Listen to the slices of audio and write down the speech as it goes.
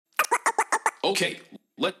Okay,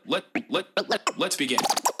 let's begin.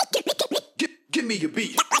 Give me your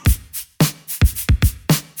beat.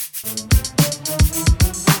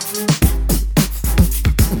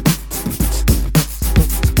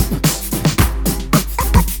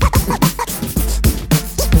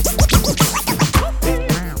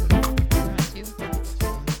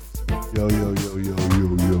 Yo.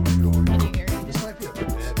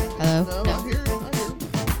 Hello?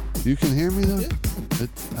 You can hear me though?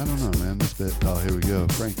 I don't know, man. This bit. Oh, here we go.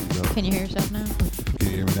 Frankie's up. Can you hear yourself now? Can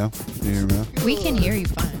you hear me now? Can you hear me now? We can hear you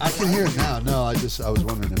fine. I can hear it now. No, I was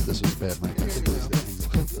wondering if this was bad, Mike. I think it was the angle.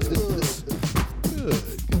 Good.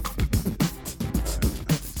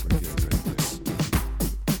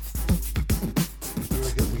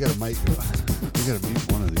 We got a mic. We got to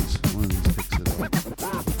mute one of these. One of these picks it up.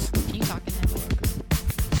 Can you talk in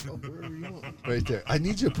that? Right there. I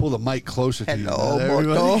need you to pull the mic closer to you. Hello, Everybody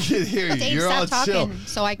Marco. can hear you. Dave, You're on stop chill. talking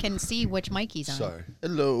so I can see which mic he's on. Sorry.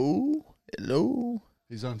 Hello.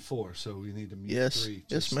 He's on 4, so we need to mute Yes. 3. Yes,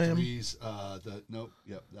 Just ma'am. 3's, nope,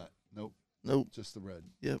 yep, that. Nope, Nope. just the red.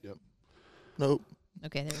 Yep. Yep. Nope.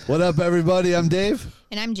 Okay, there we go. What up, everybody? I'm Dave,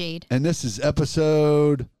 And I'm Jade. and this is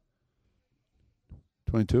episode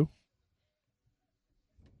 22.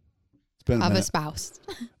 It's been a Of minute. a spouse.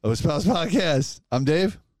 Of a spouse podcast. I'm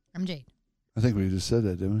Dave. I'm Jade. I think we just said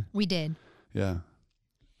that, didn't we? We did. Yeah.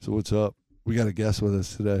 So what's up? We got a guest with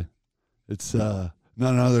us today. It's none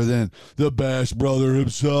other than the Bash brother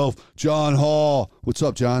himself, John Hall. What's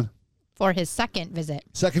up, John? For his second visit.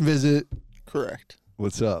 Second visit. Correct.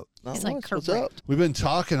 What's up? Not He's like, much. What's correct. up? We've been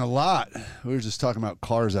talking a lot. We were just talking about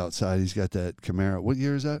cars outside. He's got that Camaro. What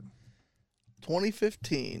year is that?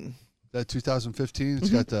 2015 That 2015? It's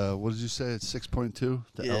got the, what did you say? It's 6.2,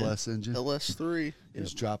 the Yeah. LS engine. LS3.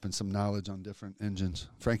 He's dropping some knowledge on different engines.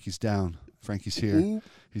 Frankie's down. Frankie's here. Ooh.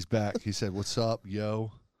 He's back. He said, what's up,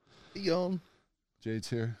 yo? Young. Jade's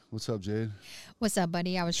here. What's up, Jade? What's up,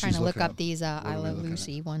 buddy? I was trying She's to look looking up up- these are I we Love looking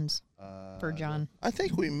Lucy ones for John. I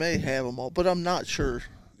think we may have them all, but I'm not sure.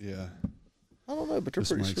 Yeah. I don't know, but they're This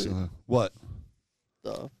pretty mic's sweet. what?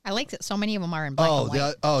 I like that so many of them are in black Oh, and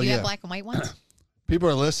white. oh, Do you yeah. have black and white ones? People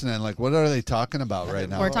are listening. Like, what are they talking about right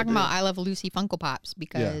now? We're No talking idea. about I Love Lucy Funko Pops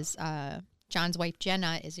because John's wife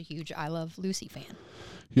Jenna is a huge I Love Lucy fan.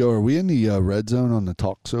 Yo, are we in the red zone on the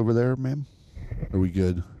talks over there, ma'am? Are we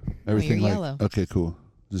good? Everything you're like yellow. Okay, cool.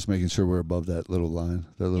 Just making sure we're above that little line,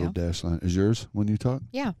 that little Yeah. dash line. Is yours when you talk?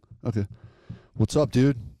 Yeah. Okay. What's up,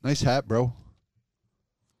 dude? Nice hat, bro.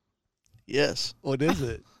 Yes. What is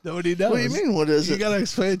it? Nobody knows. What do you mean? What is it? gotta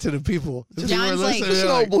explain it to the people. John's like, Just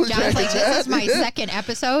an old Blue John's like, Jackets this is hat. my second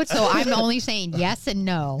episode, so I'm only saying yes and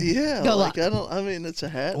no. Yeah. Good like luck. I mean, it's a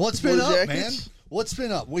hat. What's been Blue up, Jackets. man? What's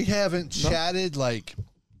been up? We haven't chatted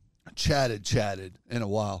in a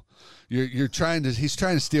while. You're trying to. He's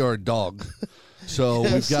trying to steal our dog. So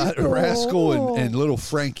we've got Rascal and little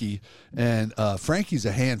Frankie, and Frankie's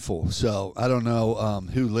a handful. So I don't know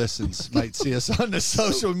who listens. Might see us on the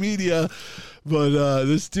social media, but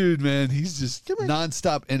this dude, man, he's just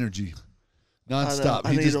nonstop energy, nonstop.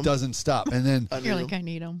 I He need just him. doesn't stop. And then I need You're him. like, I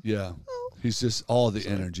need them. yeah, he's just all the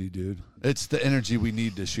energy, dude. It's the energy we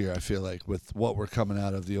need this year, I feel like, with what we're coming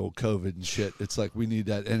out of the old COVID and shit. It's like we need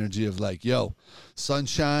that energy of like, yo,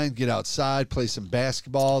 sunshine, get outside, play some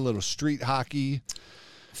basketball, a little street hockey, go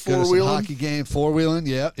to some Four-wheeling? hockey game, four-wheeling,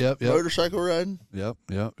 yep. Motorcycle riding. Yep.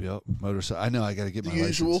 Motorcycle. I know I got to get my The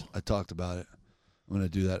usual. license. I talked about it. I'm going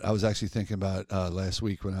to do that. I was actually thinking about it last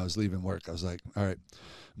week when I was leaving work. I was like, all right,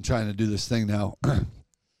 I'm trying to do this thing now.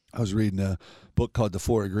 I was reading a book called The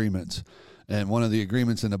Four Agreements. And one of the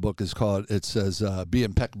agreements in the book is called, it says, be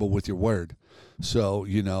impeccable with your word. So,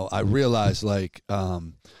 you know, I realize like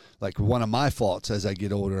one of my faults as I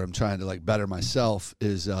get older, I'm trying to like better myself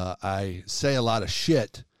is I say a lot of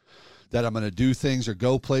shit that I'm going to do things or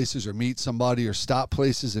go places or meet somebody or stop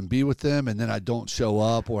places and be with them. And then I don't show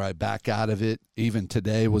up or I back out of it. Even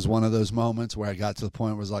today was one of those moments where I got to the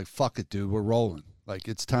point where I was like, fuck it, dude, we're rolling. Like,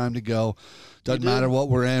 it's time to go. Doesn't matter what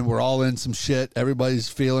we're in. We're all in some shit. Everybody's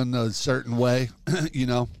feeling a certain way, you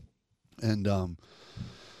know? And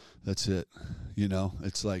that's it. You know,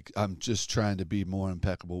 it's like I'm just trying to be more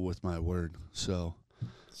impeccable with my word. So,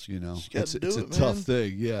 you know, gotta it's do a it, tough man.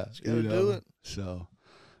 thing. Yeah. gotta you know? do it. So,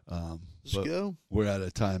 Let's but go. we're at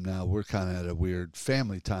a time now. We're kind of at a weird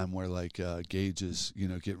family time where like Gage is, you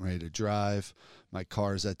know, getting ready to drive. My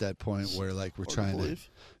car's at that point where like we're Hard to trying to, believe.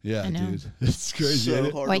 yeah, I know. dude, it's crazy. So ain't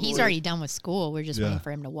it? hard Well, to he's believe. already done with school. We're just Yeah. waiting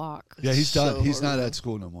for him to walk. Yeah, he's done. So He's hard not to at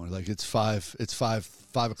school no more. Like it's five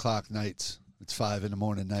o'clock nights It's 5 in the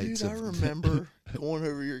morning nights. Dude, I remember going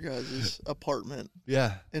over your guys' apartment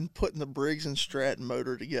Yeah. and putting the Briggs and Stratton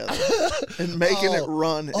motor together and making it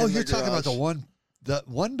run. Oh, in you're the talking about garage. the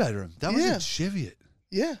one bedroom. That was Yeah. in Cheviot.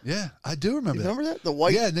 Yeah. Yeah, I do remember You that. remember that? The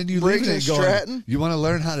white Yeah, and then you Briggs leave it and and going, Stratton? you want to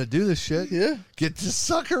learn how to do this shit? Yeah. Get the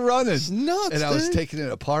sucker running. It's nuts, And I was dude. taking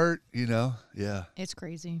it apart, Yeah. It's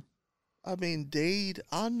crazy. I mean, Dade,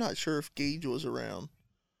 I'm not sure if Gage was around,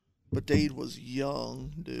 but Dade was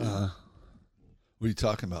young, dude. What are you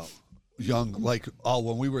talking about? Young, like,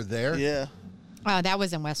 when we were there? Yeah. That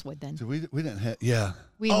was in Westwood then. So we didn't have, yeah.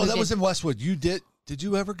 We Oh, moved that was in- in Westwood. You did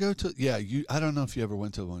you ever go to, I don't know if you ever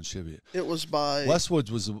went to one in Cheviot. It was by Westwood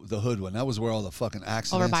was the hood one. That was where all the fucking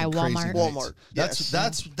accidents by and crazy Walmart. nights. Walmart, That's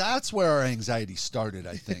yes. that's where our anxiety started,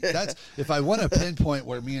 I think. That's if I want to pinpoint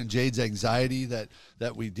where me and Jade's anxiety that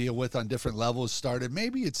we deal with on different levels started,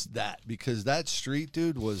 maybe it's that, because that street,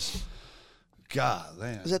 dude, was God,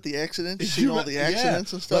 man. Is that the accidents? You If seen you all re- the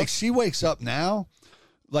accidents yeah. and stuff? Like, she wakes up now,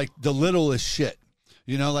 like the littlest shit.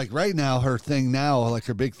 Like right now, her thing now, like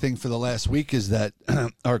her big thing for the last week is that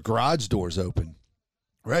our garage door's open.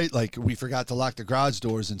 Right? Like, we forgot to lock the garage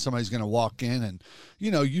doors and somebody's going to walk in and,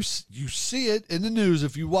 you see it in the news.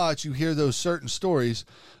 If you watch, you hear those certain stories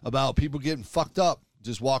about people getting fucked up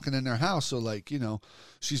just walking in their house. So, like,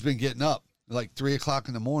 she's been getting up like 3 o'clock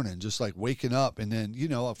in the morning, just like waking up. And then,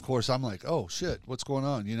 of course, I'm like, oh, shit, what's going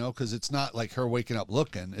on? Because it's not like her waking up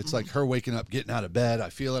looking. It's like her waking up, getting out of bed. I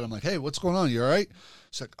feel it. I'm like, hey, what's going on? You all right?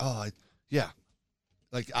 She's like, oh, yeah.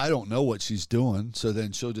 Like, I don't know what she's doing. So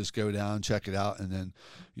then she'll just go down, check it out. And then,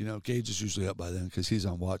 Gage is usually up by then because he's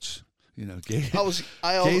on watch. Gage. I was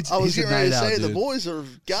Gage, he's a getting ready to night owl, say the dude. boys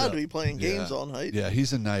have got So, to be playing games yeah. all night. Yeah,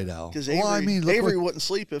 he's a night owl. Because Well, I mean, look Avery what- wouldn't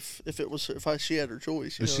sleep if she had her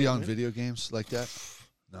choice. You is know she what I on mean? video games like that?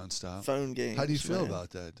 Nonstop? Phone games. How do you feel man. about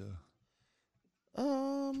that, though?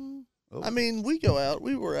 I mean, we go out.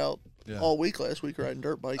 We were out Yeah. all week last week riding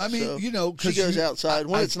dirt bikes. I mean, so you know, 'cause she goes you- outside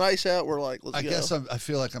when I- it's nice out. We're like, let's I go. guess I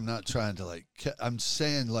feel like I'm not trying to I'm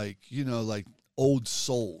saying like old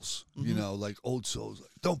souls, like old souls. Like,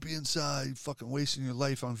 don't be inside, you fucking wasting your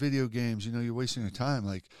life on video games. You're wasting your time.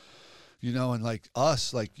 Like, and like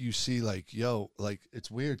us, like you see, like,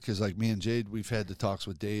 it's weird because like me and Jade, we've had the talks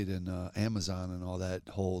with Dade and Amazon and all that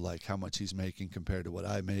whole like how much he's making compared to what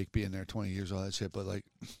I make, being there 20 years, all that shit. But like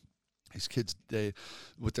these kids, they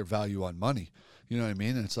with their value on money, you know what I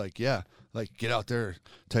mean? And it's like, yeah, like get out there,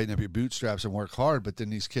 tighten up your bootstraps and work hard. But then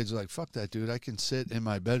these kids are like, fuck that, dude. I can sit in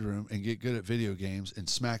my bedroom and get good at video games and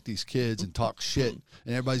smack these kids and talk shit. And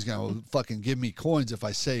everybody's going to fucking give me coins if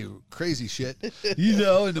I say crazy shit, and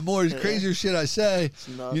the more crazier shit I say,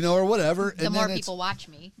 nuts. or whatever. The and more then people watch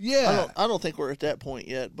me. yeah. I don't think we're at that point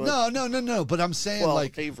yet. But No. But I'm saying well,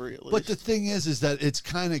 like, Avery at least. but the thing is that it's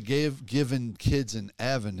kind of given kids an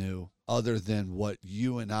avenue other than what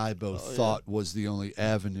you and I both thought was the only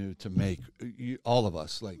avenue to make all of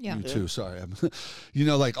us, like Yeah. you too. Sorry, I'm,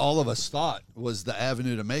 like all of us thought was the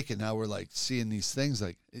avenue to make it. Now we're like seeing these things,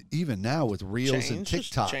 like even now with Reels and just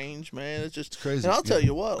TikTok. change, man. It's just crazy. And I'll tell Yeah.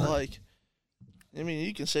 you what, like, I mean,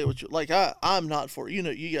 you can say what you like. I'm not for you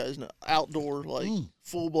guys know outdoor like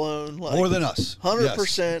full blown like More than us,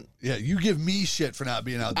 100%. Yeah, you give me shit for not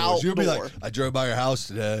being outdoors. You'll be like, Outdoor. I drove by your house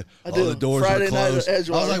today. I All do. the doors Friday were night at closed. I was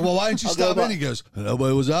Edgewater. like, well, why didn't you I'll go stop by. in? He goes,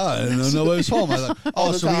 nobody was out. I didn't know nobody was home. I was like,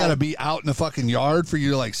 oh, the so we got to time. be out in the fucking yard for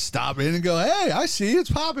you to like stop in and go, hey, I see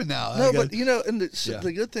it's popping now. No, I go, but and Yeah.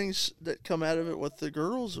 the good things that come out of it with the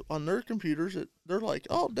girls on their computers, they're like,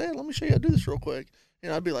 oh, Dad, let me show you how to do this real quick.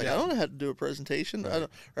 I'd be like, I don't know how to do a presentation, or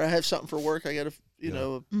I have something for work. I got to,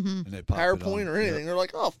 and they pop it on. PowerPoint or anything. They're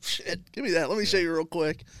like, oh shit, give me that. Let me show you real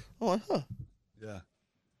quick. I'm like, huh. Yeah.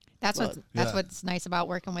 That's But- what's what's nice about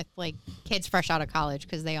working with like kids fresh out of college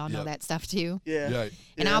because they all know Yep. that stuff too. Yeah. Yeah. And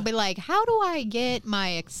Yeah. I'll be like, how do I get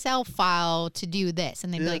my Excel file to do this?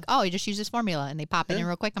 And they'd be Yeah. like, oh, you just use this formula. And they pop it in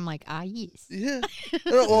real quick. I'm like, yes. Yeah.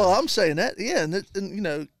 Well, I'm saying that. Yeah.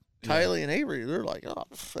 And Kylie and Avery, they're like, oh,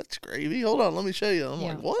 that's gravy. Hold on. Let me show you. I'm Yeah.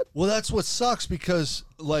 like, what? Well, that's what sucks because,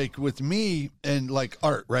 like, with me and, like,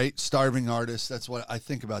 art, right? Starving artists, that's what I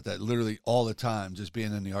think about that literally all the time, just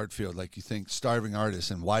being in the art field. Like, you think starving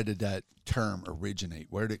artists, and why did that term originate?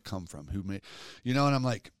 Where did it come from? Who made, and I'm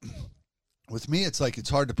like, with me, it's like,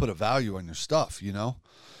 it's hard to put a value on your stuff, And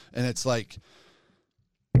it's like,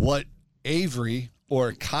 what Avery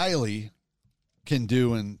or Kylie can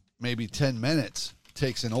do in maybe 10 minutes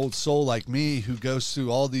takes an old soul like me who goes through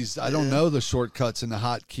all these, I don't know the shortcuts and the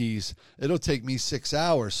hotkeys. It'll take me 6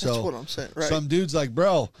 hours. So That's what I'm saying. Right. some dude's like,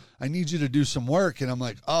 bro, I need you to do some work. And I'm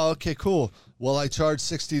like, oh, okay, cool. Well, I charge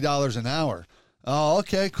 $60 an hour. Oh,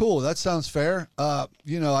 okay, cool. That sounds fair.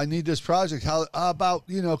 I need this project. How about,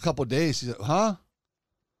 a couple of days? He's like, huh?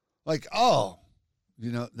 Like, oh,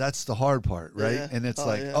 that's the hard part, right? Yeah. And it's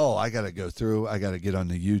Yeah. I got to go through. I got to get on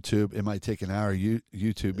the YouTube. It might take an hour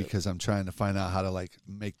YouTube because I'm trying to find out how to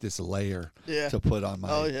make this layer to put on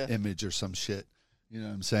my image or some shit. You know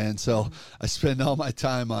what I'm saying? So I spend all my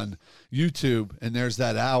time on YouTube, and there's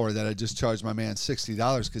that hour that I just charged my man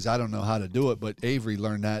 $60 because I don't know how to do it. But Avery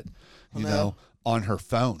learned that, on her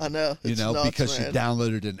phone. I know. It's nuts, because man. she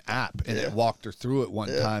downloaded an app and it walked her through it one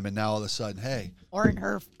time, and now all of a sudden, hey. Or in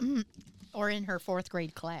her 4th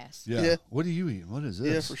grade class. Yeah. What are you eating? What is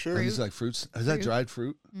this? Yeah, for sure. Are these like fruits? Is that dried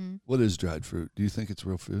fruit? What is dried fruit? Do you think it's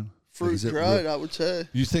real food? Fruit Is it dried, real? I would say.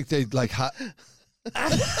 You think they like hot?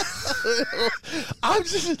 I'm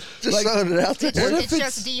just throwing it out there. What if It's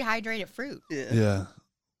just dehydrated fruit. Yeah.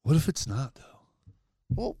 What if it's not though?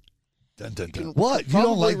 Well, dun, dun, dun. What? You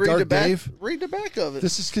don't like Dark Dave? Read the back of it.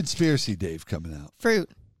 This is Conspiracy Dave coming out. Fruit.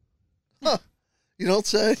 You don't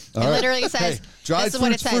say? It literally says, hey, dried this is what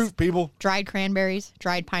it fruit's says. fruit, people. Dried cranberries,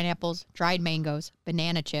 dried pineapples, dried mangoes,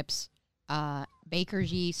 banana chips,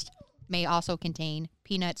 baker's yeast, may also contain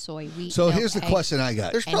peanut, soy, wheat. So milk, here's the egg, question I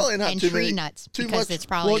got. There's probably not and too tree many, nuts too because much it's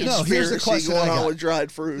probably Well, no, here's the conspiracy question going I on got. with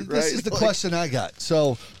dried fruit, right? This is the question I got.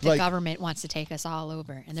 So, the government wants to take us all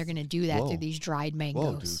over, and they're going to do that Whoa. through these dried mangoes.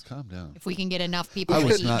 whoa, dude, calm down. If we can get enough people I to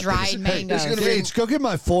was eat not dried thinking- Hey, mangoes. Gage, go get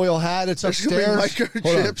my foil hat. It's There's gonna be upstairs.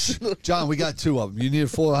 microchips. Hold on. John, we got 2 of them. You need a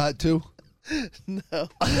foil hat too? No,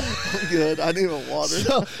 I'm good. I need my water.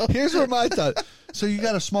 So here's what my thought. So you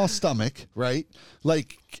got a small stomach, right? But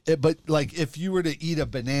if you were to eat a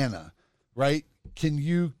banana, right?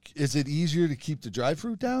 Is it easier to keep the dried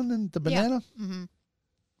fruit down than the banana? Yeah. Mm-hmm.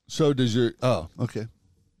 So okay.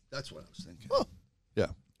 That's what I was thinking. Oh. Yeah.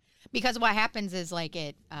 Because what happens is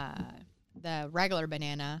the regular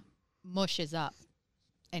banana mushes up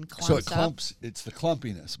and clumps So it up. clumps. It's the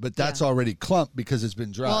clumpiness, but that's already clumped because it's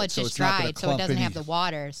been dried. Well, it's so just it's not gonna dried, so it clump doesn't have any- the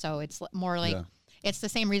water. So it's more like Yeah. it's the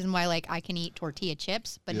same reason why I can eat tortilla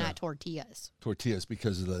chips, but not tortillas. tortillas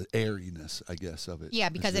because of the airiness, I guess, of it. Yeah,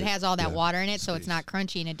 because Is it has all that yeah, water in it, so it's space. not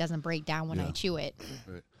crunchy and it doesn't break down when I Yeah. chew it.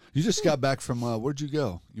 Right. You just got back from where'd you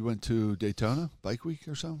go? You went to Daytona Bike Week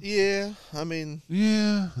or something? Yeah, I mean,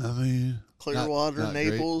 Yeah, I mean Clearwater, not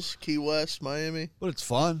great. Naples, Key West, Miami. But it's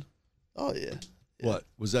fun. Oh, yeah. What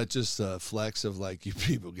was that? Just a flex of you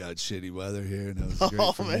people got shitty weather here, and it was great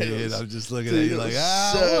Oh, for man, me. it And was- I'm just looking dude, at you it like,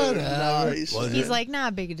 was so whatever. nice. Was He's it? like,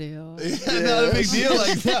 not a big deal. not a big deal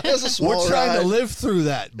like that. It was a small We're trying ride. to live through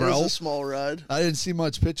that, It bro. was a small ride. I didn't see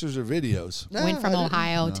much pictures or videos. No, Went from I didn't.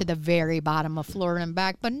 Ohio to the very bottom of Florida and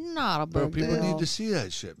back, but not a Bro, big people deal. need to see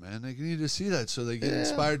that shit, man. They need to see that so they get Yeah.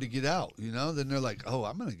 inspired to get out. Then they're like, "Oh,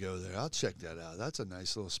 I'm gonna go there. I'll check that out. That's a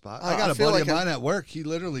nice little spot." I I got a feel buddy like of mine at work. He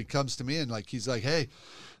literally comes to me and he's like, "Hey,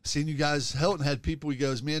 seen you guys Hilton Head people." He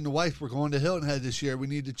goes, "Me and the wife, we're going to Hilton Head this year. We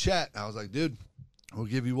need to chat." I was like, "Dude, we'll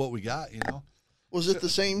give you what we got." Was it the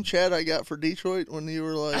same chat I got for Detroit when you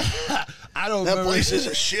were like, I don't that remember. place is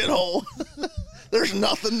a shithole? There's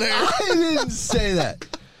nothing there. I didn't say that.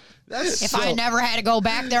 That's If I never had to go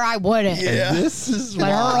back there, I wouldn't. Yeah. This is But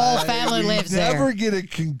her why whole family we lives never there. get a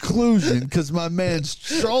conclusion because my man's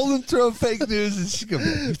trolling through fake news and she goes,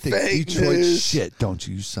 "You think Fake Detroit's news. shit, don't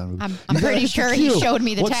you, son of a?" I'm You pretty gotta sure hit he Q. showed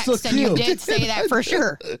me the What's text, and you Q? did say that for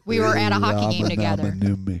sure. We were at a hockey game together.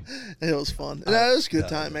 Knew me. It was fun. No, it was a good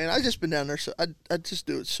time, man. I just been down there, so I just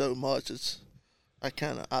do it so much. I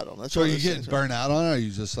don't know. That's So are one of you those getting things. burnt out on it? Or are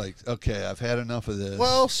you just like, okay, I've had enough of this?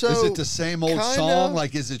 Well, is so, it the same old kinda. song?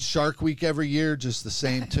 Is it Shark Week every year, just the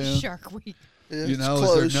same tune? Shark Week. Yeah, You it's know,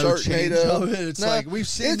 closed, is there no change Sharknado. of it? It's No, like we've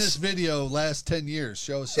seen it's- this video last 10 years.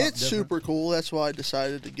 Show us something It's different. super cool. That's why I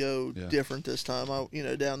decided to go Yeah. different this time.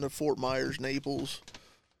 Down to Fort Myers, Naples.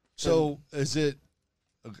 So is it?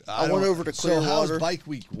 I went don't- over to So how's Clearwater. Bike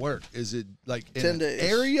Week work? Is it in 10 an days.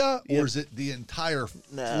 area or Yep. is it the entire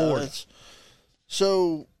No, Florida?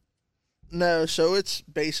 so it's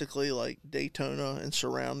basically like Daytona and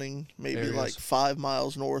surrounding, maybe Areas. like 5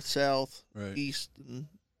 miles north, south, Right. east, and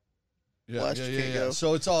Yeah, West yeah, you yeah, can't yeah. go.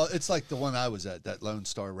 So it's like the one I was at, that Lone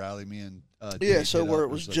Star rally. Me and yeah. Dave So hit where up.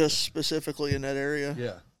 it was like just specifically in that area.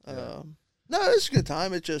 yeah. No, it's a good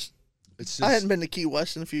time. It's just It's I just hadn't been to Key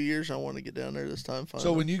West in a few years. I want to get down there this time. Finally.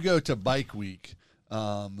 so when you go to Bike Week,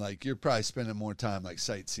 you're probably spending more time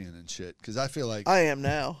sightseeing and shit. Because I feel like I am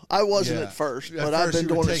now. I wasn't yeah. at first, At but I've first been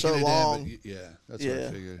you were doing it so taking in, but long. yeah, that's what I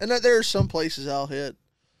Yeah, figured. and there's some places I'll hit.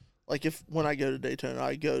 Like when I go to Daytona,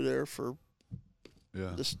 I go there for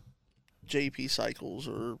Yeah. just JP Cycles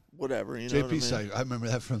or whatever. You know JP what I mean? Cycle. I remember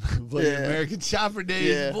that from the American Shopper days,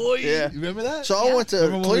 Yeah, boy. yeah. You remember that? So I went to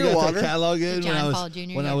Remember when we got that Clearwater. catalog in John when I was Paul Jr.,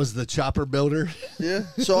 when I yeah. was the chopper builder. Yeah.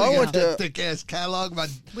 So I went to. thick ass catalog.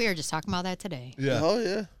 We were just talking about that today. Yeah. Oh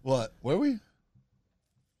yeah. What? Were we?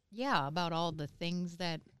 Yeah, about all the things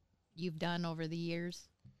that you've done over the years.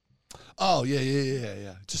 Oh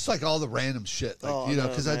yeah. Just like all the random shit, like Oh, you know, no,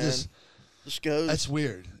 because I man. just. Just goes. That's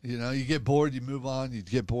weird. You know, you get bored, you move on, you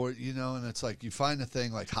get bored, you know, and it's like you find a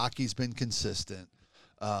thing like hockey's been consistent.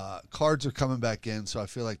 Cards are coming back in, so I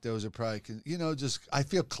feel like those are probably, you know, just I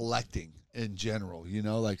feel collecting in general, you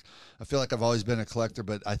know, like I feel like I've always been a collector,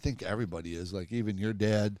 but I think everybody is. Like even your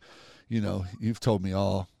dad, you know, you've told me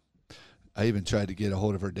all. I even tried to get a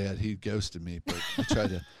hold of her dad. He ghosted me, but I tried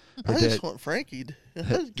to. Her I dad. just want Frankie.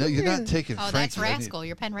 No, you're not taking Oh, Frankie. that's I need- Rascal.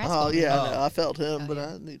 You're Penn Rascal. Oh yeah, Oh. I know. I felt him, Oh, but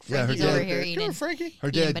yeah. I need Yeah, her Frankie. He's over dad- here Come on, eating. Frankie. Her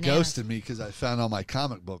Eating dad bananas. ghosted me because I found all my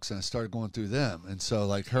comic books and I started going through them. And so,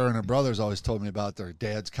 like, her and her brothers always told me about their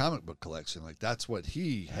dad's comic book collection. Like, that's what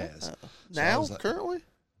he has. So I Now, was like, currently.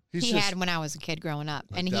 he's He just, had when I was a kid growing up,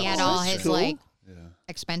 Like and that he had was all that's his cool. like yeah.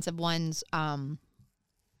 expensive ones.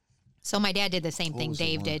 So my dad did the same What thing was the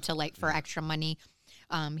Dave one? did to like for extra money.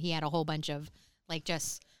 He had a whole bunch of like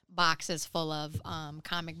just boxes full of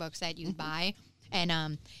comic books that you'd buy,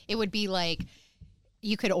 and it would be like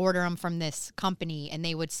you could order them from this company, and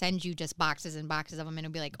they would send you just boxes and boxes of them, and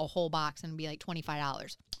it'd be like a whole box, and it'd be like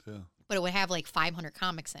 $25. Yeah. But it would have like 500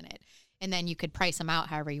 comics in it. And then you could price them out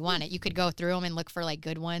however you want it. You could go through them and look for like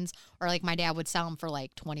good ones, or like my dad would sell them for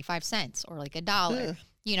like 25 cents or like $1, Yeah.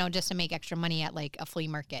 you know, just to make extra money at like a flea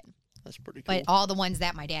market. That's pretty cool. But all the ones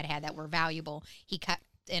that my dad had that were valuable, he cut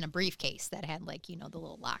in a briefcase that had like, you know, the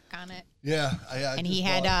little lock on it. Yeah. And he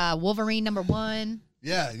had Wolverine #1.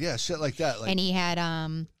 Yeah, shit like that. Like, And he had,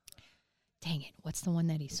 dang it, what's the one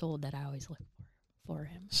that he sold that I always look for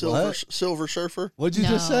him? Silver Surfer. what'd you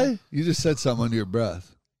just No. say? You just said something under your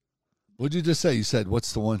breath. What'd you just say? You said,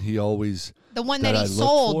 what's the one he always. The one That that, I he look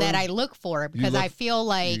sold for? that I look for because look- I feel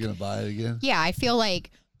like, You're going to buy it again? yeah, I feel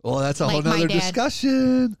like, Well, that's a Like whole my nother dad-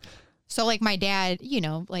 discussion. so like my dad, you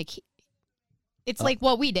know, like it's like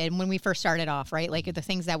what we did when we first started off, right? Like the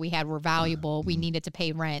things that we had were valuable. We needed to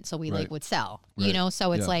pay rent, so we Right. like would sell, you Right. know?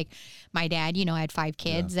 So it's Yeah. like my dad, you know, had 5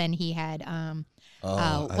 kids and he had,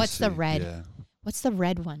 Oh, I what's the see. red? Yeah. what's the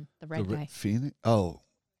red one? The The red guy. Phoenix? Oh,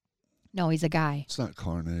 No, he's a guy. it's not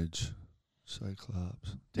Carnage. Cyclops.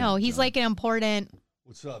 No, Damn, he's John. like an important,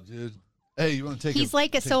 What's up, dude? Hey, you want to take he's like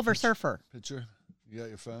a take Silver picture? Surfer. Picture? You got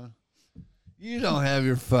your phone? You don't have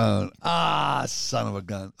your phone. Ah, son of a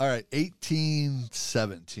gun. All right,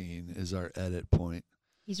 1817 is our edit point.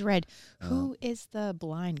 He's red. Who is the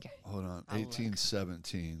blind guy? Hold on.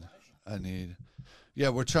 1817. I need. Yeah,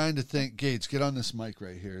 we're trying to think. Gage, get on this mic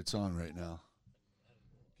right here. It's on right now.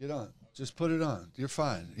 Get on. Just put it on. You're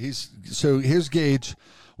fine. So here's Gage.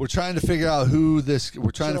 We're trying to figure out who this.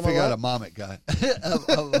 We're trying to Sit on my figure out a lap? Mamet guy.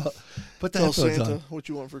 Put the Tell headphones Santa on. what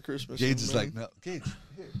you want for Christmas. Gage and is then- like, no. Gage,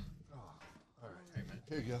 here. Oh, all right.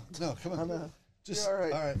 Here you go. No, come on. I know. Just You're all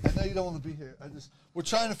right. all right. I know you don't want to be here. We're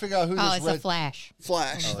trying to figure out who Oh, this it's red. a Flash.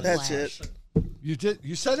 Flash. Oh, That's Flash. it. You did.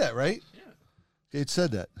 You said that, right? Yeah. Gage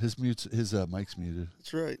said that. His mic's muted.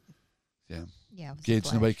 That's right. Yeah. Yeah. it was Gage,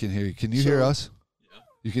 Flash. nobody can hear you. Can you So- hear us? Yeah.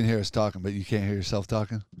 You can hear us talking, but you can't hear yourself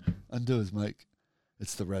talking. Undo his mic.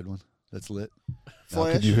 It's the red one. That's lit. Now,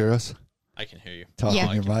 Flash. can you hear us? I can hear you. Talk Yeah. on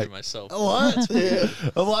I your can hear mic. myself. What? Yeah.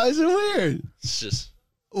 Why is it weird? It's just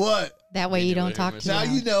What? That way Maybe you don't later talk myself. too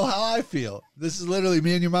Now loud. you know how I feel. This is literally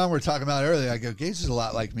me and your mom were talking about earlier. I go, Gage is a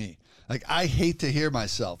lot like me. Like, I hate to hear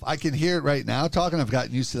myself. I can hear it right now talking. I've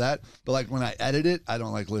gotten used to that. But, like, when I edit it, I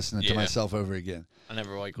don't like listening to Yeah. myself over again. I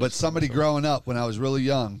never like. But somebody growing up, when I was really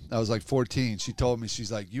young, I was like 14, she told me,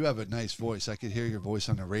 she's like, you have a nice voice. I could hear your voice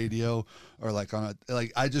on the radio or like on a,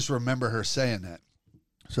 like, I just remember her saying that.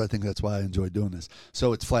 So I think that's why I enjoy doing this.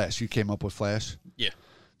 So it's Flash. You came up with Flash? Yeah.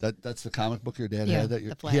 That's the comic book your dad Yeah, had? That the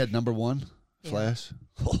he Flash. had #1, Yeah. Flash?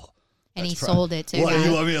 And he That's sold it to What, guys.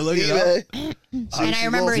 you want me to look it up? eBay. And I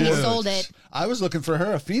remember he Dude, sold it. I was looking for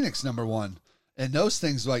her a Phoenix #1, and those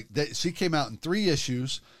things like that. She came out in 3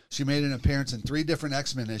 issues. She made an appearance in 3 different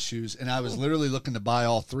X-Men issues, and I was literally looking to buy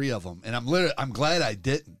all 3 of them. And I'm glad I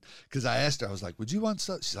didn't, because I asked her. I was like, "Would you want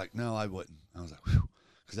stuff?" She's like, "No, I wouldn't." I was like, "Whew,"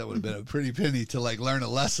 because that would have been a pretty penny to like learn a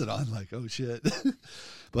lesson on. Like, oh shit.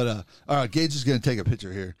 But all right, Gage is going to take a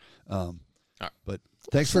picture here. But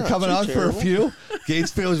thanks for not coming too on terrible. for a few. Gage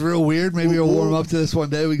feels real weird. Maybe we'll warm up to this one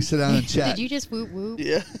day. We can sit down and chat. Did you just whoop whoop?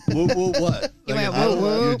 Yeah. What? You went how- whoop,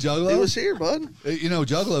 whoop. You're He Juggalo? was here, bud. You know,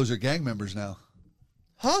 Juggalos are gang members now.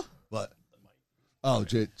 Huh? What? Oh,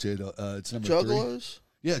 it's number 3. Juggalos?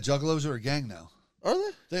 Yeah, Juggalos are a gang now. Are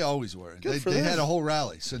they? They always were. Good for they them. had a whole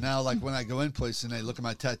rally. So now, like when I go in place and they look at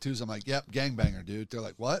my tattoos, I'm like, "Yep, gangbanger, dude." They're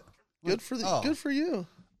like, "What?" Good for Oh. Good for you.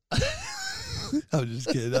 I'm just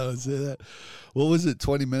kidding. I don't say that. What was it?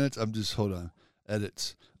 20 minutes? hold on.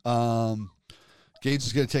 Edits. Gage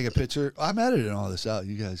is gonna take a picture. I'm editing all this out.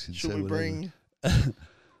 You guys can Should say we whatever. bring?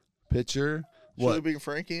 Picture. Should What? we bring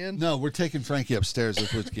Frankie in? No, we're taking Frankie upstairs.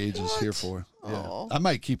 That's what Gage is here for. Yeah. Aw. I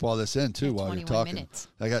might keep all this in, too, Yeah, while you're 21 talking. minutes.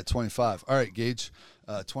 I got 25. All right, Gage,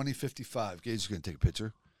 2055. Gage is going to take a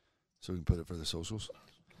picture so we can put it for the socials.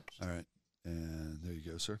 All right. And there you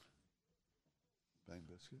go, sir. Bang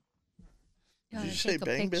Biscuit. Did you say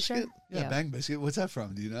Bang Biscuit? Yeah, Bang Biscuit. What's that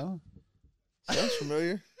from? Do you know? Sounds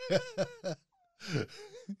familiar.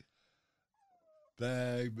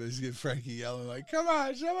 Bang Biscuit. Frankie yelling like, "Come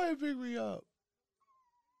on, somebody pick me up."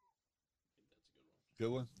 Good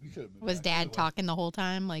one. We could have moved Was back. Dad Good one. talking the whole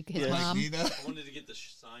time, like his Yeah. mom? Nina? I wanted to get the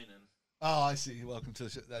sign in. Oh, I see. Welcome to the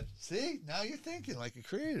show. See, now you're thinking like a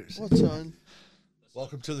creator. What's on?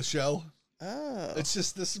 Welcome to the show. Ah, It's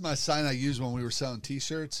just this is my sign I used when we were selling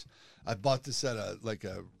T-shirts. I bought this at a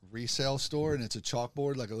resale store, and it's a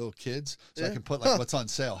chalkboard like a little kid's, so I Yeah. can put like what's on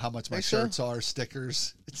sale, how much my Think so? shirts are,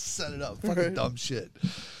 stickers. It's set it up, fucking Right. dumb shit.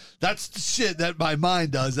 That's the shit that my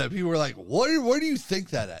mind does. That people are like, where do you think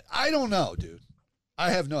that at? I don't know, dude. I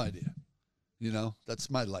have no idea. You know, that's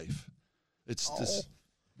my life. It's just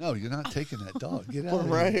no. You're not taking that dog. Get out put of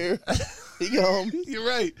him right here. here. He gone. You're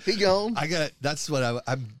right. He gone. I got. That's what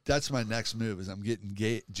I'm. That's my next move. Is I'm getting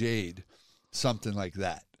Jade something like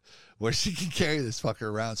that, where she can carry this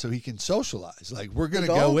fucker around so he can socialize. Like we're gonna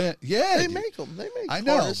The go dog? in. Yeah, They dude. make them. They make. I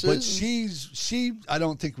know, harnesses but and- she. I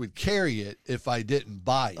don't think would carry it if I didn't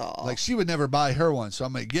buy it. Aw. Like she would never buy her one, so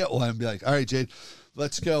I'm gonna get one and be like, all right, Jade.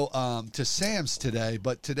 Let's go to Sam's today,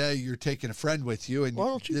 but today you're taking a friend with you, and Why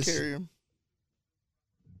don't you this- carry him?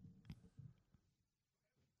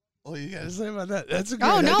 What you gotta say about that? That's a good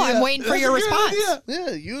Oh, no, idea. I'm waiting for That's your a good response. idea. Yeah,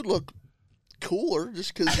 you'd look cooler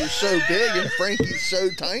just because you're so big and Frankie's so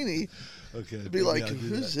tiny. Okay, It'd be maybe like, I'll do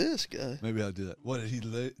who's that. this guy? Maybe I'll do that. What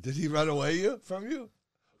did he run away from you?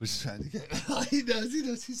 Was he trying to get? He does.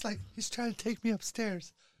 He's like he's trying to take me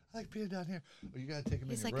upstairs. I like being down here. Oh, you gotta take him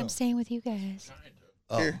He's in like, your I'm room. staying with you guys.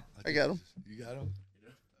 Oh, Here, I think got him. You got him.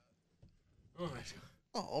 Oh, nice.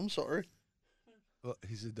 Oh, I'm sorry. Well,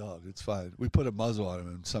 he's a dog. It's fine. We put a muzzle on him,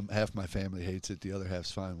 and half my family hates it. The other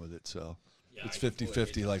half's fine with it. So Yeah, it's I completely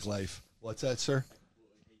 50-50 hate like those. life. What's that, sir?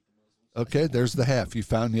 Okay, there's the half. You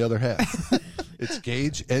found the other half. It's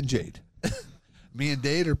Gage and Jade. Me and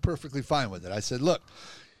Dade are perfectly fine with it. I said, look,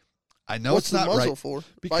 I know What's it's the not muzzle right for?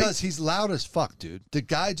 because he's loud as fuck, dude. The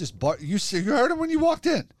guy just barked. You heard him when you walked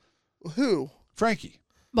in, Who? Frankie.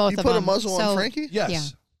 Both You of put a them. muzzle So- on Frankie? Yes. Yeah.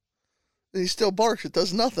 And he still barks. It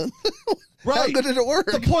does nothing. Right. How good did it work?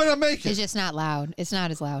 The point I'm making. It's just not loud. It's not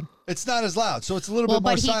as loud. It's not as loud, so it's a little Well, bit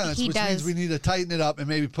more but he- silence, he which means does- we need to tighten it up and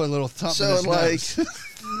maybe put a little thump So in his in like,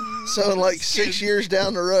 nose. so in like 6 years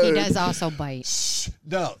down the road, He does also bite. Shh.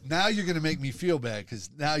 No, now you're going to make me feel bad because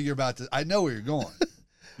now you're about to. I know where you're going.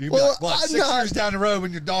 You're gonna Well, be like, what, I'm 6 not- years down the road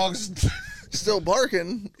when your dog's. still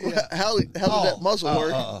barking. Yeah. How did that muzzle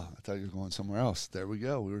work? I thought you were going somewhere else. There we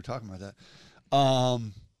go. We were talking about that.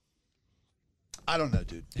 I don't know,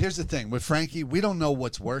 dude. Here's the thing with Frankie, we don't know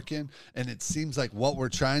what's working, and it seems like what we're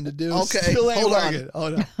trying to do Okay, still ain't hold on. working.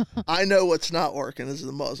 Hold on. I know what's not working is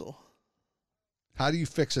the muzzle. How do you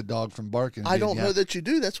fix a dog from barking? I don't know that you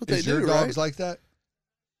do. That's what they Is do, your dogs right? like that?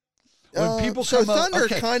 When people so come up- Thunder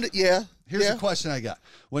okay. kind of, yeah. Here's yeah. a question I got.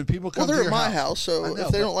 When people come Well, they're to at your my house, so I know, if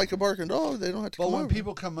they but- don't like a barking dog, they don't have to But come when over.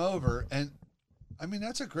 people come over, and I mean,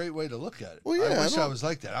 that's a great way to look at it. Well, yeah, I I wish I don't- was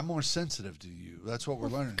like that. I'm more sensitive to you. That's what we're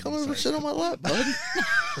learning. Come these over, days. sit on my lap, bud.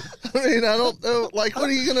 I mean, I don't know. Like, what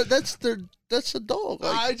are you gonna? That's a dog.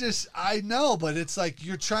 Like, I know, but it's like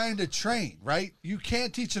you're trying to train, right? You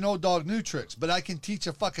can't teach an old dog new tricks, but I can teach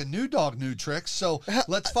a fucking new dog new tricks. So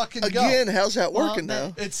let's fucking again, go. how's that Well, working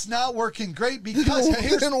that- now? It's not working great because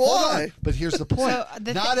here's Then hold why? on. But here's the point. So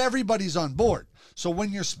the not everybody's on board. So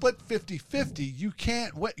when you're split 50-50, you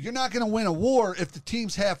can't win. You're not going to win a war if the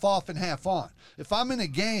team's half off and half on. If I'm in a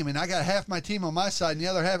game and I got half my team on my side and the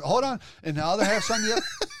other half, hold on, and the other half's on the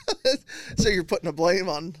other. So you're putting the blame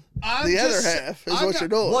on I'm the other just- half is I'm what not- you're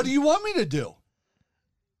doing. What do you want me to do?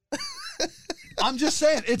 I'm just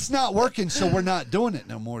saying it's not working, so we're not doing it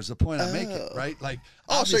no more. Is the point I'm making, right? Like,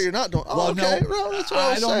 Oh, so obvious- you're not doing. Oh, well, okay. no, Well, that's what I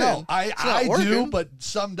was don't saying. know. It's not I do, working. but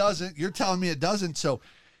some doesn't. You're telling me it doesn't. So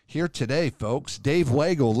Here today, folks, Dave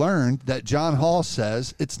Weigel learned that John Hall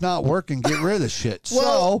says it's not working. Get rid of the shit.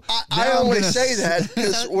 Well, so I now I'm only gonna say that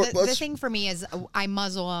because So the thing for me is I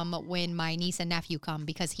muzzle him when my niece and nephew come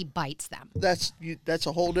because he bites them. that's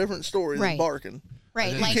a whole different story than Right. barking. Right.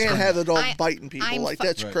 You You Like can't have the dog I- biting people. I'm Like fu-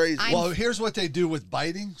 that's Right. crazy. I'm- Well, here's what they do with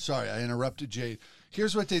biting. Sorry, I interrupted Jade.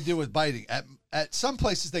 Here's what they do with biting. At some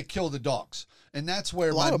places they kill the dogs. And that's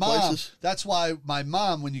where A lot my of mom places. that's why my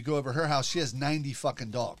mom, when you go over her house, she has 90 fucking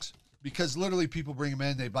dogs. Because literally people bring them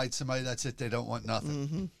in, they bite somebody, that's it, they don't want nothing.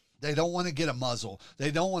 Mm-hmm. They don't want to get a muzzle. They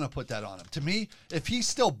don't want to put that on him. To me, if he's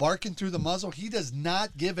still barking through the muzzle, he does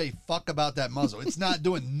not give a fuck about that muzzle. It's not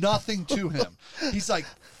doing nothing to him. He's like,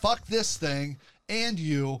 fuck this thing and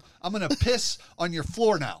you. I'm going to piss on your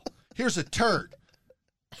floor now. Here's a turd.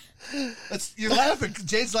 You're laughing.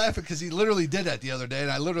 Jade's laughing because he literally did that the other day,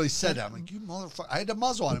 and I literally said that. I'm like, you motherfucker. I had to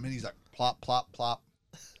muzzle on him, and he's like, plop, plop, plop.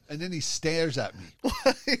 And then he stares at me.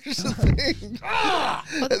 Here's the thing.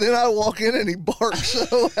 And then I walk in and he barks.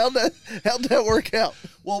 So how'd that work out?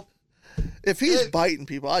 Well, If he's biting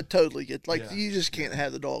people, I totally get Yeah. you just can't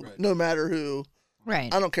have the dog, Right. no matter who.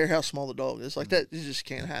 right. I don't care how small the dog is. Like that, it just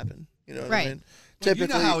can't happen. You know what Right. I mean? but you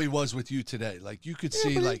know how he was with you today. Like, you could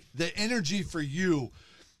see, like, the energy for you.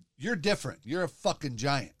 You're different. You're a fucking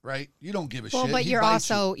giant, right? You don't give a Well, shit. but He you're bites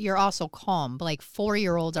you. also calm. Like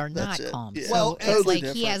 4-year-olds are That's not it. calm. Yeah. So Well, it's totally like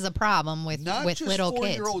he different. has a problem with Not just little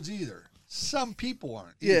kids. 4-year-olds either. Some people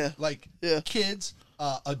aren't. Yeah. either. Like Yeah. kids,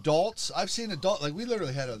 adults. I've seen adult. Like, we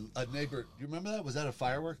literally had a neighbor. You remember that? Was that a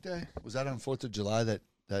firework day? Was that on 4th of July that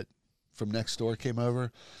from next door came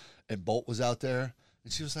over, and Bolt was out there,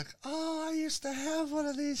 and she was like, "Oh, I used to have one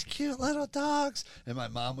of these cute little dogs," and my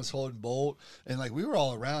mom was holding Bolt, and like we were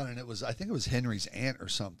all around, and I think it was Henry's aunt or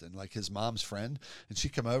something, like his mom's friend, and she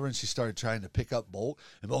come over and she started trying to pick up Bolt,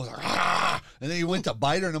 and Bolt was like, "Ah!" And then he went to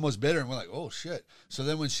bite her and almost bit her, and we're like, "Oh shit!" So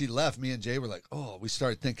then when she left, me and Jay were like, "Oh," we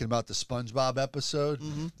started thinking about the SpongeBob episode.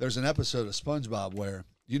 There's an episode of SpongeBob where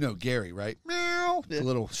you know Gary, right? Meow, the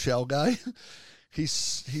little shell guy. he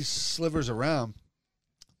slivers around.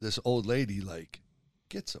 This old lady like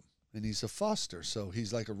gets him, and he's a foster, so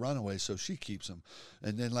he's like a runaway, so she keeps him.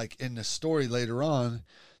 And then like in the story later on,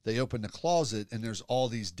 they open the closet and there's all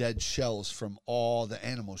these dead shells from all the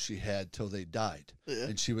animals she had till they died. Yeah.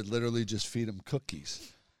 And she would literally just feed them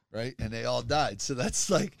cookies, right? And they all died. So that's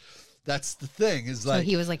the thing is So like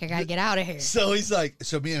he was like, I gotta get out of here. so he's like,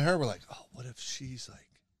 so me and her were like, oh, what if she's like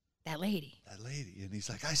That lady. that lady? And he's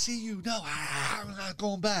like, I see you. No, I'm not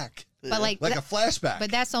going back. But like Like a that- flashback. but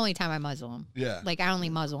that's the only time I muzzle him. Yeah. Like I only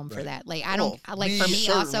muzzle him for Right. that. Like I don't Well, like me for me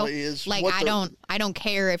also certainly is like what I don't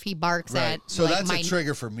care if he barks Right. at So like, that's my a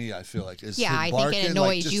trigger for me, I feel like. Is Yeah, him I think it barking,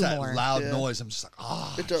 annoys just you that more. loud Yeah. noise. I'm just like,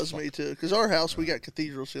 oh. It does me too, because our house we got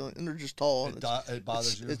cathedral ceiling and they're just tall and It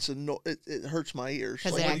bothers you. it hurts my ears.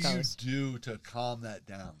 'Cause What it do you echoes. do to calm that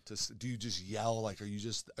down? Do you just yell? Like, are you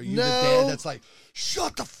the No. dad that's like,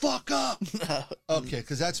 shut the fuck up? Okay,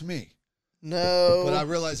 because that's me. no, But I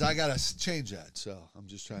realize I gotta change that, so I'm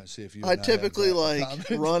just trying to see if you. I and have typically that like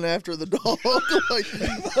common. run after the dog, like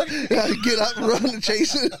I get up and run and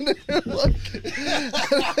chase it.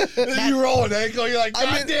 And you roll an ankle. You're like, God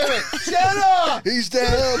I mean- damn it, Jenna, He's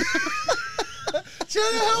down.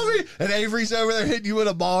 Jenna, help me! And Avery's over there hitting you with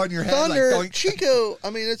a ball in your head. Thunder, like, doink. Chico. I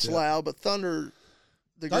mean, it's loud, but Thunder,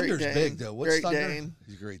 the Thunder's Great Dane, big though. What's Great Thunder? Dane.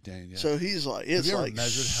 He's a Great Dane. Yeah. So he's like, Have it's you ever like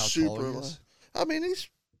measured how super tall he loud. is? I mean, he's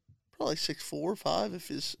probably 6'4", 5". If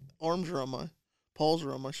his arms are on my paws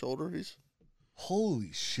are on my shoulder, he's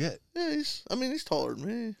Holy shit! he's taller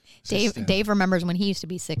than me. Dave remembers when he used to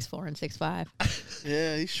be 6'4" and 6'5".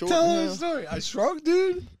 Yeah, he's short. Tell now. the story. I shrunk,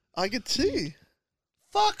 dude. I could see.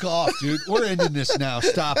 Fuck off, dude. We're ending this now.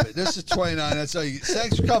 Stop it. This is 29. That's all you.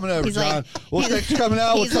 Thanks for coming over, He's John. like, Well, thanks for coming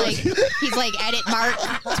out. He's We'll like, talk- he's like, edit mark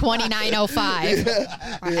 2905.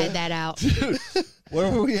 Or add that out.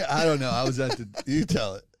 Where were we? I don't know. I was at the. You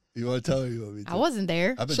tell it. You want to tell me? You want me to? I wasn't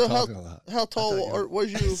there. I've been So talking a lot. how tall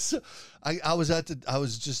was you? So, I was at the. I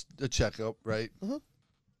was just a checkup, right? Uh-huh.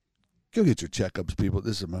 Go get your checkups, people.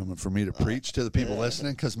 This is a moment for me to preach to the people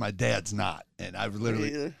listening because my dad's not, and I've literally.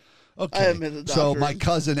 Either. Okay. I haven't been to the So doctor. my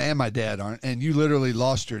cousin and my dad aren't, and you literally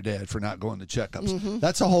lost your dad for not going to checkups. Mm-hmm.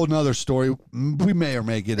 That's a whole nother story. We may or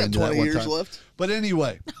may get Got into that 20 one years time. left. But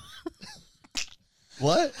anyway,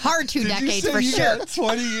 what? Hard 2 Did you decades say for you sure. got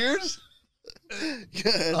 20 years?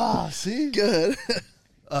 Good. Ah, see? Good.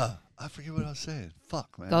 I forget what I was saying.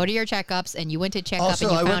 Fuck, man. Go to your checkups, and you went to check up, Also,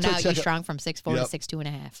 and I you went found to out you're checkup- strong from 6'4" Yep. to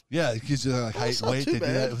 6'2.5". Yeah, because you're like height it's and not weight. too They do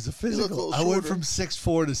bad. that. It was a You look a physical. little I went shorter. from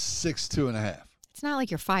 6'4" to 6'2.5". It's not like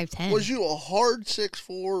you're 5'10". Was you a hard 6'4"?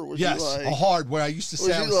 Or was Yes, you like a hard where I used to say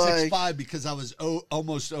was I you was like- 6'5" because I was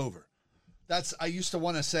almost over. I used to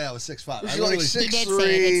want to say I was 6'5". Was I he like literally- He did 6'3"?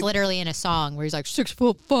 say it. It's literally in a song where he's like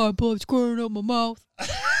 6'5", blood squirting out my mouth.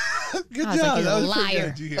 Good I was like, job. you're That a was pretty liar.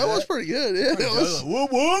 good. Did you hear That was pretty good. Yeah, Pretty it good. was.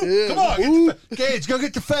 Whoop, whoop. Yeah, Come on, whoop. Gage, go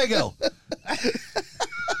get the Fago.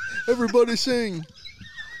 Everybody sing.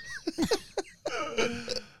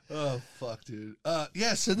 Oh fuck, dude.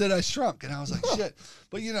 Yeah. So then I shrunk, and I was like, shit.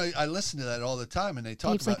 But you know, I listen to that all the time, and they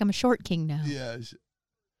talk Dave's about. like, I'm a short king now. Yeah.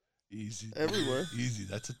 Easy. Everywhere. Easy.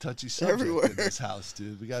 That's a touchy subject Everywhere. in this house,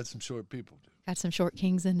 dude. We got some short people, dude. Got some short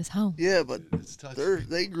kings in his home. Yeah, but It's touchy.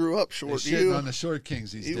 they grew up They're short. shitting You, on the short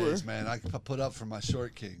kings these you days, were. man. I put up for my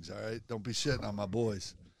short kings, all right? Don't be shitting on my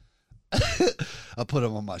boys. I put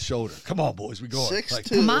them on my shoulder. Come on, boys. We going. 6'2".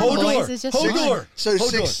 Come on, hold boys, door. it's just hold fun. door. so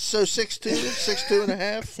hold door. 6'2", 6'2.5".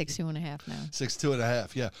 6'2.5" now.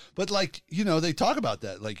 6'2.5", yeah. But like, you know, they talk about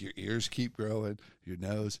that. Like your ears keep growing, your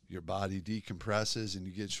nose, your body decompresses, and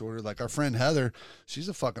you get shorter. Like our friend Heather, she's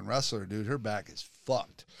a fucking wrestler, dude. Her back is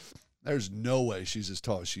fucked. There's no way she's as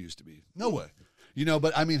tall as she used to be. No way. You know,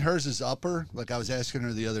 but I mean, hers is upper. Like I was asking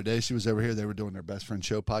her the other day, she was over here. They were doing their Best Friend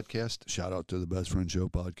Show podcast. Shout out to the Best Friend Show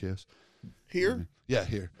podcast. Here? Yeah,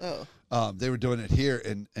 here. Oh. They were doing it here,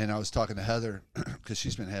 and I was talking to Heather because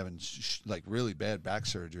she's been having like really bad back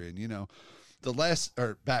surgery, and you know, the last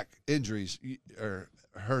or back injuries are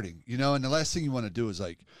hurting, you know, and the last thing you want to do is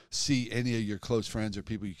like see any of your close friends or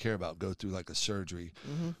people you care about go through like a surgery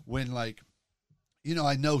when like. You know,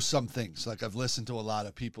 I know some things. Like I've listened to a lot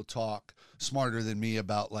of people talk smarter than me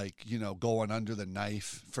about like, you know, going under the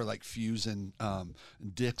knife for like fusing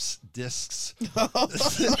discs.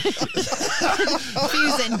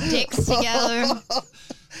 Fusing dicks together.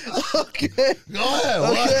 Okay. Go ahead.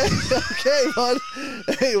 What? Okay, bud.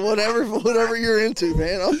 Hey, whatever you're into,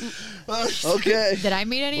 man. Okay. Did I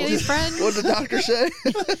meet any of these friends? What did the doctor say?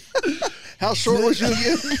 How short was you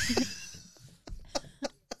again?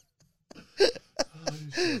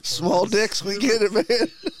 Small dicks, we get it, man.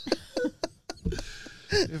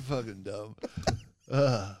 You're fucking dumb.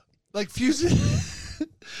 Like fusing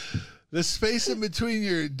the space in between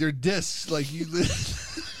your discs, like you.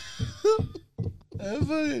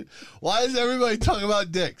 Why is everybody talking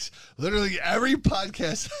about dicks? Literally every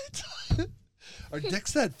podcast. Are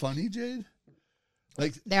dicks that funny, Jade?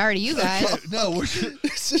 Like They are to you guys. no, we're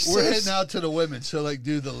It's just we're so- heading out to the women. So like,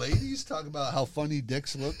 do the ladies talk about how funny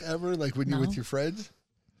dicks look ever? Like when you're No. with your friends?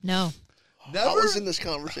 No. Never. I was in this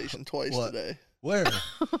conversation twice What? today. Where?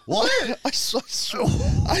 What? I swear.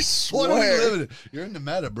 What are we living in? You're in the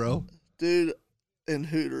meta, bro. Dude, in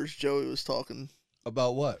Hooters, Joey was talking.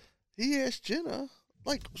 About what? He asked Jenna,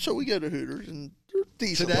 like, so we go to Hooters and they're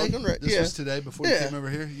decent Today? looking, right? This Yeah, was today before you Yeah. came over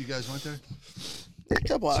here? You guys went there? a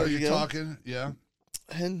couple So hours you're ago. talking, yeah.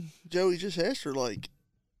 And Joey just asked her, like,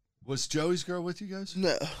 Was Joey's girl with you guys?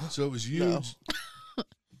 no, So it was you. No.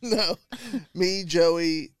 no. Me,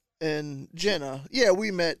 Joey, and Jenna. Yeah,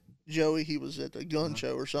 we met Joey. He was at the gun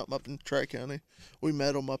show or something up in Tri-County. We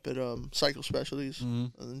met him up at Cycle Specialties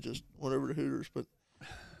and then just went over to Hooters. But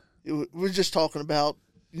we were just talking about,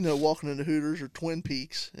 you know, walking into Hooters or Twin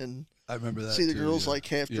Peaks and I remember that. see the too, girls yeah. like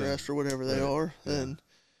half Yeah. dressed or whatever they Right. are. Yeah. And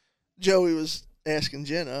Joey was asking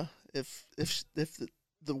Jenna if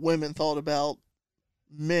the women thought about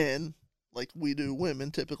men like we do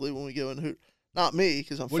women typically when we go in Hooters. Not me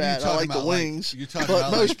because I'm What are you fat. I talking like the about? Like, wings. you're talking but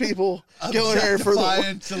about, most like, people go in there for the.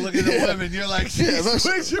 Objectifying to look at the Yeah. women. You're like, Yeah, these most-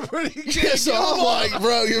 wings are pretty good. Yeah, so I'm like,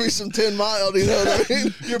 bro, give me some 10 Mile. You know what I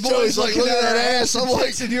mean? Your So boy's he's like, look at that ass. I'm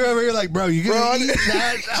like, and you're over here like, bro, you Bro, gonna I- eat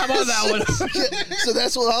that? How about that one? so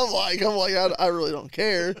that's what I'm like. I'm like, I really don't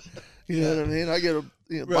care. You know what I mean? I get a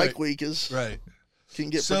Right. bike week is Right. can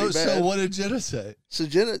get So, pretty bad. so what did Jenna say? So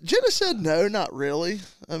Jenna said no, not really.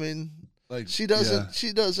 I mean, Like she doesn't. yeah.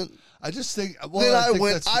 She doesn't. I just think. Well, Then I think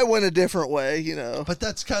went. that's- I went a different way. You know. But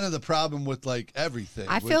that's kind of the problem with like everything.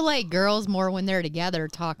 I With- feel like girls more when they're together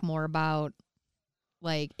talk more about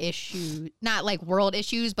like issues, not like world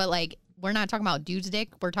issues, but like we're not talking about dude's dick.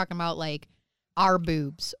 We're talking about like our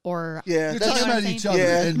boobs or Yeah, You're that's, talking what I'm about saying? each other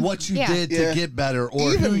Yeah. and what you Yeah. did Yeah. to get better,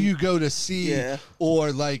 or who Even- you go to see, Yeah.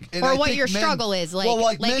 or like, and or I what think your men- struggle is. Like, well,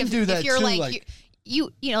 like like men if, do that if you're too. like, Like, you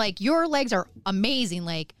know, like your legs are amazing.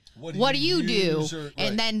 Like, What what do do you you do? use or- right.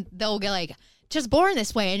 And then they'll get like, just born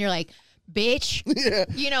this way, and you're like, bitch. yeah.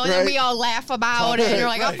 You know, and then we Right. all laugh about it, and you're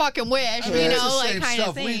like, Right. I fucking wish, I mean, you it's know, the like same kind stuff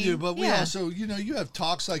of thing. we do, but we Yeah. also, you know, you have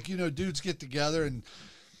talks like, you know, dudes get together and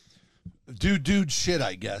do dude shit.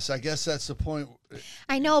 I guess that's the point.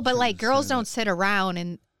 I know, but like girls understand don't sit around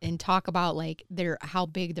and talk about like their how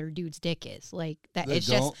big their dude's dick is. Like that They it's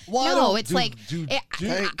don't? just Well, I no, don't it's do- like do- it- do-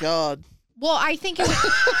 Thank God. Well, I think it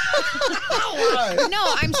would. No,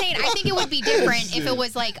 I'm saying I think it would be different if it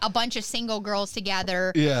was like a bunch of single girls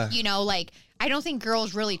together. Yeah. You know, like I don't think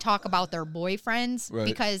girls really talk about their boyfriends Right.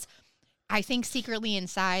 because I think secretly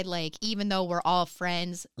inside, like even though we're all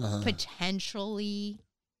friends, potentially,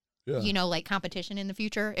 Yeah. you know, like competition in the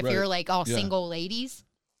future if Right. you're like all Yeah. single ladies.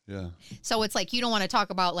 Yeah. So it's like you don't want to talk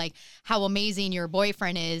about like how amazing your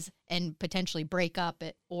boyfriend is and potentially break up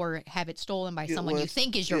it or have it stolen by Get someone you with-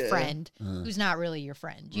 think is your yeah. friend who's not really your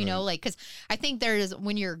friend. You know, like because I think there's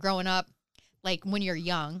when you're growing up, like when you're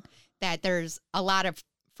young, that there's a lot of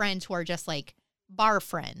friends who are just like bar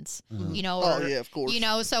friends. You know, Oh, or, yeah, of course. You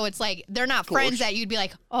know, so it's like they're not course. friends that you'd be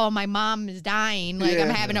like, oh, my mom is dying, like I'm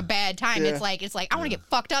Yeah. having a bad time. Yeah. It's like I want to get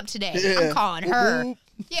fucked up today. Yeah. I'm calling her. Whoop,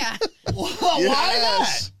 Yeah. Why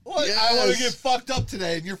Yes. not? What? I want to Yes. get fucked up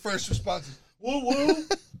today, and your first response is woo woo.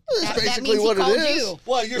 That basically means he what it called is. you.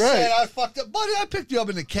 Well, you're Right. saying I fucked up, buddy. I picked you up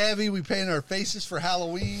in the cavi. We painted our faces for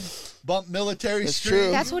Halloween. Bumped Military That's Street.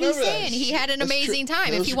 true. That's what he's Remember that saying. He shit? had an That's amazing true. time.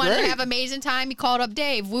 It If was he wanted to great. have amazing time, he called up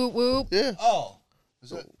Dave. Whoop whoop. Yeah. Oh. Is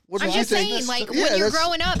that- What I'm did you just think? saying, like Yeah, when you're that's,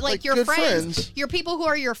 growing up, like your good friends, your people who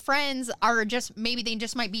are your friends are just maybe they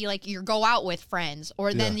just might be like your go out with friends,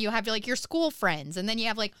 or then Yeah. you have like your school friends, and then you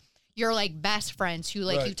have like your like best friends who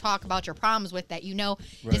like you Right. talk about your problems with that you know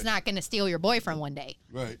Right. is not going to steal your boyfriend one day,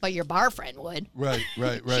 Right. but your bar friend would. Right.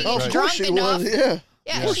 Right. Right. She's Oh, of right. drunk course she enough. would. Yeah.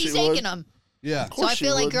 Yeah, course she's she would. taking them. Yeah. So I course she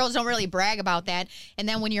feel like would. girls don't really brag about that, and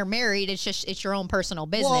then when you're married, it's your own personal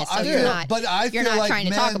business. Well, so I you're feel- not, but I you're feel not like trying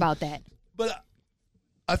to talk men- about that. But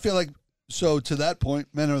I feel like, so to that point,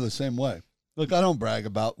 men are the same way. Look, I don't brag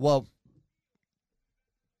about, well,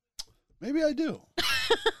 maybe I do.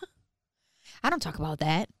 I don't talk about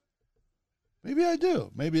that. Maybe I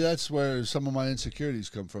do. Maybe that's where some of my insecurities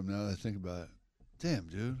come from now that I think about it. Damn,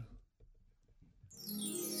 dude.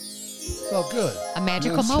 Felt good. A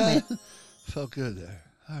magical You know what I'm moment. saying? Felt good there.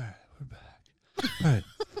 All right, we're back. All right.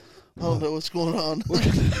 I don't know what's going on.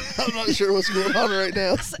 I'm not sure what's going on right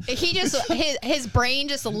now. He just his brain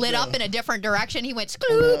just lit up in a different direction. He went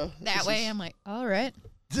skloop Yeah, that this way. is- I'm like, all right.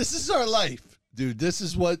 This is our life, dude. This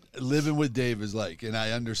is what living with Dave is like, and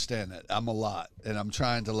I understand that. I'm a lot, and I'm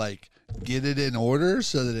trying to like get it in order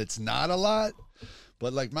so that it's not a lot.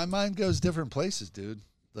 But like my mind goes different places, dude.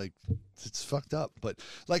 Like it's fucked up. But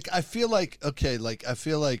like I feel like I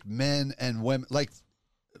feel like men and women like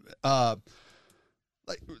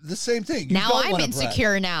the same thing. You Now don't I'm wanna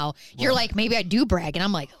insecure now. You're like, maybe I do brag. And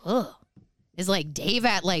I'm like, ugh. Is like Dave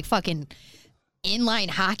at like fucking inline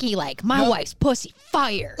hockey, like, my wife's pussy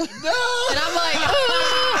fire. Brag. No. And I'm like,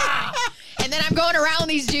 ah! And then I'm going around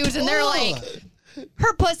these dudes and they're like,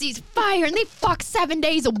 her pussy's fire. And they fuck 7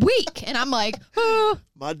 days a week. And I'm like, oh.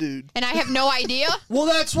 My dude. And I have no idea. Well,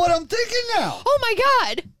 that's what I'm thinking now. Oh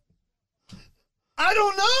my God. I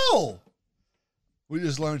don't know. We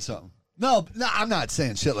just learned something. No, I'm not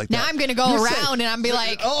saying shit like Now that. I'm going to go You're around saying- and I'm be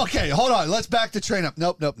like, Oh, okay, hold on. Let's back the train up.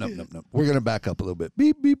 Nope. We're going to back up a little bit.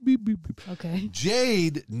 Beep, beep, beep, beep, beep. okay.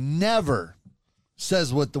 Jade never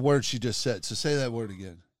says what the word she just said. So say that word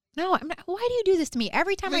again. No, I'm not. Why do you do this to me?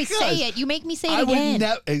 Every time I Because say it, you make me say I it again. would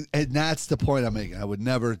never, and that's the point I'm making. I would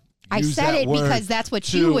never I use said that it word because that's what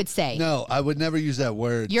to- you would say. No, I would never use that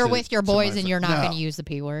word. You're to- with your to my boys and friend. you're not No. going to use the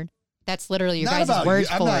P word. That's literally your Not guys' about words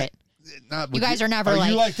you. I'm for not- it. not You with guys are never Are like,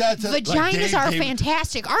 you like that to, vaginas like Dave- are Dave-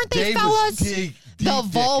 fantastic. Aren't they, Dave fellas? was deep The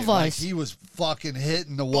dicking. vulvas. Like he was fucking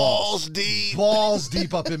hitting the Balls walls. deep. Balls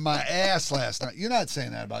deep up in my ass last night. You're not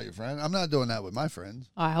saying that about your friend. I'm not doing that with my friends.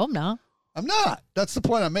 I hope not. I'm not. That's the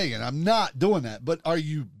point I'm making. I'm not doing that. But are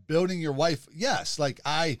you building your wife? Yes. Like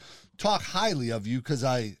I talk highly of you because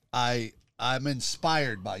I'm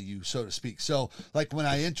inspired by you, so to speak. So like when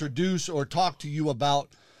I introduce or talk to you about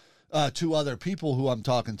to other people who I'm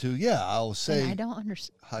talking to, yeah, I'll say Then I don't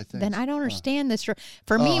understand. high things. Then I don't understand this. For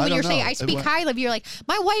Oh, me, I when you're don't saying know. I speak It- highly of you, you're like,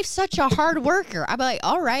 my wife's such a hard worker. I'm like,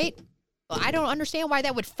 all right. Well, I don't understand why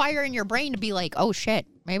that would fire in your brain to be like, oh shit,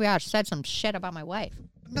 maybe I said some shit about my wife.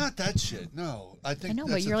 Not that shit. No, I think I know,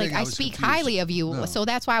 that's but the you're like, thing. I was speak confused. highly of you. No. So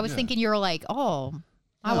that's why I was Yeah. thinking you're like, oh,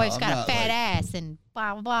 my No, wife's I'm got a not fat like- ass and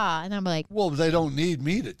blah, blah, blah. And I'm like, Well, they don't need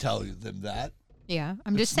me to tell them that. yeah,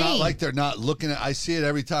 I'm just It's not saying. like they're not looking at. I see it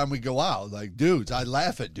every time we go out. Like dudes, I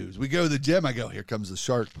laugh at dudes. We go to the gym. I go, here comes the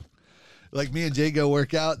shark. Like me and Jay go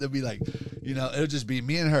work out. They'll be like, it'll just be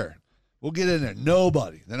me and her. We'll get in there.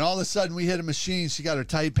 Nobody. Then all of a sudden we hit a machine. She got her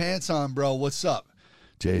tight pants on, bro. What's up?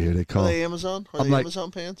 Jay, here they Are come. they Amazon? Are I'm they like-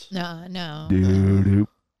 Amazon pants? no. Doo-doop.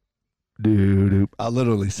 Doo-doop. I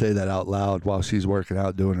literally say that out loud while she's working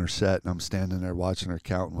out doing her set, and I'm standing there watching her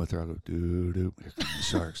counting with her. I go, doo-doop. Here come the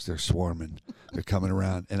sharks. They're swarming. They're coming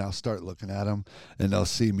around. And I'll start looking at them, and they'll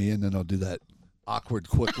see me, and then they'll do that awkward,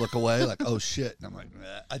 quick look away, like, oh shit. And I'm like,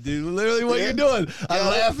 I do literally what you're doing. I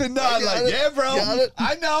laugh and nod, like, yeah, bro.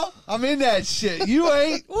 I know. I'm in that shit. You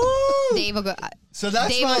ain't. Woo. Dave will go. So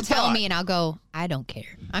that's Dave my will tell thought. me, and I'll go. I don't care.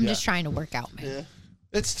 I'm just trying to work out, man. Yeah.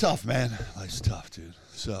 It's tough, man. Life's tough, dude.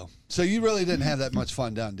 So you really didn't have that much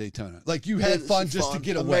fun down in Daytona. Like you had It's fun just to fun.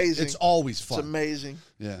 get away. Amazing. It's always It's fun. amazing.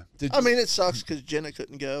 Yeah. I mean, it sucks because Jenna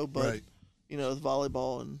couldn't go, but Right. you know, the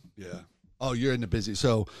volleyball and Yeah. Oh, you're in the busy.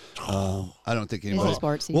 So I don't think anybody.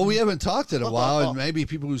 sports Well, season. we haven't talked in a while, and maybe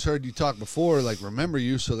people who's heard you talk before like remember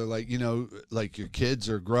you. So they're like, like your kids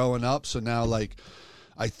are growing up. So now, like,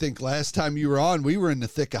 I think last time you were on, we were in the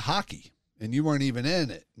thick of hockey, and you weren't even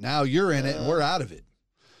in it. Now you're in it, and we're out of it.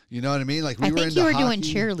 You know what I mean? Like we I were think into you were hockey. doing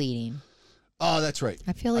cheerleading. Oh, that's right.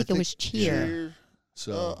 I feel like it think- was cheer. cheer.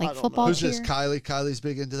 So I Like don't football know. who's this? cheer? Kylie. Kylie's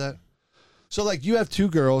big into that. So like you have two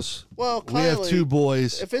girls. Well, We have Kylie, two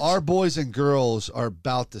boys. if it's- Our boys and girls are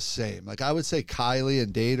about the same. Like I would say Kylie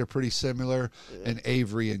and Dade are pretty similar, and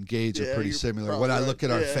Avery and Gage are Yeah, pretty you're similar when I probably look at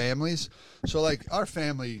right. our Yeah. families. So like our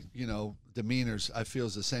family, demeanors, I feel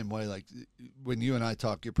is the same way. Like when you and I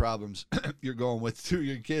talk, your problems you're going with through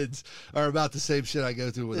your kids are about the same shit I go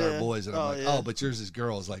through with our Yeah. boys. And I'm Oh, like, yeah. oh, but yours is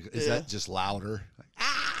girls. Like, is Yeah. that just louder?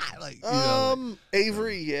 Like, like,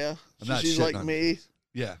 Avery, yeah, I'm not she's shitting like on me,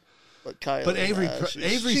 yeah. but Kylie. But Avery, she's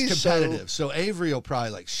Avery's so- competitive, so Avery will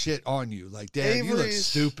probably like shit on you. Like, Dad, you look Avery's-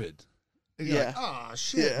 stupid. And you're like, Yeah. oh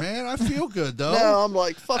shit, Yeah. man, I feel good though. No, I'm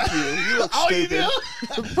like, fuck you. You look Oh, you stupid.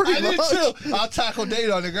 do? Pretty I do much. too. I'll tackle Date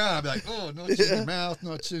on the ground. I'll be like, oh, nuts in your mouth,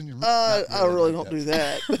 nuts in your mouth. I really don't do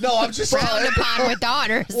that. No, I'm just Frowned upon with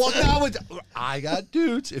daughters. Well, now I got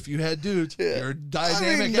dudes. If you had dudes, your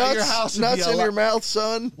dynamic nuts, at your house would be nuts a in lot- your mouth,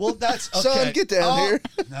 son. Well, that's okay. Son, get down here.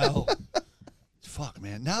 No. Fuck,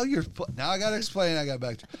 man. Now I gotta explain. I got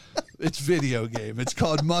back to it's video game. It's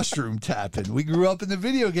called mushroom tapping. We grew up in the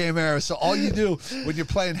video game era, so all you do when you're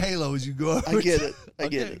playing Halo is you go over. I get it. I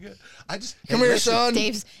get it. Good. I just Come here, son.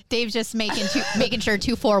 Dave's just making sure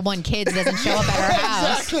 241 kids doesn't show up at our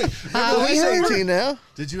house. Exactly. He's 18 now.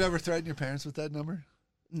 Did you ever threaten your parents with that number?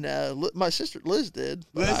 No, my sister Liz did.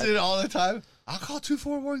 but Listen all the time. I'll call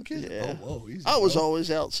 241 kids. Yeah. Oh, whoa, easy. I was bro.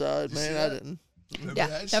 always outside, man. see I that? didn't. Remember Yeah,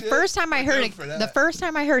 that the shit? first time I We're heard known for the that. first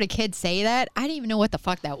time I heard a kid say that, I didn't even know what the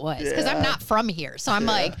fuck that was because I'm Yeah. not from here. So I'm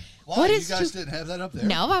like, Why? what You is guys two- didn't have that up there?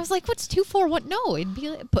 No, I was like, what's 241? No, it'd be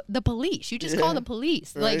like, the police. You just call Yeah. the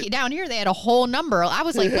police. Right. Like down here, they had a whole number. I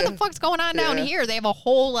was like, what the fuck's going on down Yeah. here? They have a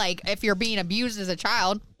whole like, if you're being abused as a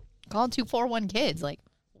child, call 241 kids. Like,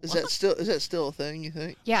 Is that still a thing? You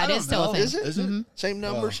think? yeah, I it don't is still know. a thing. Is it? Is it? Same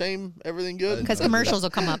number, Well, same everything good. Because commercials will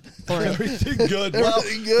come up for it. Everything good. Well,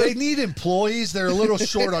 Everything good. they need employees. They're a little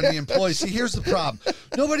short on the employees. See, here's the problem.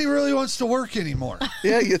 Nobody really wants to work anymore.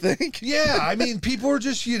 Yeah, you think? Yeah, I mean, people are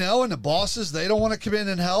just, and the bosses, they don't want to come in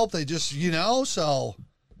and help. They just, so.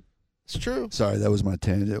 It's true. Sorry, that was my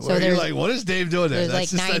tangent. So Where you're there's- like, what is Dave doing there? there's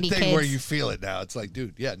That's like just that 90 thing where kids. you feel it now. It's like,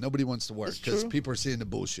 dude, yeah, nobody wants to work It's because true. people are seeing the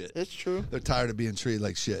bullshit. It's true. They're tired of being treated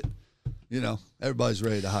like shit. Everybody's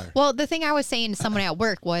ready to hire. Well, the thing I was saying to someone at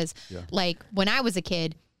work was like when I was a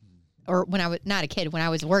kid, or when I was not a kid, when I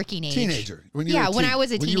was working age. Teenager. When you Yeah, were when I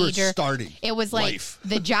was a when you were teenager, starting it was like life.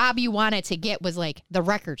 the job you wanted to get was like the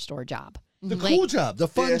record store job. The Like, cool job, the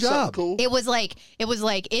fun Yeah, something job. cool. It was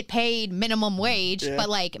like it paid minimum wage, Yeah. but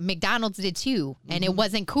like McDonald's did too, and it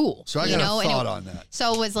wasn't cool. So I you got know? a And thought it- on that.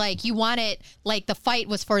 So it was like you wanted like the fight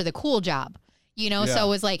was for the cool job. So Yeah. it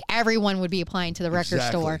was like everyone would be applying to the record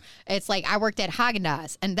Exactly. store. It's like I worked at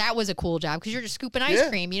Haagen-Dazs, and that was a cool job because you're just scooping ice Yeah.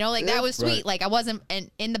 cream. Like Yeah. that was sweet. Right. Like I wasn't, and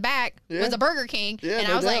in the back Yeah. was a Burger King, Yeah, and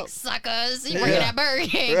no I was like, doubt. suckers, you Yeah. working at Burger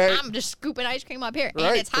King. Right. I'm just scooping ice cream up here, and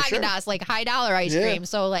Right, it's for sure. Haagen-Dazs, like high dollar ice Yeah. cream.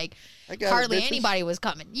 So like I got it, hardly bitches. anybody was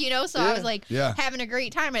coming. So I Yeah. was like Yeah. having a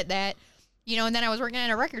great time at that. And then I was working at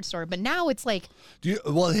a record store. But now it's like,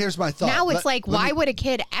 Well, here's my thought. now it's Let- like, let why me- would a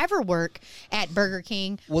kid ever work at Burger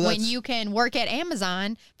King Well, when that's- you can work at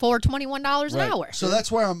Amazon for $21 an Right. hour? So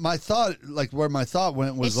that's where my thought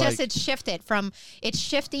went was It's like, just it's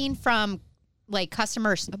shifting from like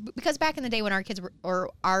customers, because back in the day when our kids were, or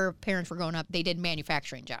our parents were growing up, they did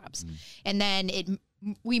manufacturing jobs, and then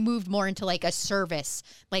we moved more into like a service.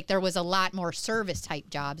 Like there was a lot more service type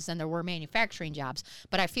jobs than there were manufacturing jobs.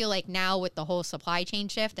 But I feel like now with the whole supply chain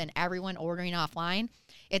shift and everyone ordering offline,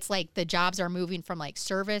 it's like the jobs are moving from like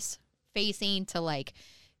service facing to like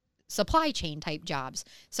supply chain type jobs.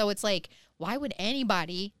 So it's like, why would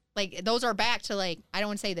anybody, like those are back to like, I don't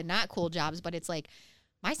want to say the not cool jobs, but it's like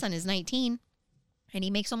my son is 19 and he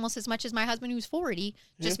makes almost as much as my husband who's 40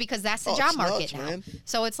 just because that's the Oh, job it's market nuts, now. man.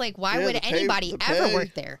 So it's like, why Yeah, would the pay- anybody the ever pay-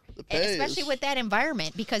 work there? the And pay especially is- with that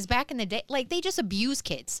environment, because back in the day, like they just abuse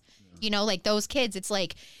kids, like those kids, it's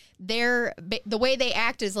like the way they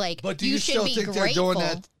act is like But do you you should still be think grateful. they're doing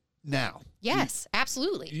that now? Yes,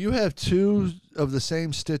 absolutely. You have two of the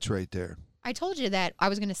same stitch right there. I told you that I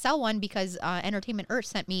was going to sell one because Entertainment Earth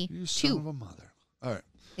sent me You son two. of a mother. All right.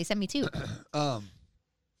 They sent me two.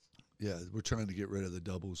 Yeah, we're trying to get rid of the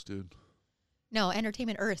doubles, dude. No,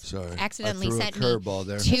 Entertainment Earth Sorry. accidentally I threw sent a me curveball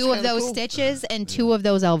there. two of kinda those cool. stitches and two of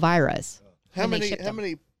those Elviras. How when they many? shipped How them.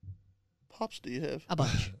 many pops do you have? A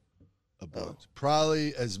bunch. A bunch.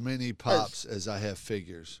 Probably as many pops as I have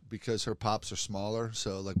figures because her pops are smaller.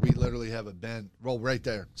 So, like, we literally have a bin. Roll right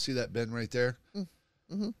there. See that bin right there?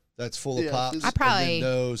 Mm-hmm. That's full of Yeah, pops. this- I probably- And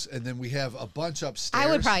then those, and then we have a bunch upstairs. I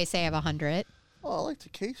would probably say I have 100. Oh, I like the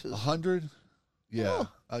cases. 100. Yeah, Oh,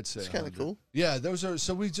 I'd say that's kinda 100. cool. Yeah, those are.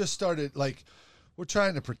 So we just started like, we're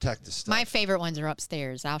trying to protect the stuff. My favorite ones are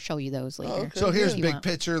upstairs. I'll show you those later. okay. So here's If you big want.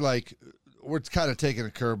 picture. Like, we're kind of taking a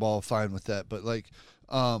curveball, fine with that. But like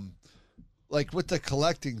with the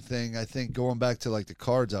collecting thing, I think going back to like the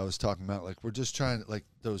cards I was talking about, like we're just trying to like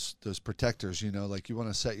those protectors. You know, like you want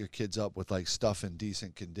to set your kids up with like stuff in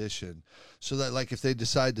decent condition, so that like if they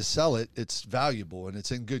decide to sell it, it's valuable and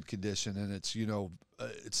it's in good condition and it's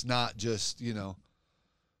it's not just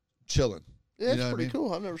chilling. Yeah, You it's know what I pretty mean?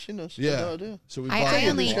 cool. I've never seen those. Yeah. No idea. So we I, bought I it.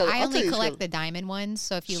 only He's got- I I'll only tell you, he's collect got- the diamond ones.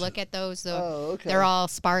 So if you look at those, Oh, okay. they're all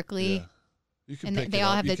sparkly. Yeah. You can And pick they it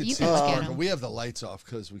all up. have You the- can you see can the look at sparkle. them. We have the lights off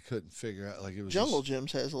because we couldn't figure out like it was Jungle just,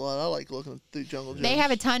 Gyms has a lot. I like looking through Jungle Gyms. They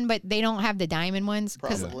have a ton, but they don't have the diamond ones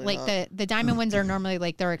because Probably like not. the diamond ones are normally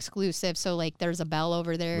like they're exclusive. So like there's a Bell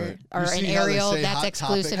over there Right. or You an see how they Ariel say that's Hot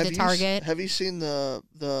exclusive Topic? to Target. Have you seen the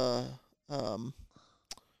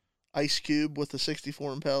Ice Cube with the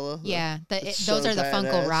 64 Impala? Yeah, It's those so are the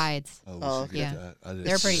Funko badass. rides. Oh, we Oh, should get yeah. that. I didn't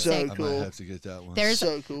They're see pretty that. sick. I So cool. might have to get that one. There's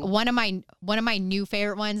So cool. one of my new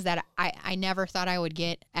favorite ones that I never thought I would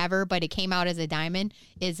get ever, but it came out as a diamond.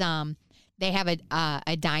 Is they have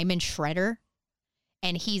a diamond shredder,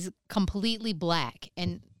 and he's completely black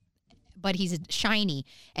but he's shiny,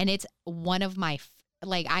 and it's one of my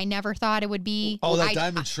like I never thought it would be. Oh, that I-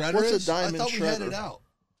 diamond shredder What's a is? diamond I thought we had shredder? it out.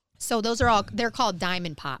 So they're called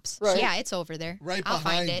diamond pops. Right. Yeah, it's over there. Right I'll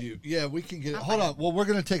find behind it you. Yeah, we can get it. I'll Hold on. find Well, we're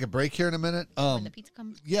going to take a break here in a minute. when the pizza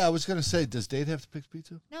comes. Yeah, I was going to say, does Dade have to pick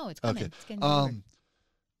pizza? No, it's coming. Okay. It's getting delivered.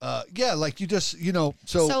 Yeah, like you just,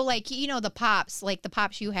 So like the pops, like the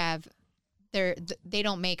pops you have, they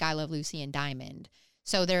don't make I Love Lucy in diamond,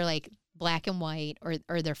 so they're like black and white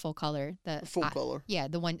or they're full color. The Full color. Yeah,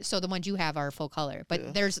 the ones you have are full color, but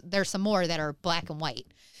Yeah. there's some more that are black and white.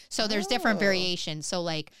 So there's different Oh. variations. So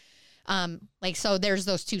so there's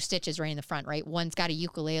those two stitches right in the front, right? One's got a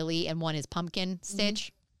ukulele and one is pumpkin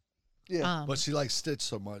stitch. Yeah. but she likes Stitch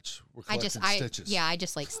so much. We're I collecting just stitches. I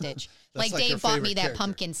just like Stitch. That's like like her Dave bought me favorite that character.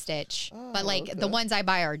 pumpkin Stitch, but Oh, like the okay. ones I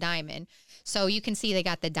buy are diamond. So you can see they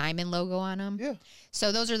got the diamond logo on them. Yeah.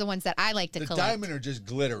 So those are the ones that I like to The collect. diamond are just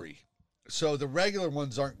glittery. So the regular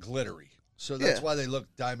ones aren't glittery. So that's Yeah. why they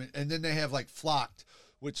look diamond. And then they have like flocked,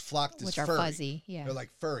 which flocked is Which are furry. fuzzy, yeah. They're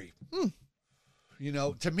like furry.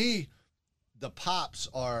 To me, the pops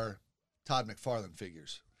are Todd McFarlane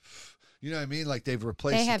figures. You know what I mean? Like they've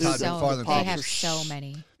replaced They have the Todd so McFarlane they figures. have so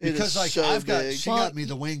many. It Because is like so I've got, big. she Well, got me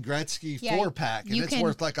the Wayne Gretzky yeah, 4-pack, and you it's can-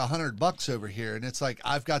 worth like $100 over here. And it's like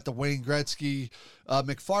I've got the Wayne Gretzky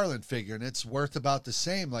McFarlane figure, and it's worth about the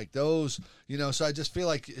same. Like those, So I just feel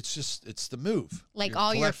like it's the move. Like You're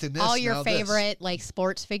all collecting this, all your now this. favorite like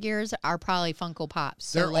sports figures are probably Funko Pops.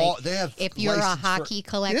 So They're like all they have. if you're a license for hockey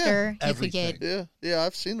collector, you could everything. get Yeah.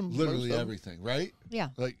 I've seen them. literally everything, right? yeah.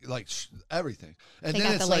 Everything. And They then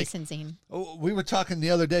got it's the like, licensing. we were talking the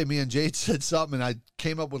other day. Me and Jade said something, and I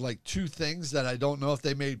came up with like two things that I don't know if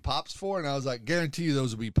they made pops for, and I was like, guarantee you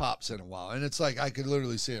those will be pops in a while. And it's like I could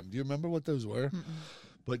literally see them. Do you remember what those were?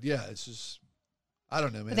 But yeah, it's just I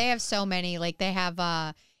don't know, man. But they have so many. Like they have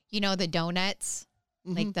the donuts.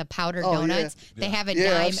 Like the powdered Oh, yeah. donuts, they Yeah. have a Yeah,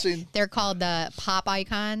 I've diamond. seen- They're called the pop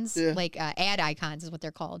icons, Yeah. like ad icons is what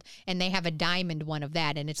they're called, and they have a diamond one of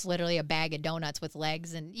that, and it's literally a bag of donuts with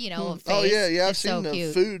legs and a face. Oh yeah. I've It's seen so the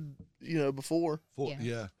cute. food. Before.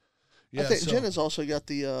 Yeah. I think so- Jenna's also got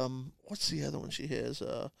the what's the other one she has?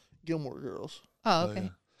 Gilmore Girls. Oh, Oh, okay. yeah.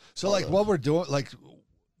 So like what we're doing, like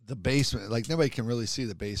the basement, like nobody can really see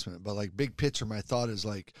the basement, but like big picture, my thought is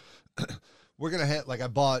like we're gonna have like I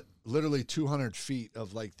bought literally 200 feet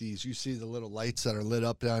of like these. You see the little lights that are lit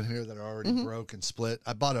up down here that are already broke and split.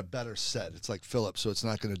 I bought a better set. It's like Philips, so it's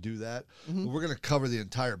not gonna do that. But we're gonna cover the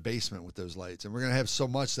entire basement with those lights, and we're gonna have so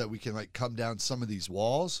much that we can like come down some of these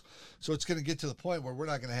walls. So it's gonna get to the point where we're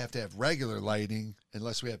not gonna have to have regular lighting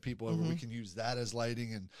unless we have people over. We can use that as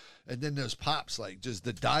lighting, and then those pops like just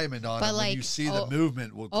the diamond on But, them. When like, you see the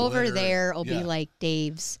movement will Over glitter. there will Yeah. be like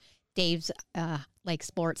Dave's like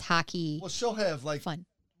sports, hockey, Well, she'll have like fun.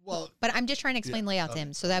 well, But I'm just trying to explain Yeah, layout to okay,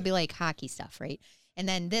 him. So that'd be like hockey stuff, right? And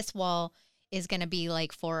then this wall is going to be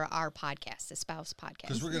like for our podcast, the spouse podcast.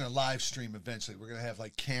 because we're gonna live stream eventually. We're gonna have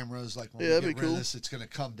like cameras, like when Yeah, we that'd get be rid of cool. this, it's gonna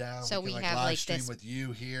come down. So we we can have, live like, stream this- with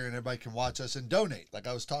you here, and everybody can watch us and donate. Like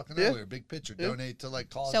I was talking Yeah. earlier, big picture, Yeah. donate to like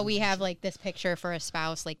causes. So we and have shit. like this picture for a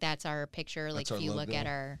spouse, like that's our picture. Like That's our if you look logo. at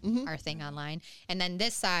our Mhm. our thing online, and then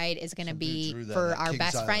this side is going to Some dude be drew that for at our Kings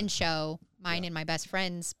best Island. friend show, mine and my best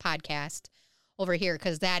friend's podcast over here,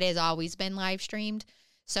 because that has always been live streamed.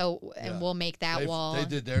 So and Yeah. we'll make that wall. They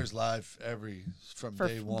did theirs live from for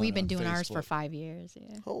day one. we've been on doing ours for Facebook. 5 years.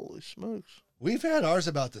 Yeah. Holy smokes. We've had ours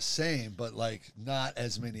about the same, but like not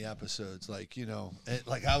as many episodes. Like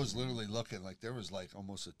like I was literally looking, like there was like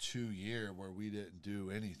almost a 2-year where we didn't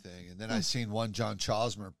do anything, and then I seen one John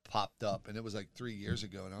Chalsmer popped up, and it was like 3 years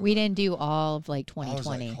ago, and I was We like, didn't do all of like I was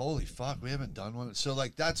 2020. like, holy fuck, we haven't done one. So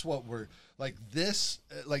like that's what we're like this,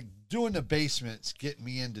 like doing the basement's getting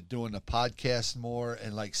me into doing the podcast more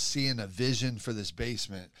and like seeing a vision for this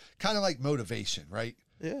basement, kind of like motivation, right?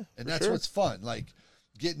 Yeah. And for that's sure. what's fun, like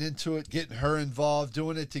getting into it, getting her involved,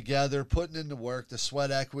 doing it together, putting in the work, the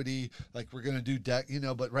sweat equity. Like we're gonna do deck,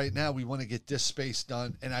 but right now we want to get this space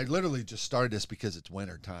done. And I literally just started this because it's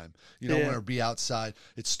winter time. You don't Yeah. want to be outside.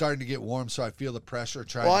 It's starting to get warm, so I feel the pressure.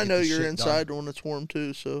 Trying. Well, to I get know the you're shit inside done. when it's warm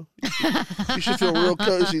too, so you should feel real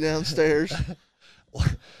cozy downstairs.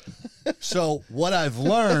 So what I've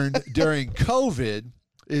learned during COVID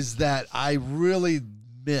is that I really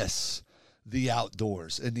miss the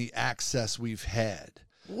outdoors and the access we've had.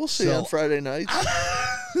 We'll see So- on Friday nights.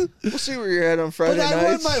 We'll see where you're at on But Friday I want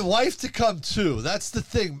nights. my wife to come too. That's the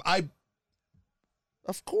thing.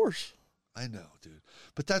 Of course. I know, dude.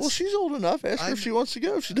 But that's Well, she's old enough. Ask her I'm- if she wants to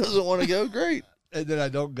go. If she doesn't want to go, great. and then I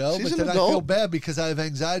don't go. She's But an then I feel adult. bad because I have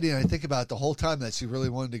anxiety and I think about it the whole time that she really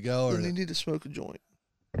wanted to go. Or Then you need to smoke a joint.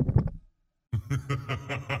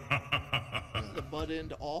 The butt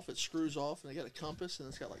end off, it screws off, and they got a compass, and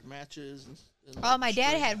it's got like matches. And Oh, my dad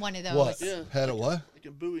string. had one of those. what? Yeah. Had a what? Like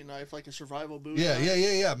a Bowie knife, like a survival Bowie Yeah, knife.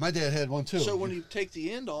 yeah. My dad had one too. So when you take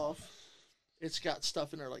the end off, it's got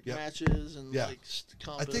stuff in there like Yep. matches and Yeah. like I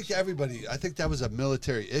compass. think that was a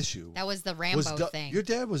military issue. That was the Rambo thing. Your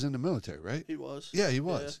dad was in the military, right? He was. Yeah, he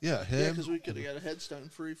was. Yeah, Yeah, him. because we could have got a headstone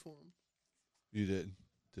free for him. You did.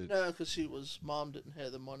 No, because mom didn't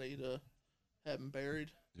have the money to have him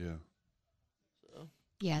buried. Yeah. So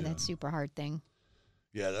Yeah, Yeah. that's super hard thing.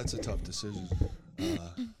 Yeah, that's a tough decision.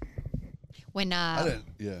 When I didn't.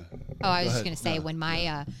 Yeah. oh, I Go was just ahead. gonna say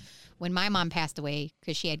No, when my mom passed away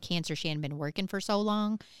because she had cancer, she hadn't been working for so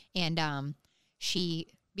long, and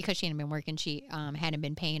because she hadn't been working, she hadn't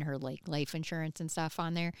been paying her like life insurance and stuff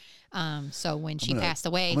on there. So when she passed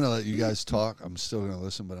away, I'm gonna let you guys talk. I'm still gonna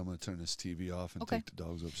listen, but I'm gonna turn this TV off and Okay. take the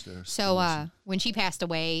dogs upstairs. so and listen. when she passed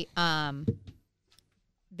away,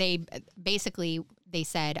 they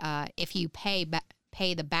said if you pay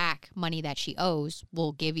the back money that she owes,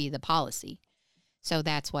 we'll give you the policy. So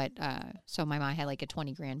that's what. So my mom had like a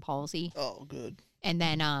 20 grand policy, oh, good. and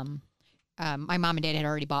then my mom and dad had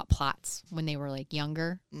already bought plots when they were like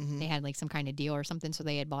younger. Mm-hmm. They had like some kind of deal or something, so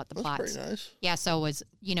they had bought the That's plots. pretty nice. Yeah, so it was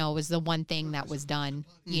it was the one thing that was done.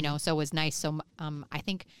 So it was nice. So I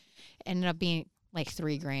think it ended up being like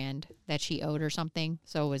 $3 grand that she owed or something.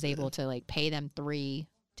 So it was able to like pay them 3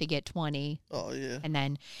 to get 20. Oh yeah. And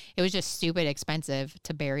then it was just stupid expensive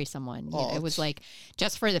to bury someone. Oh, It was it's- like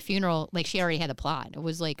just for the funeral, like she already had the plot. It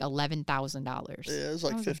was like $11,000. Yeah, it was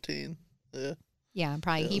like 15. Yeah. Yeah,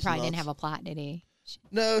 probably Yeah, it he was probably didn't nuts. have a plot, did he?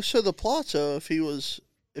 No, so the Plato, if he was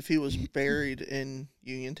buried in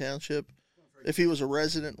Union Township, if he was a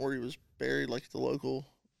resident or he was buried like at the local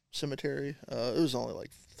cemetery, it was only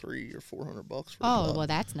like $300 or $400 for the Oh, plot. well,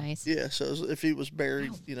 that's nice. Yeah, so if he was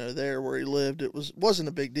buried, there where he lived, wasn't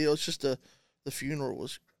a big deal. It's just the funeral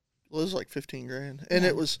was like 15 grand, and Yeah.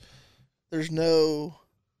 it was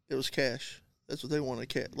cash. That's what they want to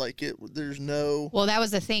cash. Like there's no Well, that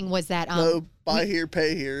was the thing was that no buy here,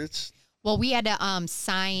 pay here. It's well, we had to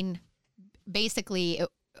sign basically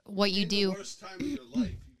what you do. worst time of your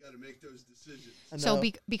life, you got to make those decisions. I So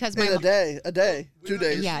know. because in my a day, 2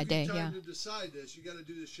 days. Yeah, a day, yeah. To decide this, you got to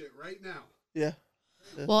do this shit right now. Yeah.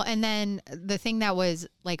 well, and then the thing that was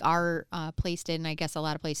like our place did, and I guess a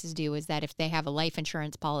lot of places do, is that if they have a life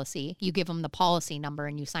insurance policy, you give them the policy number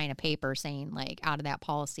and you sign a paper saying like out of that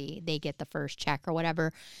policy they get the first check or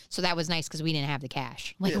whatever. So that was nice because we didn't have the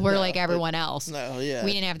cash. Like Yeah, we're no, like but- everyone else. No, yeah.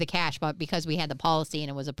 We didn't have the cash, but because we had the policy and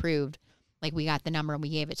it was approved, like we got the number and we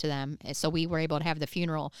gave it to them, so we were able to have the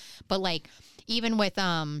funeral. But like even with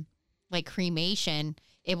like cremation,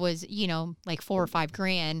 it was like $4 or $5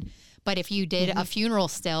 grand, But if you did a funeral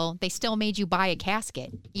still, they still made you buy a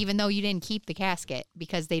casket, even though you didn't keep the casket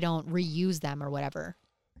because they don't reuse them or whatever.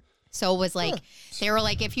 So it was like, they were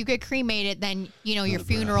like, if you get cremated, then, you know, your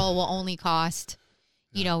funeral will only cost,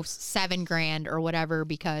 you know, $7,000 or whatever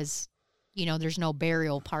because, you know, there's no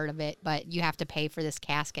burial part of it, but you have to pay for this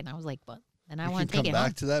casket. And I was like, but then I want to take it come back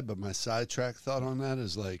home. to that, but my sidetrack thought on that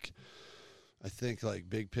is like, I think like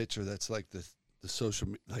big picture, that's like the social,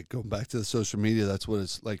 like going back to the social media, that's what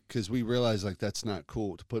it's like, because we realize like that's not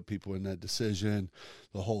cool to put people in that decision,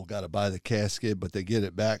 the whole got to buy the casket, but they get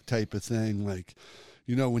it back type of thing. Like,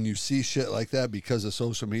 you know, when you see shit like that, because of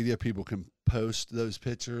social media, people can post those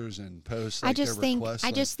pictures and post like, their requests.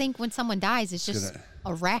 I just think when someone dies, it's just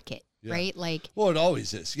a racket. Yeah. Right? Like, well, it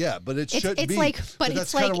always is, yeah, but it shouldn't it's be. like, but that's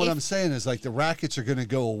it's kind like of what if- I'm saying is like the rackets are going to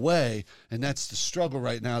go away, and that's the struggle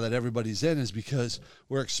right now that everybody's in, is because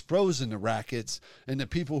we're exposing the rackets, and the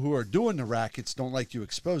people who are doing the rackets don't like you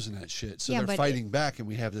exposing that shit, so Yeah, they're but fighting back, and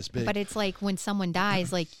we have this big. But it's like when someone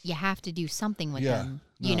dies, like you have to do something with them.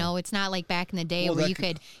 You know, it's not like back in the day Well, where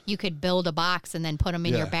that you could build a box and then put them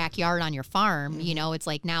in your Yeah. backyard on your farm. You know, it's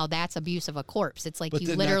like now that's abuse of a corpse. It's like But you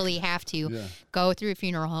then that- literally have to Yeah. go through a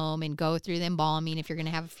funeral home and go through the embalming if you're going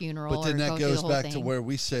to have a funeral. But then or that go through goes the whole back thing. to where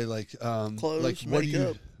we say like, Clothes, like what do you,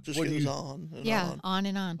 makeup, just what do goes you, on and yeah, on.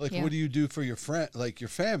 and on. like yeah. what do you do for your friend, like your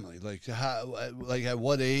family, like how, like at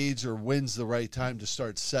what age or when's the right time to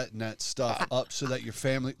start setting that stuff up so that your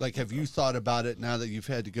family, like, have you thought about it now that you've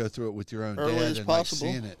had to go through it with your own Early dad as and possible.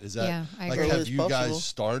 like seeing it? Is that Yeah, I like agree. have Early as you possible. guys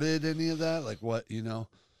started any of that? Like what, you know?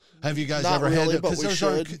 Have you guys Not ever had really, to, but because we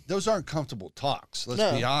should. those aren't comfortable talks. Let's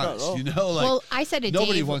No, be not at honest. all. You know, like Well, I said to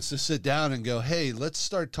nobody Dave, wants to sit down and go, hey, let's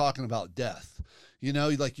start talking about death. You know,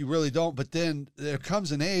 like you really don't. But then there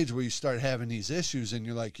comes an age where you start having these issues and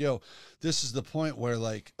you're like, yo, this is the point where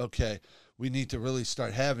like, okay, we need to really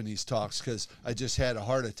start having these talks because I just had a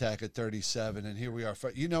heart attack at 37 and here we are.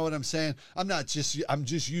 You know what I'm saying? I'm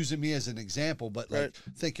just using me as an example, but like Right.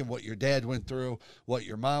 thinking what your dad went through, what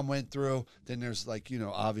your mom went through. Then there's like, you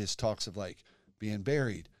know, obvious talks of like being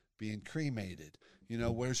buried, being cremated. You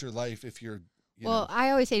know, where's your life if you're, you well, know, I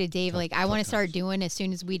always say to Dave, like, I want to tough start times. doing as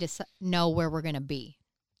soon as we know where we're going to be.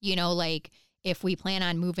 You know, like if we plan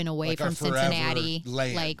on moving away Like our from forever Cincinnati,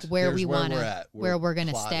 land. like where Here's we where want we're to, at. where We're we're going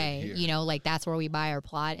to plotted stay, here. you know, like that's where we buy our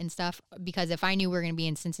plot and stuff. Because if I knew we were going to be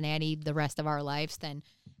in Cincinnati the rest of our lives, then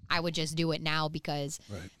I would just do it now because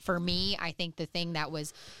Right. for me, I think the thing that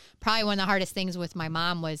was probably one of the hardest things with my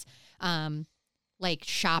mom was like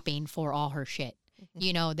shopping for all her shit.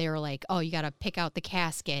 You know, they were like, oh, you got to pick out the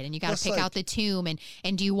casket and you got Plus, to pick like- out the tomb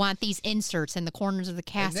and do you want these inserts in the corners of the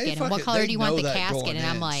And they casket and what fucking- color they do you want know the that casket? going And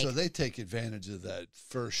I'm in, like, so they take advantage of that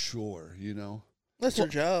for sure. You know, That's their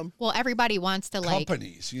job. well, everybody wants to like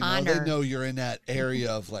companies. You know, honor. they know you're in that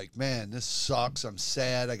area of like, man, this sucks. I'm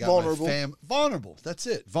sad. I got Vulnerable. my vulnerable. That's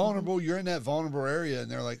it. Vulnerable. You're in that vulnerable area,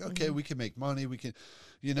 and they're like, okay, we can make money. We can,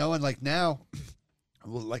 you know, and like now,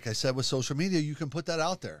 well, like I said with social media, you can put that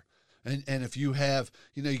out there. And if you have,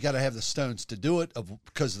 you know, you got to have the stones to do it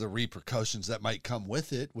because of the repercussions that might come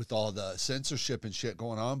with it, with all the censorship and shit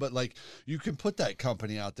going on. But like, you can put that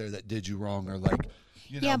company out there that did you wrong, or like,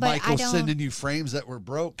 you know, Yeah, but I Michael's don't- sending you frames that were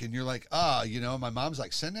broke, and you're like, you know, my mom's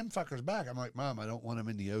like, send them fuckers back. I'm like, Mom, I don't want them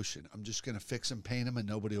in the ocean. I'm just gonna fix them, paint them, and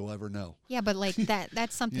nobody will ever know. Yeah, but like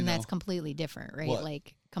that's something that's know? completely different, right? What?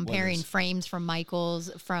 Like comparing is? frames from Michael's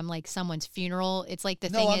from like someone's funeral. It's like the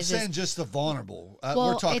No, thing I'm is saying just the vulnerable. We're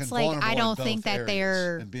Well, talking it's like, vulnerable I in don't both think that areas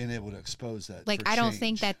they're- and being able to expose that. like for I don't change.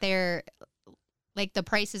 think that they're like the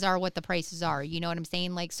prices are what the prices are. You know what I'm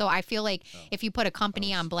saying? Like so I feel like if you put a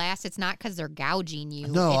company on blast, it's not because they're gouging you.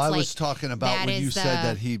 No, it's I like, was talking about that when you is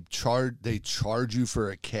said the- that they charge you for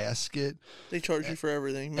a casket. They charge you for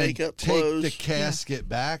everything: and makeup, take clothes. the casket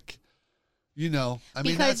back. You know, I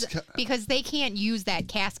mean, because that's because they can't use that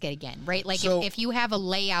casket again, right? Like So- if you have a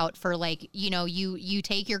layout for like you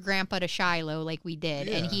take your grandpa to Shiloh like we did,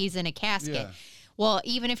 and Yeah. he's in a casket. Yeah. Well,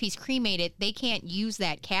 even if he's cremated, they can't use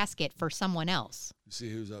that casket for someone else. You see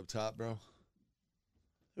who's up top, bro?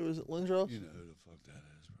 Who is it? Lindros? You know who the fuck that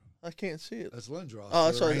is, bro. I can't see it. That's Lindros. Oh,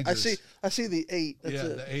 for the sorry. I Rangers. see the 8. That's yeah,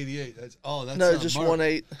 it. the 88. That's No, just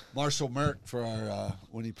 1-8. Marshall Merck for our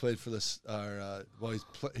when he played for this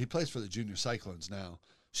he plays for the Junior Cyclones now.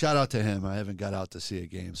 Shout out to him. I haven't got out to see a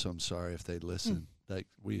game, so I'm sorry if they listen. Like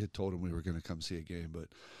we had told him we were going to come see a game, but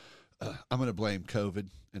I'm going to blame COVID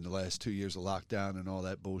in the last 2 years of lockdown and all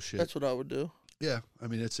that bullshit. That's what I would do. Yeah, I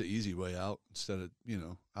mean it's an easy way out instead of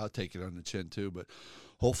I'll take it on the chin too. But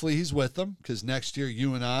hopefully he's with them because next year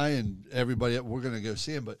you and I and everybody we're going to go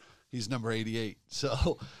see him. But He's number 88.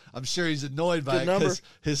 So I'm sure he's annoyed by Good it number. because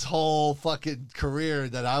his whole fucking career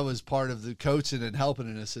that I was part of the coaching and helping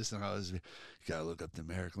and assisting, you gotta look up the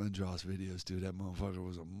Eric Lindros videos, dude. That motherfucker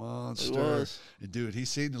was a monster. He was. And dude, he's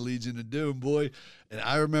seen the Legion of Doom, boy. And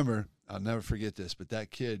I remember, I'll never forget this, but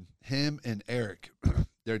that kid, him and Eric,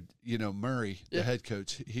 they're, Murray, the Yeah. head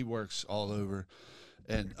coach, he works all over.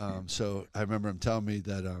 And so I remember him telling me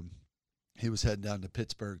that he was heading down to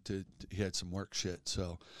Pittsburgh he had some work shit.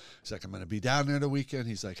 So he's like, I'm going to be down there the weekend.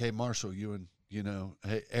 He's like, hey, Marshall,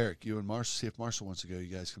 hey, Eric, you and Marshall, see if Marshall wants to go.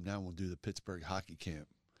 You guys come down. We'll do the Pittsburgh hockey camp.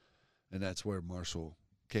 And that's where Marshall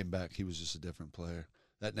came back. He was just a different player.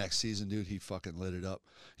 That next season, dude, he fucking lit it up.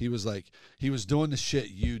 He was doing the shit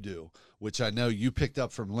you do, which I know you picked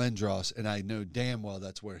up from Lindros, and I know damn well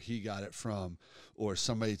that's where he got it from, or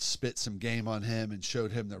somebody spit some game on him and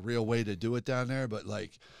showed him the real way to do it down there. But,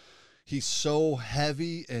 he's so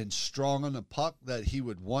heavy and strong on the puck that he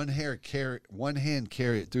would one hand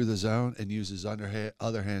carry it through the zone and use his other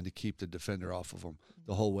hand to keep the defender off of him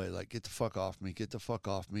the whole way. Like, get the fuck off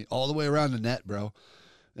me, all the way around the net, bro.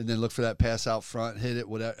 And then look for that pass out front, hit it,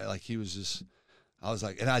 whatever. Like, he was just, I was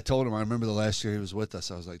like, and I told him, I remember the last year he was with us,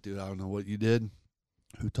 I was like, dude, I don't know what you did,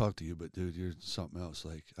 who talked to you, but dude, you're something else.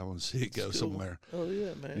 Like, I want to see it go Cool. somewhere. Oh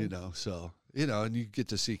yeah, man. So, and you get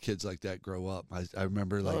to see kids like that grow up. I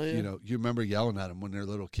remember, yeah. you remember yelling at them when they're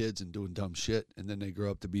little kids and doing dumb shit, and then they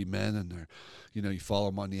grow up to be men, and they're, you follow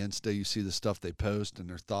them on the Insta, you see the stuff they post and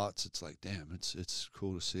their thoughts. It's like, damn, it's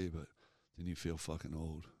cool to see, but then you feel fucking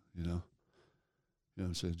old, You know what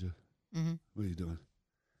I'm saying, Joe? Mm-hmm. What are you doing?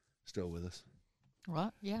 Still with us?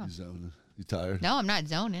 What? Yeah. You zoning? You tired? No, I'm not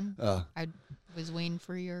zoning. Oh, I was waiting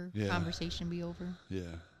for your Yeah. conversation to be over.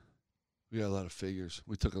 yeah. We got a lot of figures.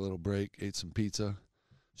 We took a little break, ate some pizza.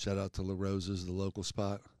 Shout out to La Rosa's, the local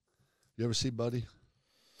spot. You ever see Buddy?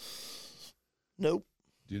 Nope.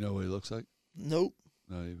 Do you know what he looks like? Nope.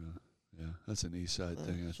 Not even. Yeah, that's an East Side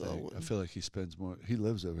thing, I so I think. I wouldn't. feel like he spends more. He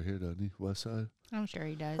lives over here, doesn't he? West Side? I'm sure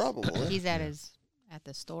he does. Probably. He's at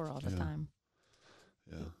the store all the Yeah. time.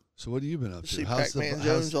 Yeah. So what have you been up to? See Pac-Man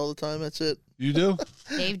Jones all the time. That's it. You do?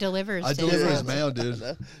 Dave delivers. I to deliver his his house. mail, dude.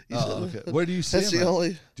 No, Oh, okay. Where do you see That's him the at?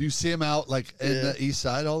 only. Do you see him out like in Yeah. the East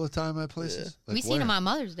Side all the time at places? Like We seen where? him on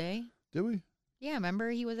Mother's Day. Did we? Yeah,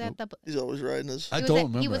 remember he was at the. He's always riding his. I he was don't at,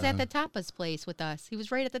 remember. He was at the Tapas place with us. He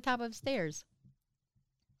was right at the top of the stairs.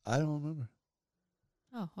 I don't remember.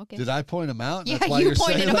 Oh, okay. Did I point him out? Yeah, That's why you you're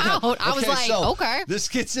pointed saying him like, out. I was like, so okay. This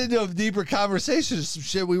gets into a deeper conversation, some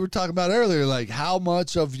shit we were talking about earlier. Like, how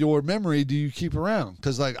much of your memory do you keep around?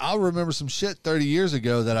 Because, like, I'll remember some shit 30 years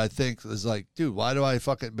ago that I think is like, dude, why do I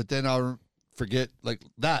fucking... But then I'll forget, like,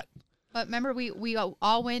 that. But remember, we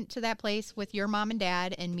all went to that place with your mom and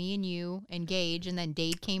dad and me and you and Gage, and then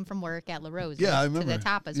Dave came from work at La Rosa. Yeah, I To remember. the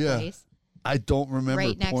Tapas Yeah. place. I don't remember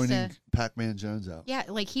Right next pointing to- Pac-Man Jones out. Yeah,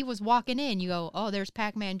 like he was walking in. You go, oh, there's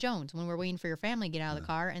Pac-Man Jones. When we're waiting for your family to get out of the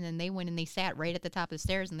car, and then they went and they sat right at the top of the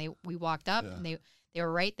stairs, and we walked up, Yeah. and they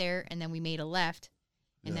were right there, and then we made a left,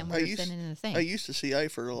 and Yeah. then I we were used- sitting in the thing. I used to see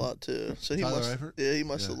Eifert a lot too. So he Tyler must. Eifert? Yeah, he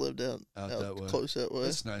must Yeah. have lived out that way. close that way.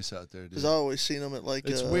 It's nice out there, dude. Because I always seen him at like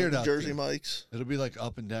It's weird out Jersey there. Mike's. It'll be like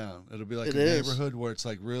up and down. It'll be like It a is. neighborhood where it's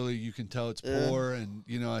like really you can tell it's Yeah. poor, and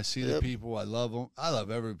I see the Yep. people. I love them. I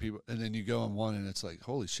love every people. And then you go on one, and it's like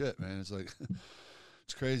holy shit, man. It's like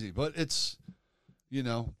it's crazy, but it's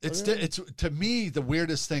it's yeah. it's to me the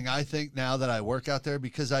weirdest thing I think now that I work out there,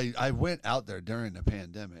 because I went out there during the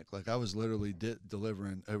pandemic. Like I was literally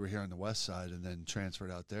delivering over here on the West Side and then transferred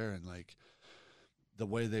out there, and like the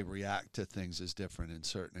way they react to things is different in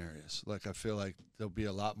certain areas. Like I feel like there'll be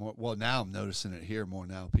a lot more. Well, now I'm noticing it here more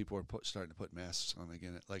now. People are starting to put masks on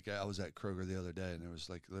again. Like I was at Kroger the other day, and there was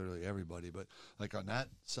like literally everybody. But like on that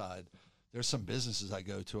side, there's some businesses I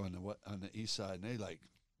go to on the East Side, and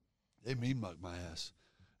they mean mug my ass,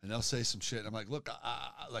 and they'll say some shit. And I'm like, look,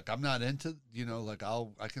 I'm not into like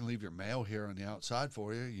I can leave your mail here on the outside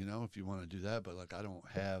for you, if you want to do that. But like I don't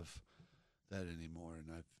have that anymore, and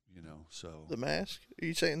I've so. The mask? Are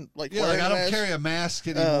you saying like Yeah, wearing like I a don't mask? carry a mask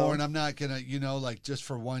anymore, Oh. and I'm not gonna, like just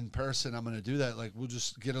for one person, I'm gonna do that. Like we'll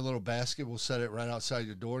just get a little basket, we'll set it right outside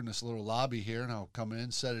your door in this little lobby here, and I'll come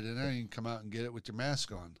in, set it in there, and you can come out and get it with your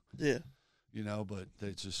mask on. Yeah. But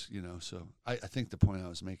they just, so I think the point I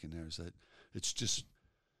was making there is that it's just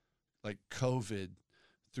like COVID,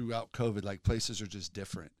 throughout COVID, like places are just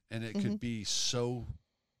different, and it could be so.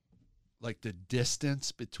 Like the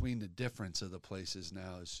distance between the difference of the places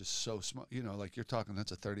now is just so small. Like you're talking,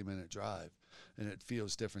 that's a 30-minute drive, and it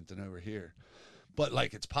feels different than over here. But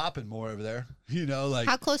like it's popping more over there. Like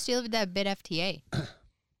How close do you live to that bid FTA?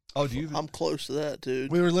 oh, do you? I'm close to that,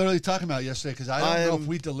 dude. We were literally talking about it yesterday because I don't know if I'm-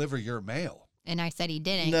 we deliver your mail. And I said he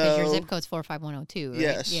didn't because your No. zip code's 45102, right?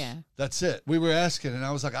 Yes. Yeah. That's it. We were asking, and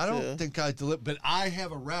I was like, I don't Yeah. think I deliver, but I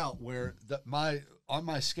have a route where on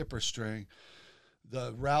my skipper string,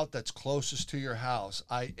 the route that's closest to your house,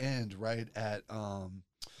 I end right at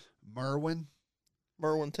Merwin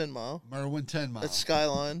 10 Mile. 10 Mile. That's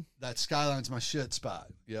Skyline. That Skyline's my shit spot.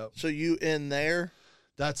 Yep. So you in there?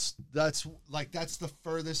 That's the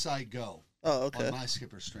furthest I go Oh, okay. on my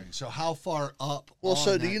skipper string. So how far up? Well, on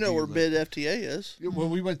so do that you know where live? Bid FTA is? Yeah, well,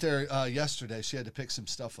 we went there yesterday. She had to pick some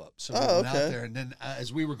stuff up. So we Oh, went okay. out there. And then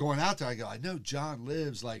as we were going out there, I go, I know John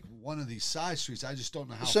lives like one of these side streets. I just don't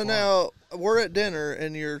know how So far. now we're at dinner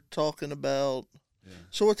and you're talking about. Yeah.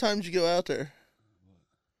 So what time did you go out there?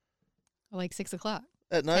 Like 6 o'clock.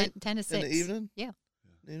 At night? 10 to 6. In the evening? Yeah.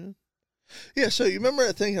 Evening? Yeah, so you remember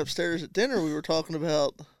that thing upstairs at dinner we were talking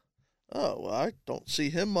about? Oh, well, I don't see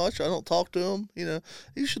him much. I don't talk to him. You know,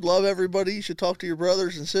 you should love everybody. You should talk to your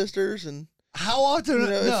brothers and sisters. And, How often? you know,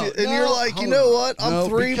 no, if you, and no, you're like, you hold know on. what? I'm No,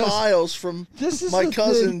 3 because miles from This is my the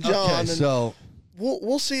cousin thing. John. Okay, and so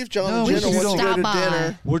we'll see if John No, and we Jenna should want to go stop to by.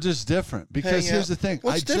 dinner. we're just different because Hang here's out. the thing.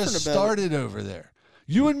 What's I different just about it? started over there.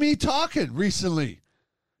 You and me talking recently.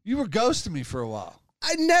 You were ghosting me for a while.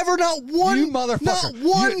 I never, not one, You motherfucker. not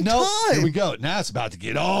one no, time. Here we go. Now it's about to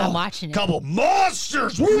get on. I'm watching it. Couple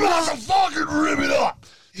monsters. We're about to fucking rip it up.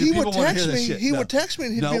 He People would wanna text hear this me. shit. He No. would text me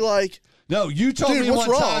and he'd No. be like, No, you told Dude, me what's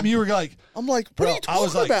one wrong? time you were like, I'm like, what bro, are you talking I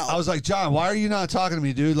was like, about? I was like, John, why are you not talking to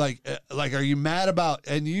me, dude? Like, are you mad about?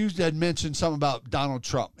 And you had mentioned something about Donald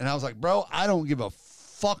Trump, and I was like, bro, I don't give a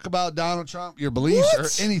fuck about Donald Trump, your beliefs What?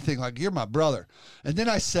 or anything. Like, you're my brother. And then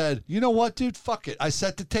I said, you know what, dude? Fuck it. I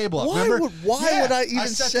set the table up. Why Remember? would I even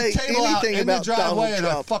set say the table out anything in about the driveway, Donald and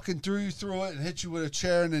I Trump? fucking threw you through it and hit you with a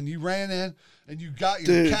chair, and then you ran in and you got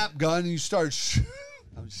your Dude. cap gun and you started.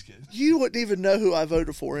 I'm just kidding. You wouldn't even know who I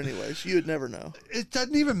voted for, anyways. You would never know. It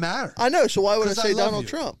doesn't even matter. I know. So why would I 'Cause I say love Donald you.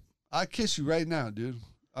 Trump? I kiss you right now, dude,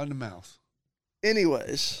 on the mouth.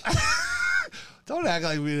 Anyways, Don't act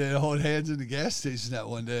like we didn't hold hands in the gas station that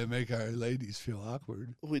one day and make our ladies feel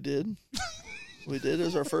awkward. we did. We did. It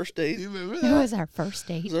was our first date. You remember It that? was our first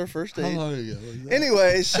It date. was our first How date. long ago was that?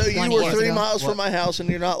 Anyways, so you 20 were years 3 ago. miles from my house, and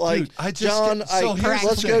you're not like, Dude, I just John. get- so here's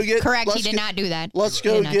let's the go thing. get. Correct. He let's did get- not do that. Let's He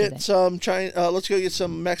did go not do get that. some China. Let's go get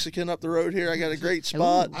some Mexican up the road here. I got a great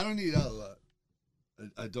spot. I don't eat out a lot.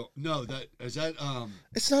 I don't. No, that is that.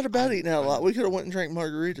 It's not about eating out a lot. We could have went and drank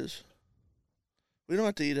margaritas. We don't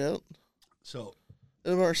have to eat out. So It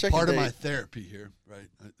was our second part date. of my therapy here, right?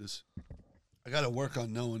 I got to work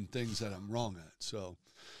on knowing things that I'm wrong at. So,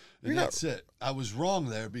 and You're not- that's it. I was wrong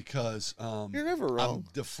there because You're never wrong.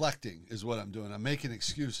 I'm deflecting is what I'm doing. I'm making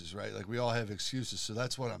excuses, right? Like we all have excuses, so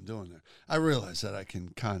that's what I'm doing there. I realize that I can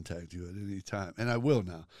contact you at any time, and I will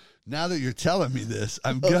now. Now that you're telling me this,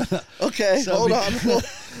 I'm gonna. Okay, So hold on.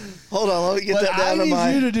 Hold on. Let me get But that I down to need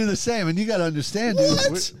my. you to do the same, and you got to understand, dude.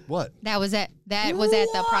 What? What? That was at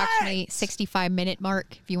the approximately 65-minute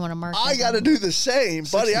mark. If you want to mark, I that got to down. do the same,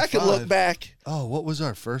 buddy. I could look 65. back. Oh, what was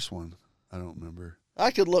our first one? I don't remember. I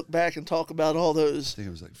could look back and talk about all those. I think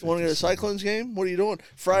it was like. Want to go to 57. Cyclones game? What are you doing?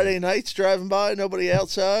 Friday nights driving by, nobody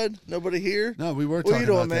outside, nobody here. No, we were What are talking you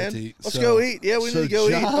doing, about man? that to eat. Let's So- go eat. Yeah, we so need to go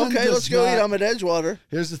eat. John Okay, does let's go eat. not- I'm at Edgewater.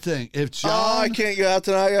 Here's the thing: if Oh, I John, can't go out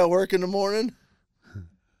tonight. I got to work in the morning.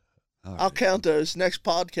 All I'll right. count those next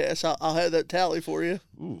podcast. I'll have that tally for you.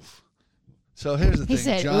 Oof. So here's the He thing,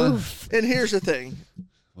 said, John. "Oof." And here's the thing: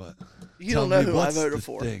 What? you Tell don't know me who I what's voted the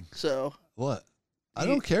for, thing. so What? I You-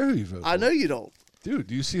 don't care who you vote. I know you don't. dude.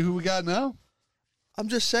 Do you see who we got now? I'm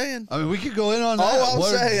just saying. I mean, we could go in on All that. I'm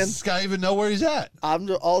What, saying- does this guy even know where he's at? I'm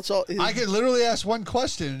just, also. I could literally ask one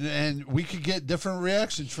question, and we could get different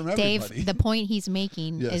reactions from everybody. Dave, the point he's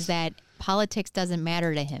making Yes. is that politics doesn't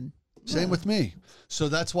matter to him. Same with me. So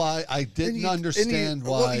that's why I didn't understand why.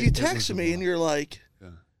 Well, you it was texted a me and block. you're like, Yeah.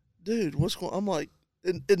 dude, what's going? I'm like,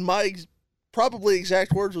 in my probably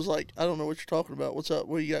exact words was like, I don't know what you're talking about. What's up?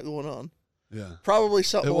 What you got going on? Yeah. Probably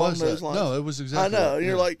something It along was those that. lines. No, it was exactly. I know. that. And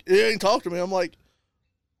you're Yeah. like, you ain't talk to me. I'm like,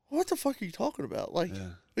 what the fuck are you talking about? Like, Yeah.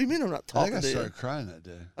 what do you mean I'm not I talking think I to you? started crying that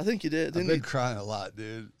day. I think you did. I've Didn't been you? crying a lot,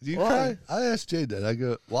 dude. Do you Why? cry? I asked Jade that. I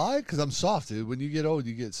go, why? Because I'm soft, dude. When you get old,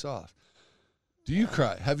 you get soft. Do you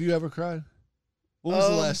cry? Have you ever cried? When was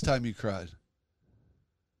the last time you cried?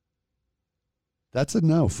 That's a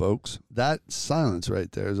no, folks. That silence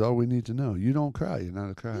right there is all we need to know. You don't cry. You're not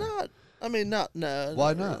a crier. Not. I mean, not. No.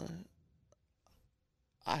 Why not? really.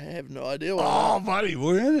 I have no idea why. Oh, not. buddy,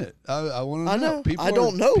 we're in it. I want to I know. know. People I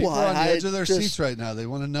don't know people why. are on the I edge of their just- seats right now. They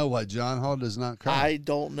want to know why John Hall does not cry. I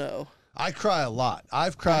don't know. I cry a lot.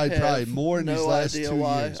 I've cried I have probably more in no these last idea 2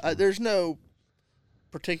 why. years. There's no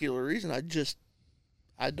particular reason.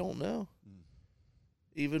 I don't know. Hmm.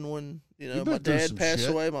 Even when You know, You've been my through dad some passed shit.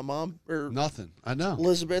 away. My mom or Nothing. I know.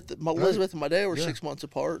 Elizabeth, Right. Elizabeth and my dad were Yeah. 6 months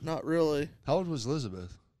apart. Not really. How old was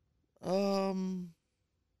Elizabeth? Um,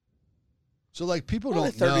 So like people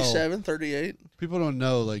probably don't know. 37, 38. People don't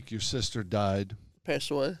know like your sister died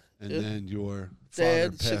Passed away. and Yeah. then your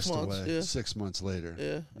Dad, father 6 passed months, away yeah. 6 months later.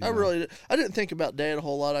 Yeah, You know? I didn't think about dad a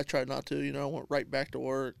whole lot. I tried not to. You know, I went right back to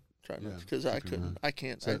work. Tried Yeah, not because I keep your couldn't. mind. I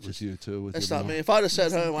can't. Is I that with just you too? With that's your not mom? me. If I'd have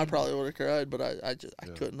sat Same home, I thing. probably would have cried. But I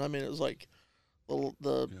Yeah. couldn't. I mean, it was like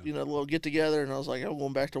the Yeah. you know, little get together, and I was like, I'm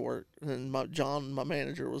going back to work. And my John, my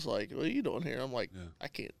manager, was like, "What are you doing here?" I'm like, Yeah. I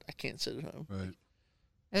can't sit at home. Right.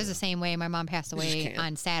 It was the same way. My mom passed You just away can't.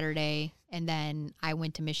 on Saturday, and then I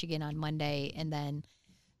went to Michigan on Monday, and then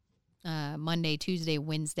Monday, Tuesday,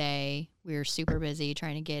 Wednesday, we were super busy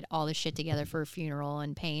trying to get all the shit together for a funeral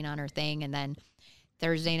and paying on her thing, and then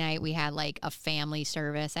Thursday night we had like a family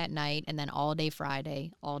service at night, and then all day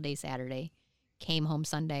Friday, all day Saturday, came home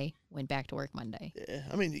Sunday, went back to work Monday. Yeah,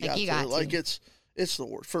 I mean, you Like, got you to. got Like to. it's the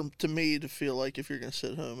worst to me to feel like if you're gonna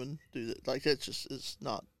sit home and do that, like that's just it's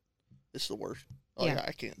not. It's the worst. Like Yeah.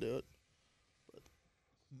 I can't do it. But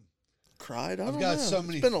cried. I I've don't got know. so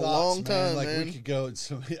many It's been thoughts, a long man. time, Like man. we could go and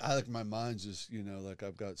so many, I like my mind's just, you know, like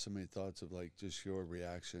I've got so many thoughts of like just your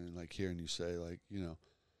reaction and like hearing you say like, you know,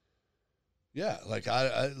 yeah, like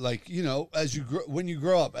I like, you know, as you when you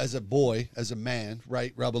grow up as a boy, as a man,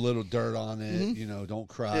 right? Rub a little dirt on it, you know, don't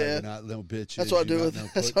cry, Yeah. you're not little bitches. That's what I you're do not with. no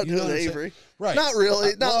That's put- what I you do know with what I'm saying? Avery. Right. Not really.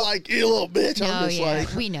 Not well- like you little bitch. No, I'm just yeah,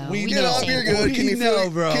 like. we know. we We Get know. know. up, you're Same good. We Can you know,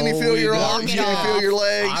 feel? bro. Can you feel We your know. arms? Walk it Can you feel off. your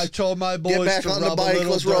legs? I told my boys Get back to on the rub bike, a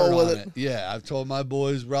little let's dirt roll with on it. Yeah, I've told my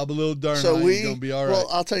boys rub a little dirt So on it. we. You're gonna be all right. Well,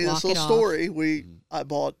 I'll tell you this Walk it little off. story. I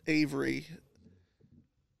bought Avery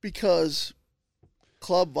because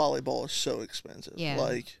club volleyball is so expensive. Yeah.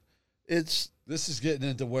 Like it's This is getting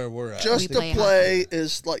into where we're at. just We to play play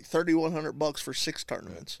is like $3,100 for 6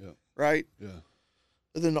 tournaments, Yeah, right? yeah.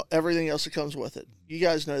 And then everything else that comes with it. You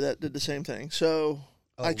guys know that did the same thing. So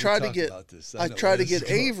Oh, I we tried to talked get about this. I know tried where to this get is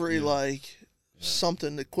going. Avery Yeah. like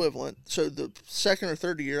something equivalent. So the second or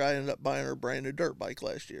third year, I ended up buying her a brand new dirt bike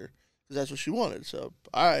last year because that's what she wanted. So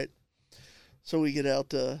all right, so we get out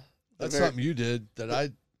the That's very, something you did that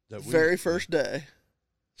we very first day.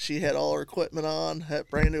 She had all her equipment on, had a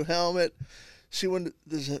brand new helmet. She went.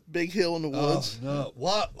 There's a big hill in the Oh woods no!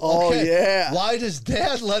 What? Oh, Okay. yeah. Why does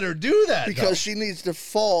Dad let her do that? because though? she needs to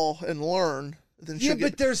fall and learn. Then yeah, she'll but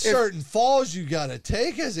get, there's if- certain falls you gotta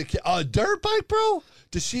take as a kid. A dirt bike, bro?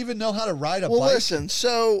 Does she even know how to ride a Well, bike? listen.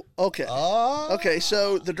 So okay. Oh, Okay,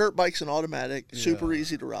 so the dirt bike's an automatic, super Yeah.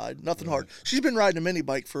 easy to ride, nothing hard. She's been riding a mini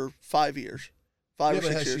bike for 5 years, 5 Yeah, or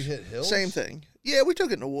but 6 has she years. hit hills? Same thing. Yeah, we took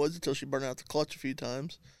it in the woods until she burned out the clutch a few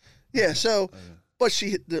times. Yeah, so, but she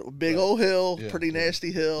hit the big old hill, Yeah, pretty yeah.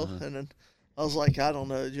 nasty hill, and then I was like, I don't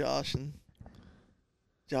know, Josh, and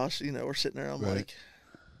Josh, you know, we're sitting there. I'm Right. like,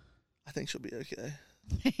 I think she'll be okay.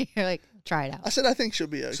 You're like, try it out. I said, I think she'll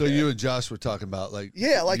be okay. So you and Josh were talking about like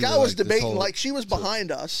yeah, like you I were was this debating, whole- like she was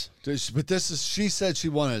behind us. But this is she said she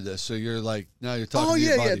wanted this, so you're like now you're talking. Oh to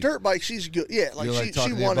your yeah, yeah, buddy. dirt bike. She's good. Yeah, like You're, like, she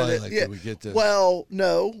talking to your wanted buddy, it. like, yeah. did we get this? Well,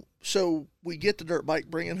 no. So we get the dirt bike,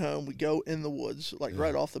 bring it home. We go in the woods, like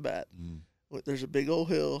right off the bat. There's a big old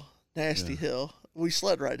hill, nasty hill. We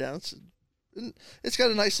sled right down. It's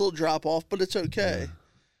got a nice little drop off, but it's okay.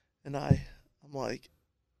 And I'm like,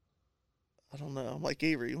 I don't know. I'm like,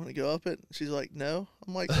 Avery, you want to go up it? She's like, no.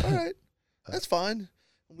 I'm like, all right, that's fine.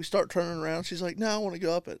 And we start turning around. She's like, no, I want to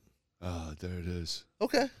go up it. Oh, there it is.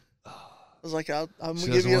 Okay. I was like, I'm She gonna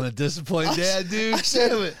give doesn't you. want to disappoint Dad, dude. I said,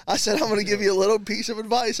 Damn it. I'm going to give you a little piece of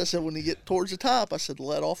advice. I said, when you get towards the top, I said,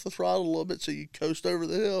 let off the throttle a little bit so you coast over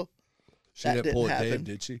the hill. She That didn't didn't pull it, happen. Dave,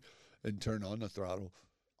 did she? And turn on the throttle.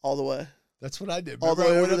 All the way. That's what I did. All the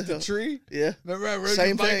Remember way I went over up the the hill. tree? Yeah. Remember I rode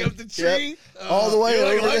Same the bike thing. up the Yep. tree? All the way you're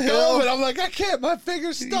like, over the let go hill. of it. I'm like, I can't. My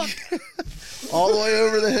finger's stuck. All the way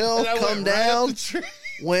over the hill, And I come went right up down, the tree.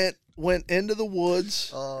 went into the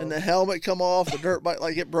woods, and the helmet come off, the dirt bike,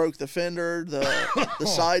 like it broke the fender, the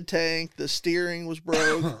side tank, the steering was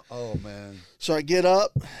broke. Oh, man. So I get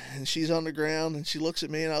up, and she's on the ground, and she looks at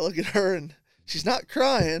me, and I look at her, and she's not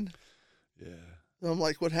crying. Yeah. And I'm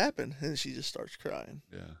like, what happened? And she just starts crying.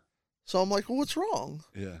 Yeah. So I'm like, well, what's wrong?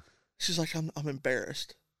 Yeah. She's like, I'm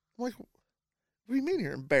embarrassed. I'm like, what do you mean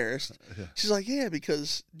you're embarrassed? Yeah. She's like, yeah,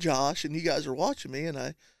 because Josh and you guys are watching me, and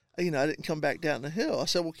I didn't come back down the hill. I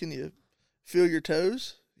said, well, can you feel your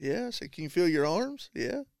toes? Yeah. I said, can you feel your arms?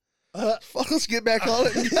 Yeah. Fuck, let's get back on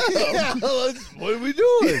it and go. Yeah, what are we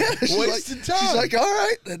doing? Yeah, she's Wasting like, time. She's like, all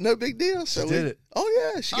right, no big deal. So She did it.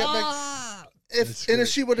 Oh yeah, she got back. Ah, That's If great.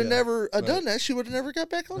 she would have Yeah, never right. done that, she would have never got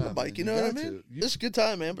back on No, the bike. man, you know you what I got mean? to. You- It's a good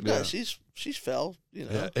time, man. But Yeah. no, she's she's fell. You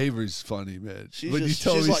know. Yeah, Avery's funny, man. She's when just-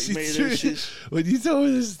 you told she's me like me, dude. She's- when you told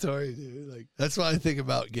me this story, dude, like that's why I think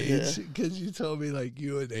about Gage Yeah. because you told me like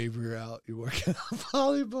you and Avery are out, you're working on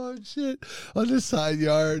volleyball and shit on the side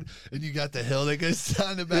yard, and you got the hill that goes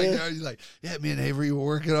down the backyard. You're like, yeah, me and Avery were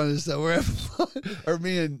working on this stuff. We're having fun, or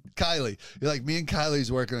me and Kylie. You're like, me and Kylie's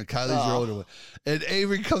working on. Kylie's your older one, and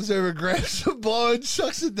Avery comes over, grabs the ball, and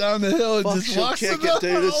chucks it down the hill, and Fuck, just she'll walks kick it it,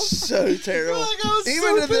 dude. out. It's so terrible. Like, I was Even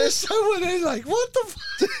so to this, pissed. I went in like, what the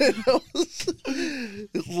fuck?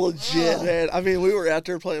 it's legit, man. I mean, we were out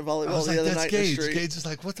there playing I volleyball was the like, other that's night in the Gage. street. Gage is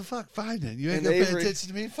like, what the fuck? Fine then. You ain't And gonna pay Avery- attention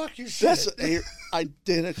to me. Fuck your shit. That's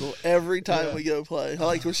identical every time Yeah. we go play.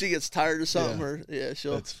 Like when she gets tired of something, Yeah. or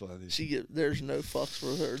she'll That's funny. there's no fucks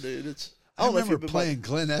for her, dude. It's I don't know if remember you've been playing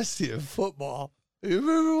Glen Esty in football. You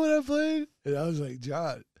remember when I played? And I was like,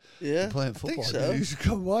 John, yeah, I'm playing I think football. so. Dude. You should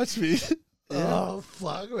come watch me. Yeah. Oh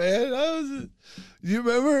fuck, man! You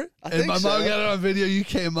remember? I And think my mom so. got it on video. You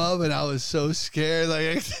came up, and I was so scared. Like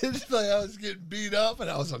I was getting beat up, and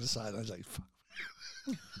I was on the side. I was like, fuck.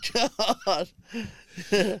 God,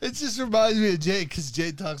 It just reminds me of Jade because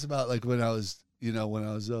Jade talks about like when I was,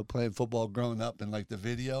 playing football growing up and like the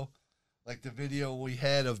video we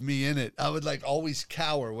had of me in it. I would like always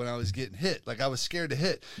cower when I was getting hit. Like I was scared to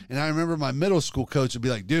hit. And I remember my middle school coach would be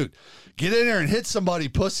like, dude, get in there and hit somebody,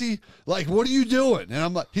 pussy. Like, what are you doing? And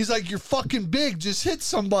I'm like, he's like, you're fucking big. Just hit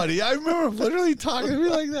somebody. I remember him literally talking to me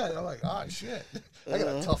like that. I'm like, oh shit. I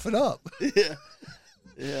gotta toughen up.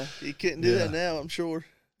 yeah, you couldn't do that now. I'm sure.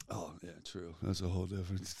 Oh, yeah, true. That's a whole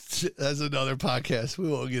different. That's another podcast. We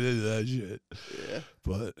won't get into that shit. Yeah,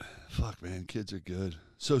 But fuck, man, kids are good.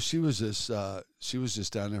 So she was just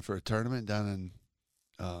down there for a tournament down in,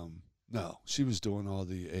 no, she was doing all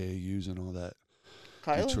the AAUs and all that.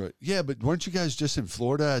 Kyla, Detroit. Yeah, but weren't you guys just in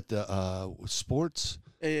Florida at the sports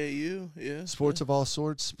AAU, yeah, of all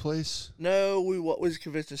sorts place? No, what was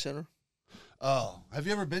convention center? Oh, have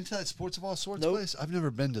you ever been to that sports of all sorts Nope. place? I've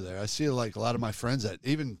never been to there. I see like a lot of my friends that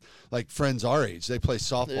even like friends our age, they play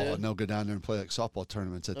softball Yeah. and they'll go down there and play like softball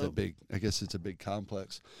tournaments at the Nope. big. I guess it's a big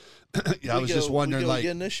complex. Yeah, I We was go- just wondering we go like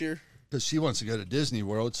again this year. because she wants to go to Disney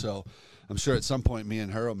World, so I'm sure at some point me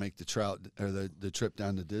and her will make the the trip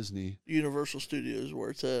down to Disney. Universal Studios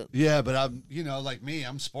where it's at. Yeah, but I'm like me,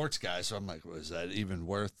 I'm a sports guy, so I'm like, was that even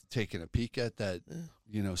worth taking a peek at that?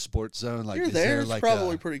 Sports zone. Like, You're is there. there It's like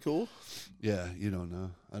probably pretty cool. yeah, you don't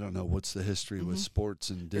know. I don't know what's the history with sports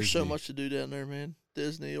and Disney. There's so much to do down there, man.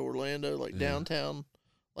 Disney, Orlando, like Yeah. downtown,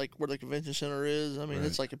 like where the convention center is. I mean, Right.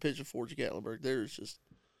 it's like a Pigeon Forge, Gatlinburg. There's just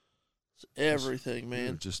everything, we were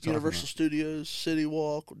man. just talking Universal about- Studios, City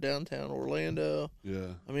Walk, downtown Orlando.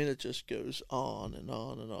 Yeah. I mean, it just goes on and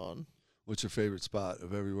on and on. What's your favorite spot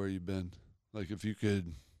of everywhere you've been? Like, if you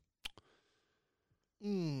could.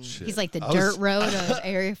 Shit. He's like the I dirt was- road of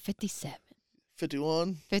Area 57.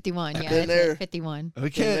 51. 51, yeah. Been It's there. at 51. We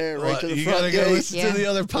can't. there, right to the you front gotta go gate. listen Yeah. to the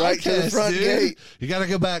other podcast, Right to the front dude. gate. You gotta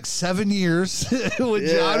go back 7 years when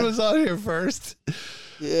Yeah. John was on here first.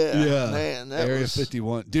 Yeah, man, that Area was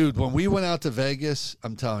 51, dude. When we went out to Vegas,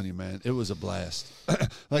 I'm telling you, man, it was a blast. Like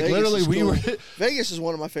Vegas literally, is we cool. were. Vegas is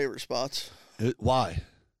one of my favorite spots Why?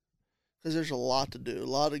 because there's a lot to do, a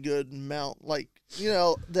lot of good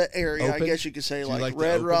the area. Open? I guess you could say Do you like the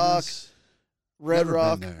Red Rock. openness? Red Never been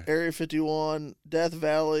Rock, there. Area 51, Death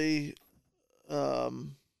Valley,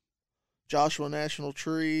 Joshua National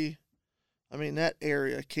Tree. I mean, that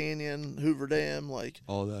area, Canyon, Hoover Dam, like,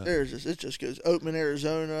 All that. it just goes Oatman,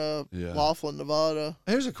 Arizona, Yeah. Laughlin, Nevada.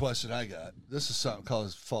 Here's a question I got. This is something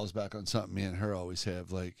falls back on something me and her always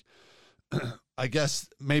have. Like, I guess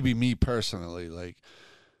maybe me personally, like,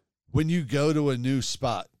 when you go to a new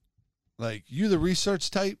spot, like, you the research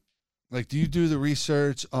type? Like, do you do the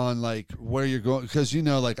research on, like, where you're going? Because,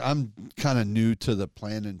 like, I'm kind of new to the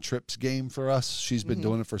planning trips game for us. She's been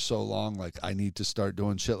doing it for so long. Like, I need to start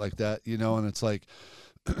doing shit like that, And it's like,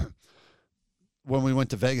 when we went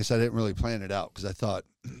to Vegas, I didn't really plan it out because I thought,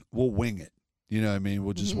 we'll wing it. You know what I mean?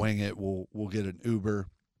 We'll just wing it. We'll get an Uber.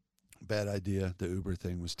 Bad idea. The Uber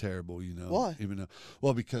thing was terrible, Why? Even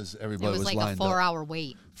though, because It everybody was like a lined up 4-hour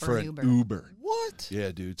wait for an Uber. Uber. What?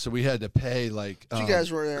 Yeah, dude. So we had to pay like. But you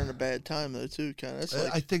guys were there in a bad time, though, too, kind of. It's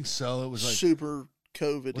like I think so. It was like. super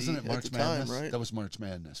COVID Wasn't it at March the Madness? time, right? That was March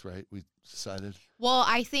Madness, right? We decided. Well,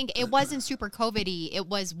 I think it wasn't super COVID-y. It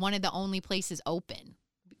was one of the only places open.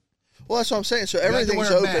 Well, that's what I'm saying. So You had to everything's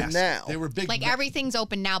wear a open mask. now. They were big. Like everything's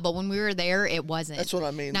open now, but when we were there, it wasn't. That's what I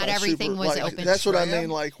mean. Not by everything super, was like, open. That's what I Tram? mean.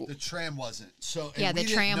 Like, The tram wasn't. So and Yeah, we the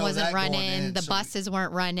didn't tram know wasn't that going running. in, The so buses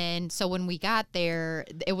weren't running. So when we got there,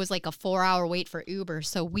 it was like a 4-hour wait for Uber.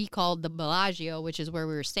 So we called the Bellagio, which is where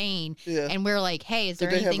we were staying. Yeah. And we are like, hey, is did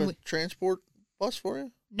there they anything? have a transport bus for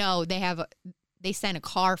you? No, they send a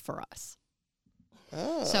car for us.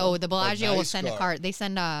 Oh. So the Bellagio will nice send a car. car. They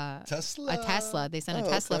send a Tesla. Tesla. They send a Oh,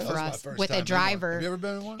 Tesla okay. for That was my us first with time a in one. driver. Have you ever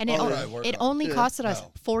been in one? And Oh, it, yeah, I work it on- only Yeah. costed us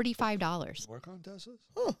No. $45. Work on Teslas?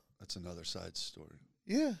 Huh. That's another side story.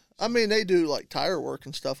 Yeah. I mean, they do like tire work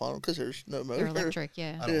and stuff on them because there's no motor. They're electric,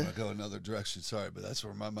 yeah. I don't Yeah. want to go another direction, sorry, but that's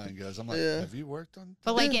where my mind goes. I'm like, Yeah. have you worked on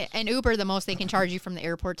But like an Uber, the most they can charge you from the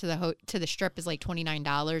airport to the strip is like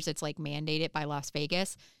 $29. It's like mandated by Las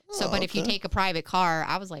Vegas. So, Oh, but if you okay. take a private car,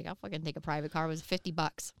 I was like, I'll fucking take a private car. It was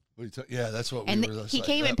 $50. What are you yeah, that's what And we were just he like,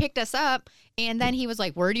 came and picked us up, and then he was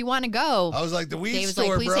like, "Where do you want to go?" I was like, the weed Dave was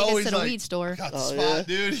store, like, "Please bro. take us He's to the like, weed store." got the Oh, spot, yeah.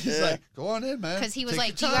 dude. He's Yeah. like, go on in, man. Because he was Take like,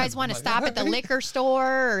 your "Do you time." guys want I'm to like, stop at the "All right." liquor store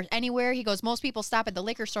or anywhere?" He goes, "Most people stop at the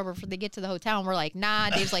liquor store before they get to the hotel." And we're like, "Nah."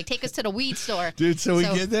 Dave's like, "Take us to the weed store." Dude, so we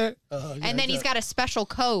So- get there. And then he's got a special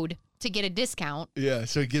code to get a discount. Yeah,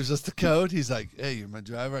 so he gives us the code. He's like, hey, you're my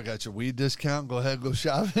driver. I got your weed discount. Go ahead, go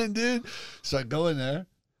shopping, dude. So I go in there.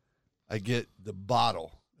 I get the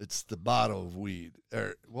bottle. It's the bottle of weed.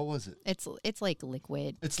 Or what was it? It's like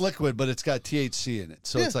liquid. It's liquid, but it's got THC in it.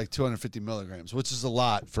 So Yeah. it's like 250 milligrams, which is a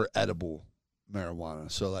lot for edible marijuana.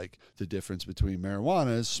 So like the difference between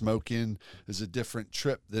marijuana is smoking is a different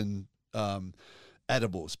trip than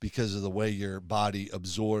edibles because of the way your body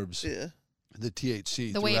absorbs Yeah. the THC.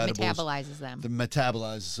 The through way it edibles. metabolizes them. The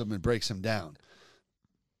metabolizes them and breaks them down.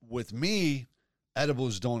 With me,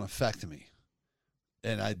 edibles don't affect me.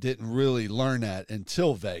 And I didn't really learn that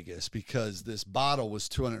until Vegas because this bottle was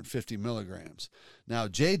 250 milligrams. Now,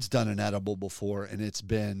 Jade's done an edible before, and it's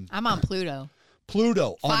been I'm on Pluto.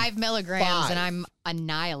 Pluto. on 5 milligrams, 5. and I'm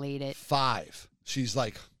annihilated. 5. She's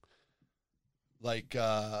like, Is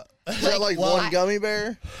that like well, one gummy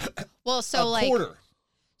bear? Well, so a like, quarter.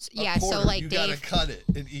 yeah, A so quarter. like you gotta Dave. cut it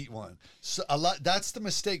and eat one. So a lot. That's the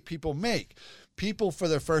mistake people make. People for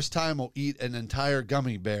their first time will eat an entire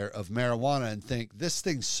gummy bear of marijuana and think this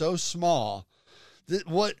thing's so small. That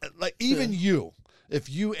what like even you, if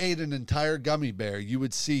you ate an entire gummy bear, you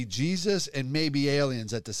would see Jesus and maybe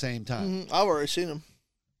aliens at the same time. I've already seen them.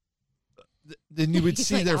 Then you would He's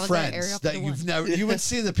see like, their I was at friends Area that 51. you've never. You would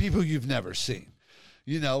see the people you've never seen.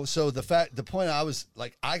 You know, so the point I was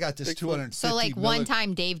like, I got this Bigfoot. 250. So like one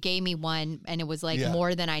time Dave gave me one and it was like Yeah.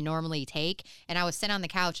 more than I normally take. And I was sitting on the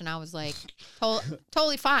couch and I was like,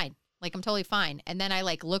 totally fine. Like I'm totally fine. And then I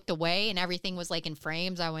like looked away and everything was like in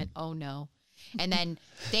frames. I went, oh no. And then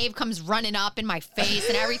Dave comes running up in my face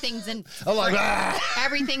and everything's in I'm like,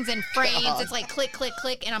 everything's in frames. It's like click, click,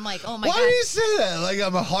 click. And I'm like, oh my why God. do you say that? Like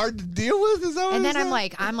I'm hard to deal with? Is that what And you then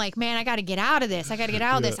said? I'm like, man, I got to get out of this. I got to get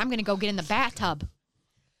out of this. I'm going to go get in the bathtub.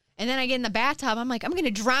 And then I get in the bathtub. I'm like, I'm going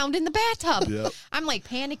to drown in the bathtub. Yep. I'm like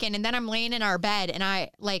panicking. And then I'm laying in our bed and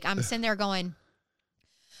I'm sitting there going,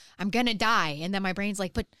 I'm going to die. And then my brain's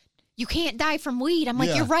like, but you can't die from weed. I'm like,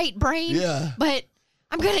 Yeah. you're right, brain. Yeah. But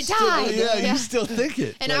I'm going to die. Yeah, you still think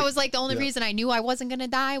it. And I was like, the only yeah. reason I knew I wasn't going to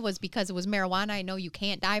die was because it was marijuana. I know you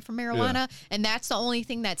can't die from marijuana. And that's the only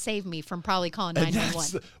thing that saved me from probably calling And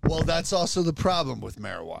 911. that's also the problem with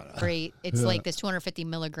marijuana. Great. It's like this 250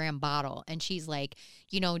 milligram bottle. And she's like,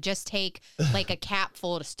 just take like a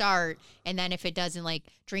capful to start. And then if it doesn't, like,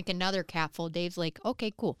 drink another capful. Dave's like,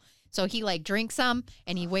 okay, cool. So he like drinks some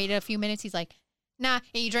and he waited a few minutes. He's like, nah. And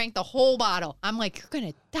he drank the whole bottle. I'm like, you're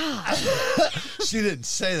going to die. She didn't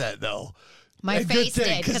say that though. My And good face thing,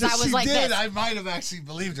 did because if I was she like did, this. I might have actually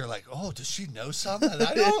believed her. Like, oh, does she know something that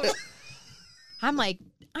I don't? I'm like,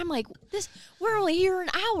 this, we're only here an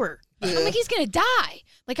hour. I'm like, he's going to die.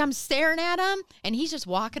 Like I'm staring at him and he's just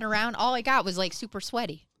walking around. All I got was like super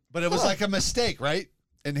sweaty. But it was like a mistake, right?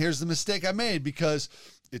 And here's the mistake I made because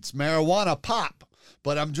it's marijuana pop.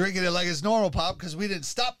 But I'm drinking it like it's normal pop because we didn't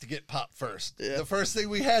stop to get pop first. Yeah. The first thing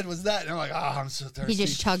we had was that. And I'm like, oh, I'm so thirsty. He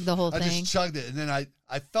just chugged the whole I thing. just chugged it. And then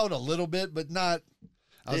I felt a little bit, but not.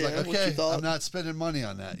 I was Yeah, like, what you okay, thought. I'm not spending money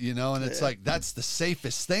on that, And it's Yeah. like, that's the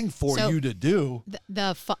safest thing for So- you to do.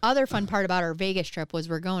 The other fun part about our Vegas trip was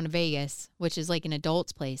we're going to Vegas, which is like an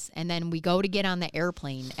adult's place. And then we go to get on the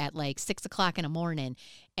airplane at like 6 o'clock in the morning.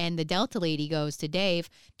 And the Delta lady goes to Dave,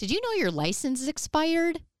 did you know your license is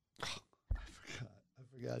expired? I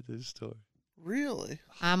forgot this story. Really?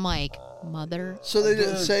 I'm like, mother. So they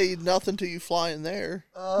didn't say nothing to you flying there?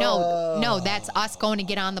 No, that's us going to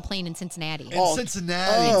get on the plane in Cincinnati. In Oh.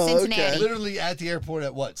 Cincinnati. Oh, Cincinnati. okay. Literally at the airport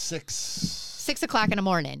at what, 6? 6 o'clock in the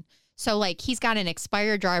morning. So, like, he's got an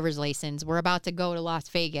expired driver's license. We're about to go to Las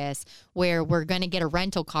Vegas where we're going to get a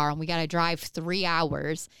rental car and we got to drive 3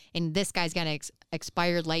 hours. And this guy's got an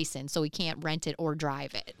expired license, so he can't rent it or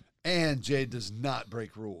drive it. And Jade does not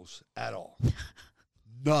break rules at all.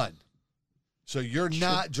 None. So you're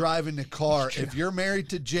not driving the car. If you're married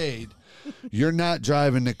to Jade, You're not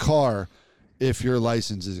driving the car if your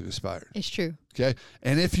license is expired. It's true. Okay?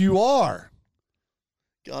 And if you are,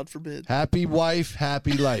 God forbid. happy wife,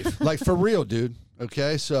 happy life. Like, for real, dude.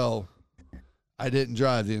 Okay? So I didn't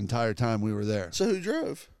drive the entire time we were there. So who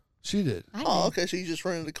drove? She did. I Oh, did. okay. So you just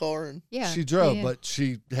rented a car and Yeah. She drove, Yeah. but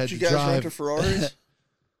she had did you to guys drive. rent a Ferraris?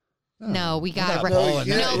 No, we got not No, balling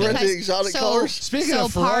you that. didn't No, rent the because- exotic so- cars. Speaking So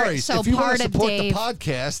of part- Ferraris, so if you want part to of support Dave- the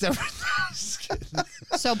podcast,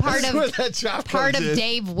 everything's So part That's where of that job part comes of in.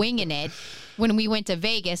 Dave winging it when we went to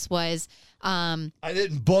Vegas was I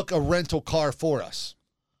didn't book a rental car for us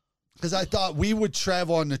because I thought we would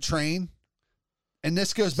travel on the train. And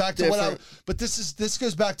this goes back to this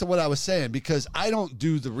goes back to what I was saying because I don't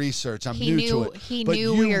do the research. I'm he new knew to it. he But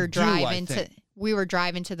knew you we were do, I driving to think. we were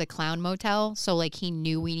driving to the Clown Motel, so like he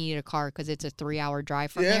knew we needed a car because it's a 3-hour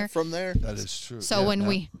drive from Yeah, there. from there. That is true. So when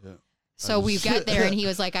we- yeah. So we got there and he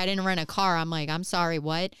was like, I didn't rent a car. I'm like, I'm sorry,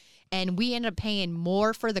 what? And we ended up paying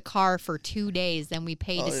more for the car for 2 days than we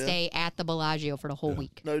paid Oh, to yeah. stay at the Bellagio for the whole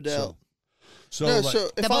week. No doubt. So No, like, so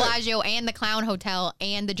The if I, Bellagio and the Clown Hotel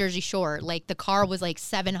and the Jersey Shore, like the car was like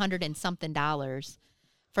 $700 and something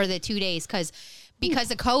for the 2 days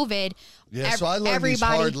because of COVID. yeah, so I learned these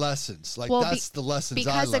everybody hard lessons. Like Well, that's the lessons I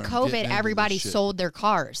because learned. of COVID, getting into everybody this shit. sold their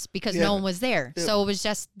cars because Yeah. no one was there. Yeah. So it was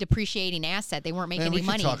just depreciating asset. They weren't making Man, we any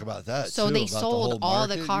money. could talk about that. So too, they about the sold whole all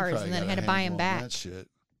the market. You cars probably and then got had a to buy 'em handle on back. That shit.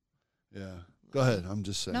 Yeah. Go ahead. I'm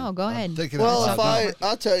just saying. No, go I'm ahead. thinking well, out if loud.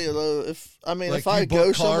 I'll tell you though, if Like, I you go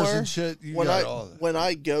book cars somewhere, and shit, you when got all that. when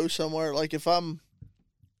I go somewhere, like if I'm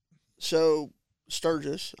so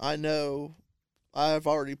Sturgis, I know I've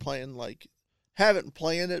already planned haven't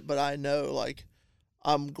planned it, but I know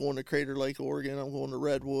I'm going to Crater Lake, Oregon. I'm going to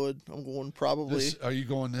Redwood. I'm going probably. Are you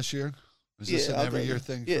going this year? Is this Yeah, an I'll every go. year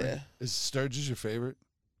thing? For Yeah. you? Is Sturgis your favorite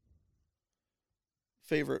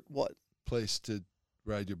Favorite what? place to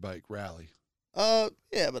ride your bike rally?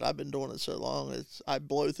 Yeah, but I've been doing it so long. I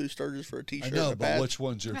blow through Sturgis for a I T-shirt. know, and a but patch. which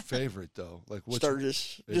one's your favorite though? Like which?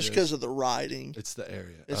 Sturgis, It just is. because of the riding. It's the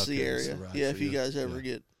area. It's Okay, the area. ride Yeah, for if you guys ever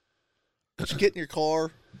Yeah. just get in your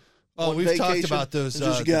car. Oh, on we've talked vacation about those and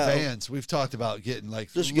just the go. vans. We've talked about getting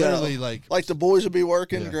Just literally go. like Like the boys will be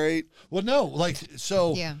working Yeah. great. well, no, like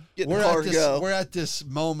so. Yeah. Get in the car and go. We're at this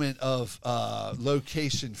moment of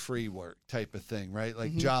location free work type of thing, right?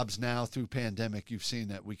 Like jobs now through pandemic, you've seen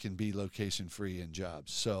that we can be location free in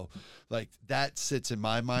jobs. So like that sits in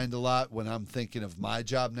my mind a lot when I'm thinking of my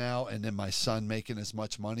job now and then my son making as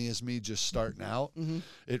much money as me just starting out.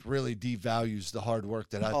 It really devalues the hard work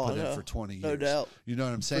that I Oh, put in no. for 20 years. No doubt. You know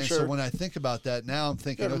what I'm saying? sure. So when I think about that now, I'm You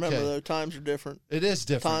thinking, gotta remember okay. though, times are different. It is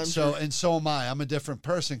different. Times So are- and so am I. I'm a different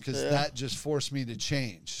person because Yeah. that just forced me to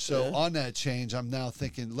change. So Yeah. on that change, I'm now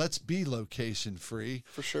thinking, let's be location free.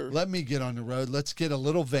 For sure. Let me get on the road. Let's get a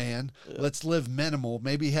little van. Let's live minimal.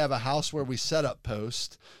 Maybe have a house where we set up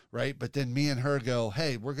post, right? But then me and her go,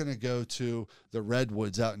 hey, we're gonna go to the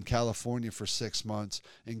Redwoods out in California for 6 months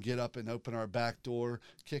and get up and open our back door,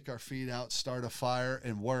 kick our feet out, start a fire,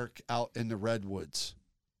 and work out in the Redwoods.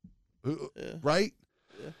 Yeah. Right?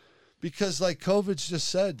 Yeah. Because like COVID's just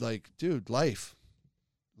said, like, dude, life's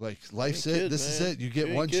ain't it. kidding, This is man. it. You get You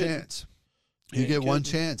ain't one kidding. chance. You You ain't get one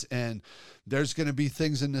kidding. chance, and there's going to be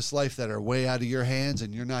things in this life that are way out of your hands,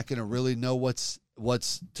 and you're not going to really know what's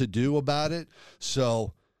to do about it.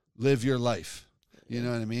 So live your life. You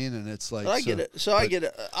know what I mean? And it's like But I get it. So I but get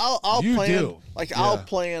it. I'll you plan. do. I'll Yeah.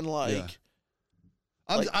 plan Yeah.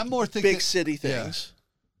 I'm more thinking big city yeah. things.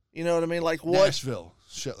 You know what I mean? Like what? Nashville,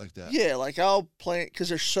 shit like that. Yeah, like I'll plan because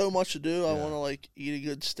there's so much to do. I Yeah. want to eat a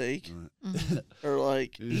good steak Mhm. or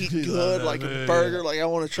eat You love good, that, like man, a burger. yeah. Like I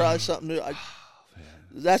want to try something new.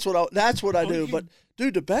 That's what I do. But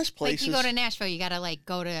dude, the best Like places. you go to Nashville, you gotta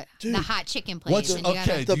go to Dude, the hot chicken place. What's and you okay?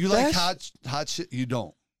 gotta, The Do you like best- hot shit? You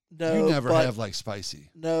don't. no, You never but, have like spicy.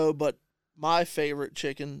 No, but my favorite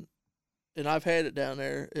chicken, and I've had it down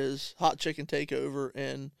there, is Hot Chicken Takeover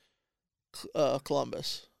in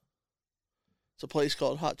Columbus. It's a place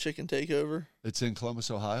called Hot Chicken Takeover. It's in Columbus,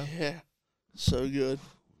 Ohio. Yeah, so good.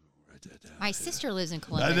 Write that down. My sister lives in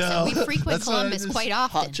Columbus, know. and we frequent That's what I Columbus just- quite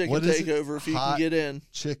Hot often. Chicken What is it? Takeover if you Hot- can get in.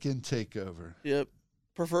 Chicken takeover. Yep,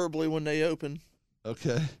 preferably when they open.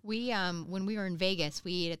 Okay. We when we were in Vegas,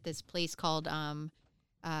 we ate at this place called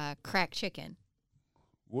Crack Chicken.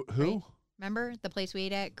 Who? Right. Remember the place we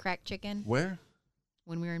ate at, Crack Chicken, Where?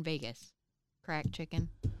 when we were in Vegas? Crack Chicken.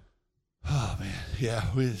 Oh man, yeah.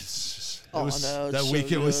 It was Oh, I know, that it's so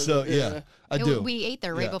weekend was so good, yeah. yeah. I do. We ate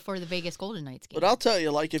there right Yeah. before the Vegas Golden Knights game. But I'll tell you,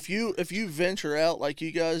 like if you venture out like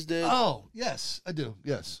you guys did, Oh yes, I do.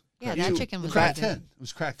 Yes. yeah, Crack- that chicken was Crack really 10. good. It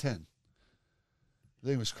was Crack 10. I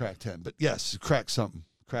think it was Crack 10, but yes, Crack something.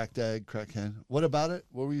 cracked egg, cracked hen. What about it?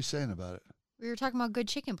 What were you saying about it? We were talking about good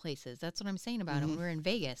chicken places. That's what I'm saying about it. When we were in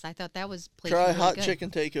Vegas. I thought that was place Try really hot good. chicken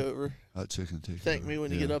takeover. Hot chicken take. Thank me when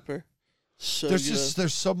you get up there. So There's good.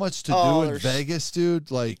 so much to Oh, do in there's- Vegas, dude.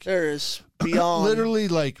 Like There is beyond. literally,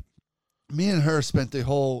 like me and her spent the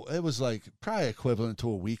whole. It was like probably equivalent to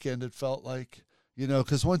a weekend. It felt like. You know,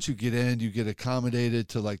 because once you get in, you get accommodated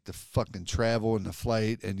to like the fucking travel and the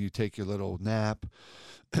flight, and you take your little nap,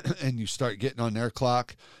 and you start getting on their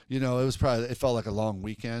clock. You know, it felt like a long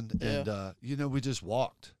weekend, and you know, we just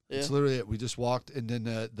walked. It's Yeah. literally it. We just walked, and then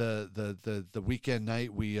the weekend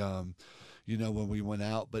night we, you know, when we went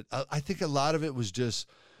out. But I think a lot of it was just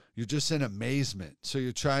you're just in amazement, so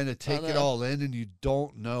you're trying to take it know. all in, and you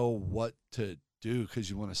don't know what to do because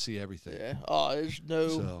you want to see everything. Yeah. Oh, there's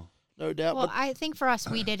no doubt. Well, but I think for us,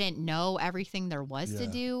 we didn't know everything there was to Yeah.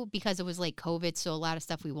 do because it was like COVID. So a lot of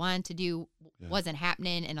stuff we wanted to do wasn't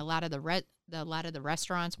happening, and a lot of the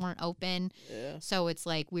restaurants weren't open. yeah. So it's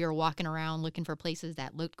like we were walking around looking for places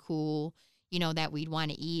that looked cool, you know, that we'd want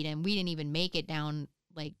to eat, and we didn't even make it down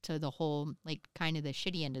like to the whole like kind of the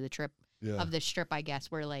shitty end of the trip Yeah. of the strip, I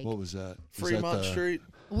guess. Where like What was that? Was Fremont that the- Street.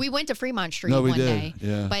 we went to Fremont Street No, we one did. day.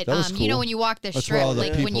 Yeah, But that was you know cool. when you walk the That's where strip, all the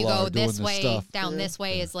like when you people go are doing this the way, stuff. down Yeah. this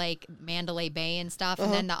way is like Mandalay Bay and stuff,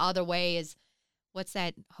 and then the other way is what's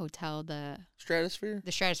that hotel? The Stratosphere.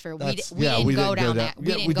 Stratosphere. That's- We didn't go down that. Yeah, We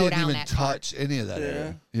didn't go down even that far. touch any of that Yeah.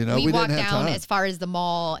 area. You know, we we walked didn't have down time. as far as the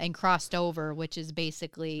mall and crossed over, which is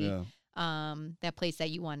basically Yeah. that place that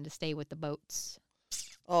you wanted to stay with the boats,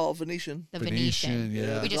 Oh, Venetian. the Venetian.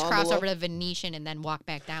 yeah. We just Gondola. crossed over to Venetian and then walked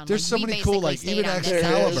back down. There's so we many cool, basically like stayed even on this There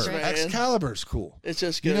side of the is, Excalibur. strip. man. Excalibur's cool. It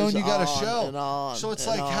just goes You know, and you got a on show. and on. So it's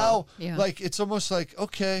and like on. how, Yeah. like it's almost like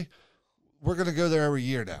okay, we're gonna go there every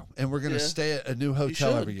year now, and we're gonna Yeah. stay at a new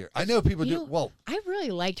hotel should. every year. I know people You do. know, Well, I really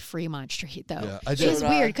liked Fremont Street though. Yeah, I It's did. So did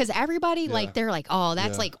weird I. because everybody Yeah. like they're like, oh,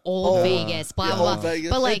 that's Yeah. like old Oh, Vegas, blah yeah, blah. old blah. Vegas.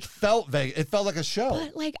 But like, it felt Vegas. It felt like a show.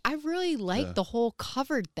 but I really liked Yeah. the whole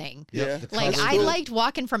covered thing. Yeah. the Like cover- I liked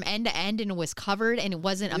walking from end to end and it was covered and it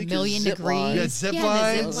wasn't You a could million zip degrees. line. Yeah, zip the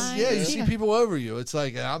lines. zip Yeah, you lines, see people over you. It's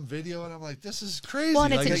like I'm videoing. I'm like, this is crazy. Well,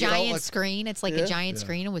 and it's Like, a it felt giant like- screen. It's like Yeah. a giant Yeah.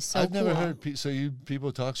 screen. It was so I've cool. never heard. So you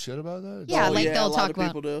people talk shit about that? Yeah, Oh, like yeah, they'll a lot talk of about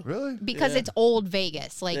people do. Really? because Yeah. it's old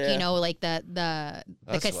Vegas. Like Yeah. you know, like the That's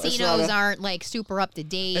why. casinos It's not a- aren't like super up to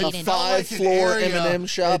date. It and felt Five like an floor area- M&M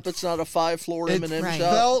shop. it- It's not a 5-floor It M&M Right.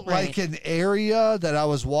 shop. felt Right. like an area that I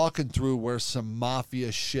was walking through where some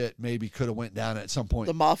mafia shit maybe could have went down at some point.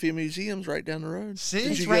 The Mafia Museum's right down the road. See?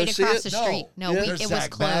 Did it's you right go see across it? the street. No, Yeah. it There's was Zach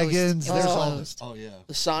closed. Baggins. It was There's all closed. Oh yeah.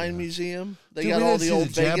 The sign museum. They Dude, got we all didn't the see old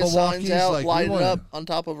the Vegas signs Jabberwockies, out, like, we lighted wanted- up on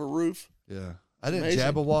top of a roof. Yeah. I didn't Amazing.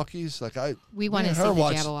 Jabberwockies. Like We me wanted and to her see the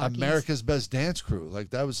watched Jabberwockies. America's Best Dance Crew. Like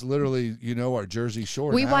that was literally, our Jersey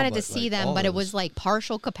Shore. We now, wanted to but, see like, them, all but it those- was like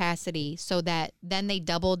partial capacity, so that then they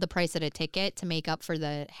doubled the price of the ticket to make up for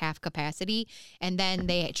the half capacity, and then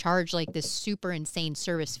they charged like this super insane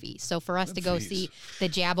service fee. So for us to go fees. see the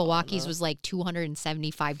Jabberwockies was like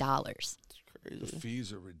 $275. the Crazy.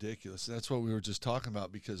 fees are ridiculous. That's what we were just talking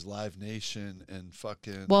about because Live Nation and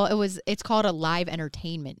fucking Well, it's called a live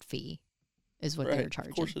entertainment fee, is what they were Right.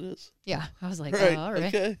 charging. Of course it is. Yeah, I was like, Right. oh, all right.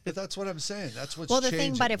 Okay. But that's what I'm saying. That's what's Well, the thing,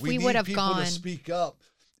 changing. but if we need would have people gone- to speak up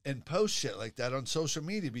and post shit like that on social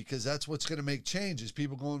media because that's what's going to make change. Is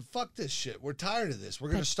people going, "Fuck this shit. We're tired of this. We're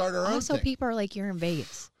going to But start our own Also, thing." people are like, you're in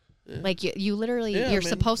Vegas. Like you literally, Yeah, I you're mean-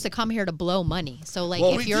 supposed to come here to blow money. So like,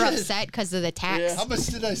 Well, if we you're did. upset because of the tax, Yeah. How much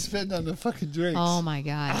did I spend on the fucking drinks? oh my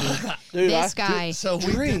god, dude. Dude, this I- guy. So we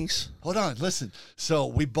did, Drinks. hold on, listen. So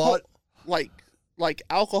we bought. Like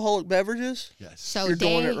alcoholic beverages? Yes. So You're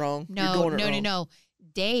doing Dave, it wrong. You're No, doing it no, wrong. no.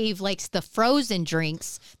 Dave likes the frozen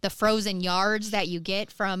drinks, the frozen yards that you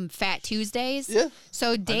get from Fat Tuesdays. Yeah.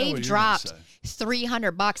 So what Dave you're gonna dropped say.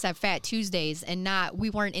 $300 at Fat Tuesdays, and we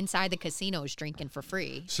weren't inside the casinos drinking for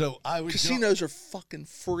free. So I would go- Casinos are fucking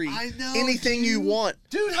free. I know. Anything you dude. want.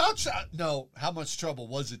 dude. How much trouble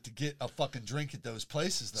was it to get a fucking drink at those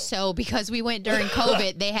places though? So because we went during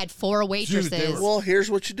COVID, they had 4 waitresses. they were- Well,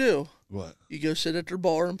 here's what you do. What? You go sit at their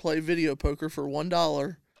bar and play video poker for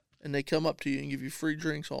 $1, and they come up to you and give you free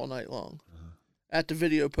drinks all night long. At the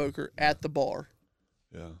video poker, at the bar.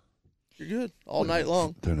 Yeah. You're good. All night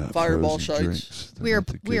long. They're not Fireball frozen sites. drinks. They're We were- not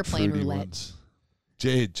the we were good playing fruity roulette. ones.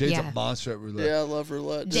 Jade's Yeah. a monster at roulette. Yeah, I love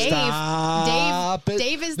roulette. Dave, Stop it.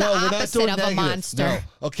 Dave is the No, we're not opposite doing of a negative. monster.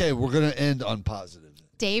 No. Okay, we're gonna end on positive.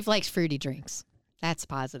 Dave likes fruity drinks. That's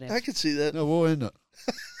positive. I could see that. No, we'll end up.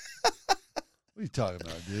 What are you talking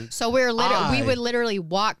about, dude? So we I- would literally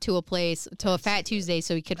walk to a Fat Tuesday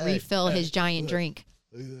so he could refill his giant drink.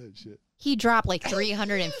 Look at that shit. He dropped like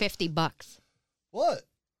 $350. What?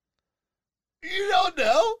 You don't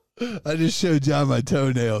know? I just showed John my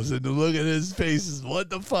toenails, and to look at his face is what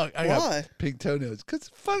the fuck. I Why? got pink toenails. Cause it's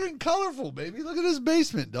fucking colorful, baby. Look at this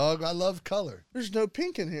basement, dog. I love color. There's no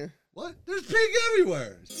pink in here. What? There's pink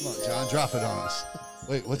everywhere. Come on, John, drop it on us.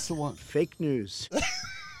 Wait, what's the one? Fake news.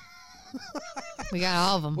 We got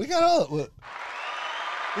all of them. We got all of it.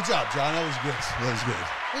 Good job, John. That was good. That was good.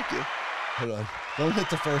 Thank you. Hold on. Don't hit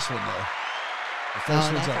the first one, though. The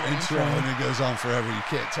first one's that's our our intro, intro. and it goes on forever. You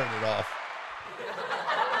can't turn it off.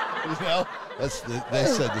 You know? They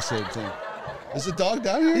said the same thing. Is the dog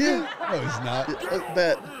down here? Yeah. No, he's not.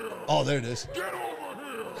 Bet. Oh, there it is.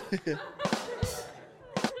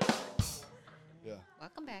 Yeah.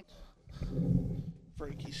 Welcome back.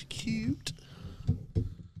 Frankie's cute.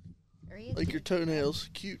 There he is. Like your toenails.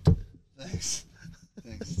 Cute. Thanks.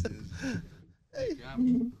 Thanks, dude. Hey.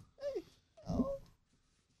 Oh.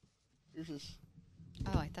 Yours is.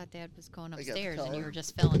 Oh, I thought Dad was going got the upstairs and you collar. were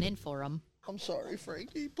just filling in for him. I'm sorry,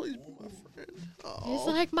 Frankie. Please be my friend. He's Oh.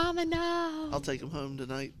 like, Mama, no. I'll take him home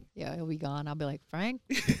tonight. Yeah, he'll be gone. I'll be like, Frank,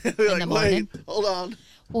 Be the like, morning. wait, hold on.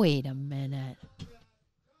 wait a minute.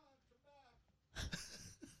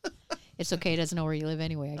 It's okay. He doesn't know where you live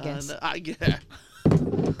anyway, I guess. Yeah.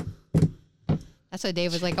 That's what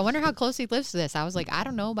Dave was like. I wonder how close he lives to this. I was like, I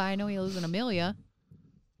don't know, but I know he lives in Amelia.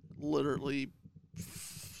 Literally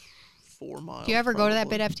 4 miles. Do you ever go to that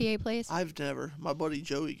probably. bid FTA place? I've never. My buddy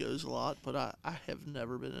Joey goes a lot, but I have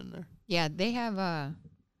never been in there. Yeah, they have a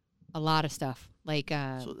lot of stuff. Like So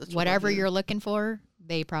that's what I whatever do. you're looking for,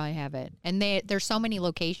 they probably have it. And there's so many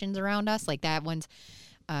locations around us. Like that one's,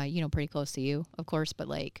 pretty close to you, of course. But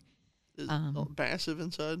like, Is it massive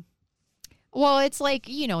inside? well, it's like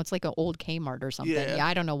it's like an old Kmart or something. Yeah. Yeah,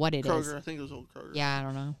 I don't know what it is. Kroger. I think it was old Kroger. Yeah, I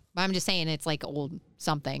don't know. But I'm just saying it's like old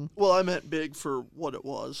something. Well, I meant big for what it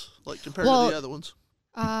was, like compared Well, to the other ones.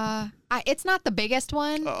 It's not the biggest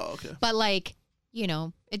one. Oh, okay. But like,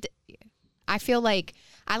 it. I feel like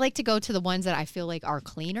I like to go to the ones that I feel like are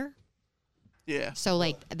cleaner. Yeah. So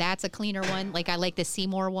like that's a cleaner one. Like I like the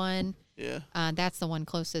Seymour one. Yeah. That's the one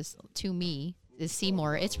closest to me is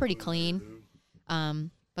Seymour. It's pretty clean.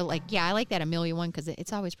 But like yeah, I like that Amelia one because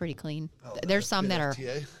it's always pretty clean. There's some that are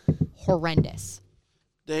FTA? horrendous.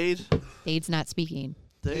 Dade. Dade's not speaking.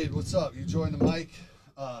 Dave, what's up? You joined the mic.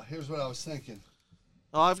 Here's what I was thinking.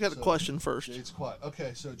 Oh, I've got a question first. Jade's quiet.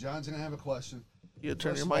 Okay, so John's going to have a question. You gotta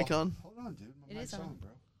turn First your of mic all- on. Hold on, dude. My It mic's is on. on, bro.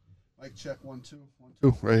 Mic check 1 2 1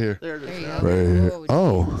 2. Right here. There it is. There you now. go. Right here. Oh,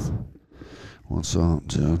 Oh. jeez. What's up,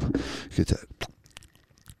 dude? Get that.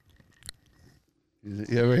 You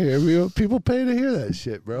ever hear me? People pay to hear that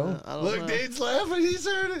shit, bro. I don't Look, know. Dane's laughing. He's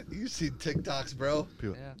heard it. You seen TikToks, bro?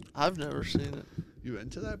 People, I've never seen it. You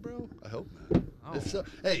into that, bro? I hope not. If so,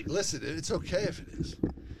 hey, listen, it's okay if it is.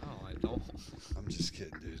 Oh, I don't. I'm just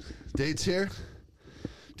kidding, dude. Date's here.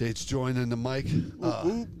 Date's joining the mic.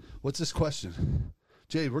 What's this question?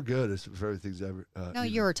 Jade, we're good if everything's ever. No,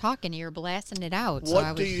 you were talking. You were blasting it out. so What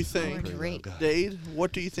I do was you think? going Great. Dade,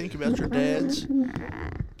 what do you think about your dad's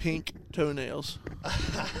pink toenails?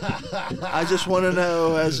 I just want to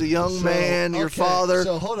know, as a young So, man, your okay, father.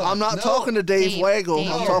 so hold on. I'm not No. talking to Dave Dave, Waggle.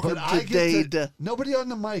 Dave. I'm No, talking but I to get Dade. nobody on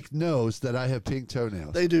the mic knows that I have pink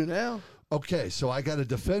toenails. They do now. Okay, so I got to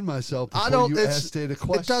defend myself before I don't. you It's, ask Dade a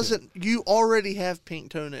question. it doesn't. You already have pink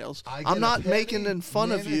toenails. I get I'm a not pedi- making in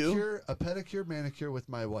fun of you. manicure- A pedicure, manicure with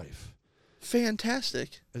my wife.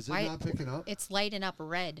 Fantastic. Is it Why- not picking up? It's lighting up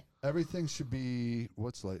red. Everything should be.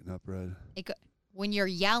 What's lighting up red? When you're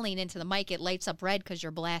yelling into the mic, it lights up red because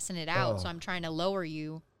you're blasting it out. Oh. So I'm trying to lower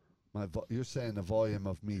you. You're saying the volume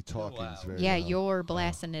of me talking is very Yeah, loud. you're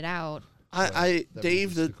blasting it out. I that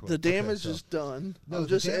Dave, means the, it's too the quick. Okay, damage so- is done. No, I'm the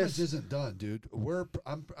just damage asking. isn't done, dude.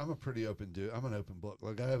 I'm a pretty open dude. I'm an open book.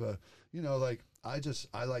 Like I have a, like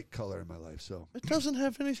I like color in my life. So It doesn't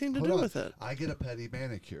have anything to Hold do on. with it. I get a pedi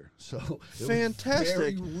manicure, so it was Fantastic.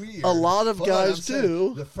 very weird. A lot of Hold on, guys I'm saying,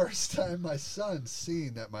 do. The first time my son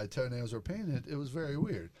seen that my toenails were painted, it was very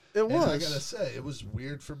weird. It And I was. gotta say, it was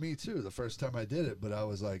weird for me too. The first time I did it, but I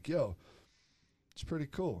was like, "Yo, it's pretty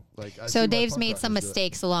cool." Like, I see So why Dave's punk made some rockers do it.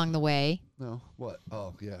 mistakes along the way. No, what?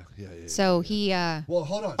 Oh, yeah. So yeah. he. Well,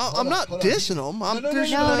 hold on. I'm not dissing him. I'm no,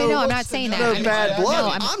 there's no, I'm what's not the saying deal? that. no I'm bad just-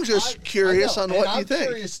 blood. no, I'm just curious I on know, what and you I'm think.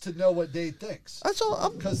 curious to know what Dave thinks. That's all.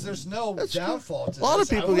 Because there's no That's cool. downfall to A lot of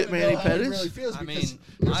this. I people get wanna know how he mani-pedis. really feels I because mean,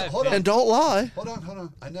 there's I've hold been- on. And don't lie. Hold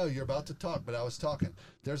on. I know you're about to talk, but I was talking.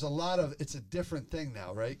 There's a lot of, it's a different thing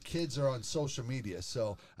now, right? Kids are on social media,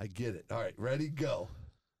 so I get it. All right, ready, go.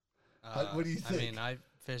 What do you think? I mean, I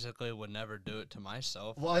physically would never do it to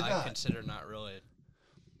myself. Why I not? consider not really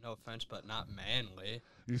No offense, but not manly.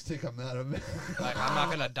 You think I'm not a man? Like, I'm not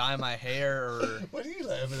gonna dye my hair or. What are you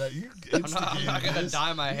laughing at? You I'm not gonna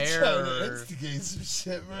dye my You're hair trying to or. instigate some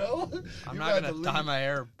shit, bro. I'm You're not about gonna to dye leave. my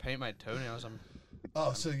hair or paint my toenails. I'm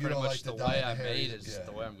Oh, so you pretty don't much like the the way dye I hair? made is Yeah.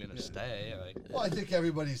 the way I'm gonna Yeah. stay. Like, Well, I think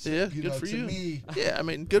everybody's. Yeah, you good know, for to you. me. Yeah, I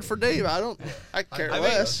mean, good for Dave. I care I mean,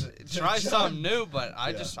 less. try John- something new, but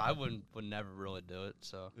I Yeah. I would never really do it.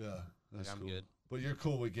 So Yeah, that's I'm cool. good. But you're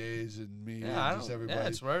cool with gays and me yeah, I and just don't, everybody. yeah,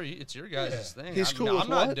 it's where it's your guys' Yeah. thing. He's cool with I'm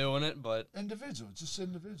not what? doing it, but individuals, just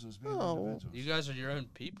individuals being Oh. individuals. you guys are your own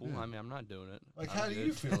people. Yeah. I mean, I'm not doing it. Like, I'm how do good.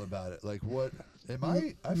 you feel about it? Like, what am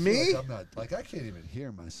I? I feel Me? like I'm not. Like, I can't even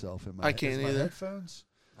hear myself in my. I can't is my either. Headphones.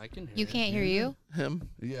 I can hear You can't hear you? Him.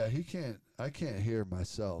 Yeah, he can't. I can't hear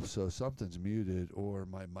myself, so something's muted or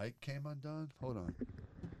my mic came undone. Hold on.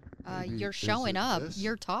 Maybe- You're is showing it up. this?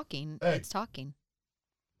 You're talking. Hey. It's talking.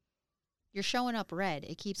 You're showing up red.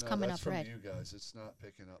 It keeps No, coming that's up from red. you guys. It's not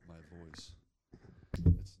picking up my voice.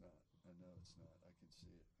 It's not. I know it's not. I can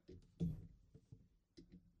see it.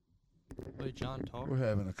 Wait, John, talk. We're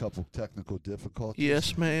having a couple technical difficulties.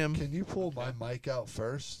 Yes, ma'am. Can you pull my mic out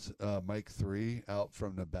first, mic 3, out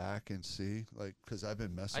from the back and see? Like, because I've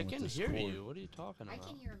been messing I with can this hear cord. you. What are you talking about?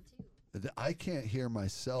 hear him too. I can't hear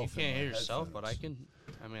myself. You in can't my hear yourself, but I headphones.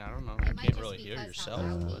 can. I mean, I don't know. You can't really hear yourself,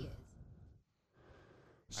 but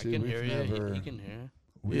I See, can we've hear you. never- He can hear.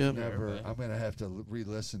 We've Yeah. never. Okay. I'm gonna have to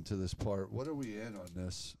re-listen to this part. What are we in on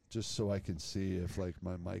this? Just so I can see if like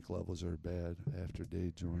my mic levels are bad after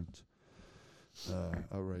Dave joins.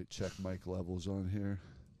 All right, check mic levels on here.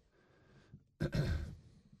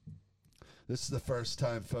 This is the first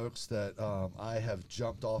time, folks, that I have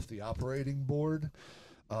jumped off the operating board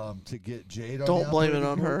to get Jade on. Don't the blame it operating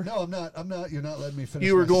on board. her. No, I'm not. I'm not. You're not letting me finish.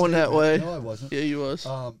 You were my going that statement. way. No, I wasn't. Yeah, you was.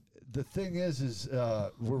 The thing is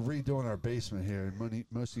we're redoing our basement here, and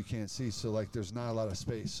most of you can't see, so like there's not a lot of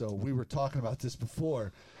space. So we were talking about this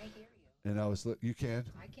before, I hear you. and I was, you can,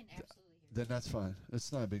 I can absolutely hear then that's fine.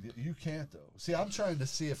 It's not a big deal. You can't though. See, I'm trying to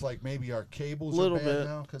see if like maybe our cables Little are bad bit.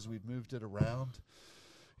 now because we've moved it around.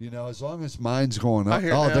 You know, as long as mine's going I up.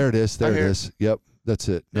 hear it Oh, now. there it is. I There it hear it. is. Yep, that's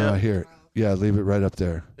it. Now Yeah. I hear it. Yeah, leave it right up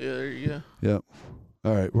there. Yeah, there you go. Yep.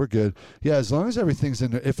 All right, we're good. Yeah, as long as everything's in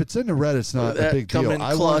the, if it's in the red, it's not a That big come deal. in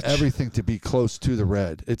I want clutch. everything to be close to the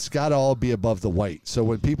red. It's got to all be above the white. So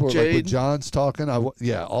when people are like, when Jade. John's talking,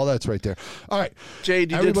 yeah, all that's right there. All right. Jade,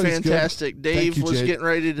 you did Everybody's good. fantastic. Thank Dave you, was Jade. getting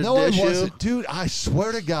ready to No, I dish you. wasn't. Dude, I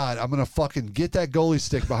swear to God, I'm going to fucking get that goalie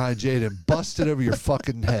stick behind Jade and bust it over your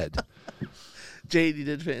fucking head. Jade, you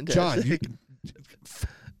did fantastic. John, you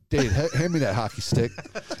Dave, hand me that hockey stick.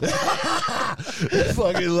 I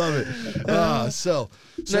fucking love it. So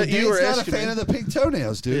No, you Dave's were not a asking fan me. of the pink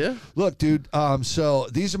toenails, dude. Yeah. Look, dude. So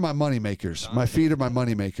these are my money makers. My feet are my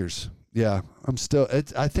money makers. Yeah, I'm still.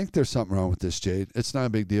 I think there's something wrong with this, Jade. It's not a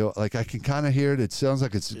big deal. Like I can kind of hear it. It sounds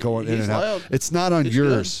like it's going in He's and out. loud. It's not on It's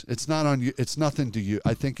yours. It's not on you. It's nothing to you.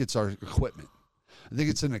 I think it's our equipment. I think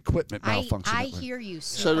it's an equipment malfunction. I that we're- hear you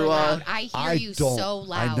So super do I. loud. I hear you don't. so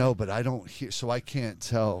loud. I know, but I don't hear, so I can't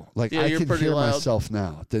tell. Like Yeah, I you're can pretty hear loud. myself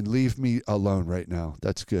now. Then leave me alone right now.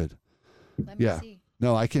 That's good. Let me Yeah. see.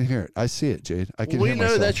 No, I can hear it. I see it, Jade. I can We hear know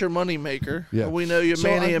myself. that's your money maker. Yeah. We know you're So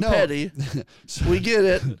Manny and no. Petty. so, We get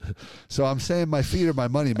it. so I'm saying my feet are my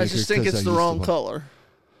money I makers. just think 'cause it's I the used to wrong walk. color.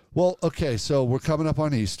 Well, okay, so we're coming up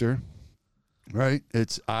on Easter, right?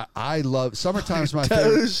 I love summertime's my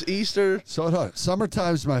favorite. Toes, Easter. So hold on.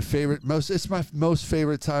 Summertime's my favorite. It's my most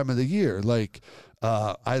favorite time of the year. Like,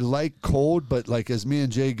 I like cold, but like as me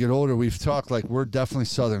and Jay get older, we've talked like we're definitely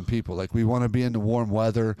Southern people. Like we want to be in the warm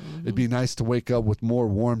weather. It'd be nice to wake up with more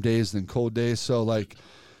warm days than cold days. So like,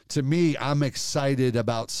 to me, I'm excited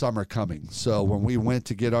about summer coming. So when we went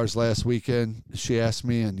to get ours last weekend, she asked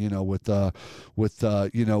me, and you know, with the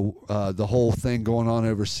whole thing going on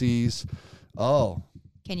overseas. Oh,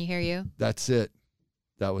 Can you hear you? that's it.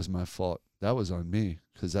 That was my fault. That was on me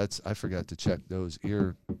because I forgot to check those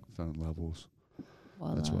earphone levels.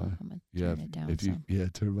 Well, That's why. I'm gonna Yeah, turn it down if you some.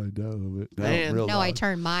 turn mine down a little bit. No, Man. real No, I loud.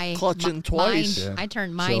 turned my Clutching mi- twice. Mine, Yeah. I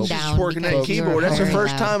turned So- mine She's down. She's working that because you were keyboard. That's her very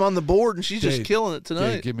first loud. time on the board, and she's just Jade, killing it Jade,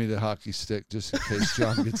 tonight. give me the hockey stick just in case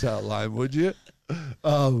John gets out of line, would you?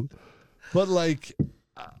 But like,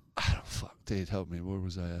 I don't fuck. Dave, help me. Where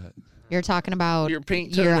was I at? You're talking about Your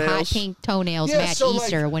pink your hot toenails. pink toenails Yeah, match so, like,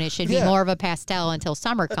 Easter when it should be yeah. more of a pastel until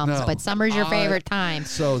summer comes. No, but summer's your I- favorite time.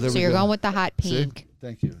 So there So we you're go. going with the hot See? pink.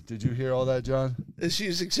 Thank you. Did you hear all that, John?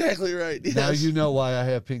 She's exactly right. Yes. Now you know why I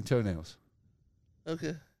have pink toenails.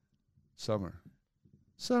 Okay. Summer.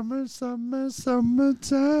 Summer, summer,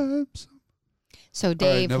 summertime. So All right,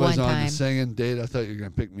 Dave, one nobody's on time. to singing. Dave, I thought you were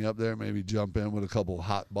going to pick me up there, maybe jump in with a couple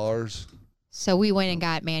hot bars. So we went and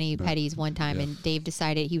got Manny Petty's one time, and Dave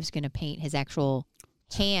decided he was going to paint his actual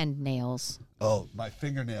hand nails. Oh, my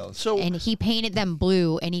fingernails. So And he painted them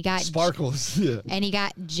blue, and he got Sparkles. Yeah. and he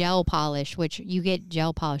got gel polish, which you get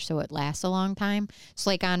gel polish so it lasts a long time. So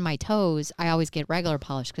like on my toes, I always get regular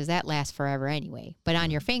polish because that lasts forever anyway. But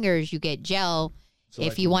on your fingers, you get gel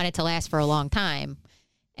if you want it to last for a long time.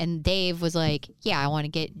 And Dave was like, yeah, I want to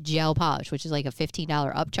get gel polish, which is like a $15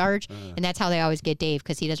 upcharge. And that's how they always get Dave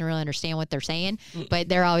because he doesn't really understand what they're saying. But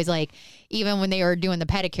they're always like, even when they were doing the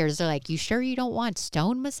pedicures, they're like, you sure you don't want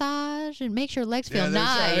stone massage and makes your legs feel they're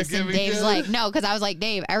trying to nice? get And me Dave's good. like, no, because I was like,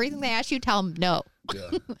 Dave, everything they ask you, tell them no.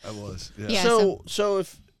 Yeah, I was. Yeah. Yeah. so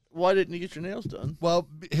if why didn't you get your nails done? Well,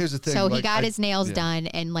 here's the thing. So he like, got I- his nails yeah. done,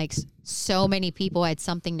 and like so many people had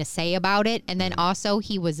something to say about it. And then also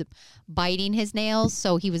he was biting his nails,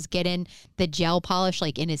 so he was getting the gel polish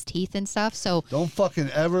like in his teeth and stuff. So Don't fucking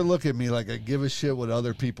ever look at me like I give a shit what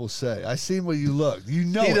other people say. I seen what you look. You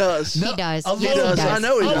know He it. does. he does. a Yes, He little does. bit. I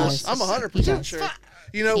know he He does. does. I'm He 100% does. sure.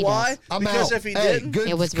 You know He why? does. I'm Because out. if he Hey, didn't, good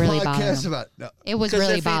It was really bothering podcast him. about no. it was 'cause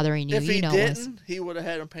really if he- bothering you. If he You know this. didn't, he would have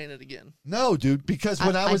had him painted again. No, dude, because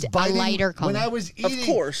when I was a biting, lighter when color. I was eating,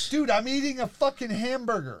 course. dude, I'm eating a fucking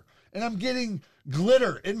hamburger and I'm getting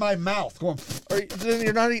glitter in my mouth going, Or then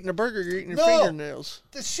you're not eating a burger, you're eating your No. fingernails.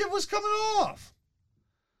 the shit was coming off.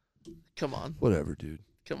 Come on. Whatever, dude.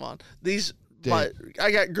 Come on. These Dave.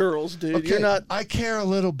 I got girls, dude. Okay, You're not I care a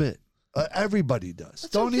little bit. Everybody does.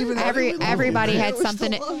 Don't okay. even Everybody had We still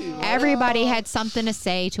something. love you. Everybody had something to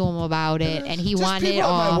say to him about it, and he Just wanted it people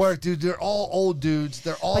at my off. work, dude. They're all old dudes.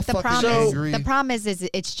 They're all But the fucking problem angry. is, the problem is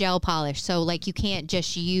it's gel polish. So like you can't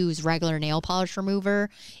just use regular nail polish remover.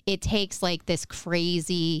 It takes like this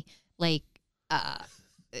crazy like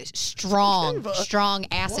strong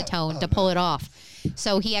acetone to pull it off.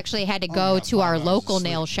 So he actually had to go to our local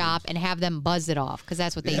nail shop and have them buzz it off because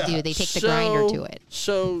that's what they do. They take the grinder to it.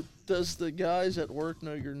 So does the guys at work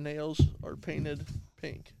know your nails are painted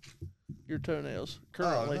pink? Your toenails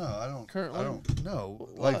currently? Oh, no, I don't. Currently? I don't know.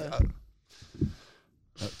 Why? Like,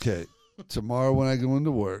 okay. Tomorrow when I go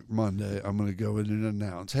into work, Monday, I'm going to go in and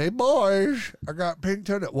announce, "Hey boys, I got pink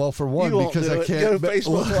toenails." Well, for one, You won't because do I it. can't. Go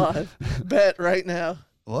Facebook Live. Bet right now.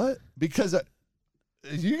 What? Because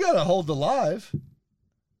you got to hold the live.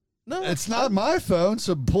 No, It's not my phone,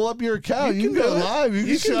 so pull up your account. You You, can can go do it. live. You,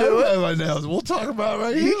 You can can show do it. me my nails. We'll talk about it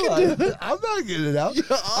right You here. can do it. I'm not getting it out.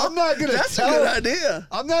 I'm not going to That's a tell. good idea.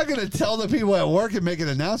 I'm not going to tell the people at work and make an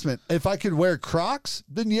announcement. If I could wear Crocs,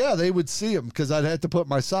 then yeah, they would see them because I'd have to put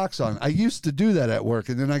my socks on. I used to do that at work,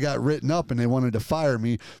 and then I got written up, and they wanted to fire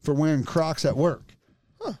me for wearing Crocs at work.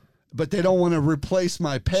 But they don't want to replace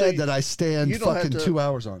my pad you- that I stand you don't have fucking to- 2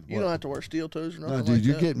 hours on. You What? don't have to wear steel toes or nothing No, dude, like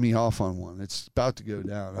you're that. getting me off on one. It's about to go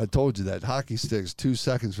down. I told you that. Hockey stick's 2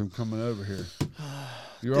 seconds from coming over here.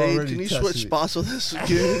 You're Dave, already can you testing switch me. spots with this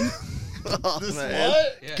goon? Oh, This man.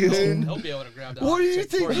 what? Yeah, Goon. he'll be able to grab that. Where do you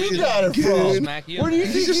stick think for you got it Goon. from? Smack you Where do you in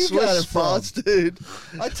the think You just you got switched it from? spots, dude.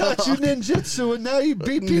 I taught you ninjutsu, and now you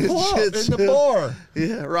beat people up in the Ninjutsu. bar.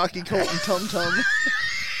 Yeah, Rocky Colton Tum Tum.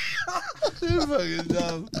 You're fucking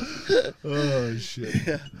dumb. Oh shit.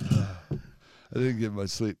 I didn't get much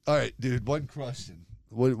sleep. All right, dude. One question.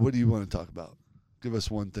 What do you want to talk about? Give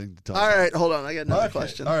us one thing to talk All about. right, hold on. I got another Okay,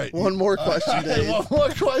 question. All right. One more question, All right, Dave. One more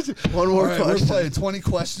question. One more All right, question. We're playing 20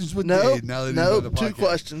 questions with Nope, Dave. Now that he's nope, on the 2 podcast.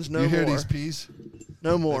 questions, no you hear more. these peas?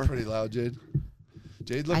 No They're more. pretty loud, Jade.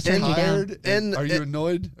 Jade looks turned you down. tired. And- are you and-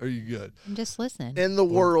 annoyed? Or are you good? I'm just listening. In the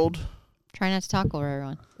world, Try not to talk over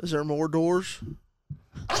everyone. is there more doors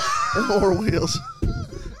or more wheels?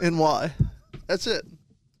 And why? That's it.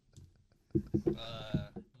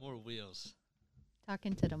 More wheels.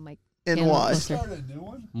 Talking to the mic. And Get a little why? closer. Start a new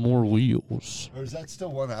one? More wheels. Or is that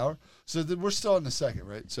still 1 hour? So then we're still on the second,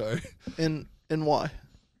 right? Sorry. And why?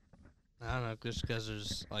 I don't know, just because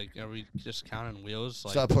there's like, are we just counting wheels?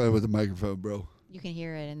 Like, Stop playing with the microphone, bro. You can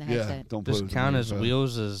hear it in the Yeah, headset. don't play just with count the as microphone.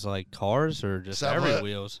 wheels as like cars or just Sound every like-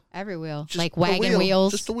 wheels? Every wheel, Just like a wagon wheel.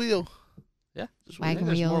 wheels, Just a wheel. Yeah, Just a wheel. wagon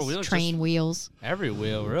there's more wheels, wheels, train just- wheels. every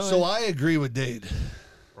wheel, really. So I agree with Dade.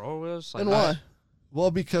 Roll wheels. Like, And why?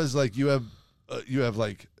 Well, because like you have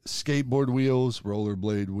like skateboard wheels,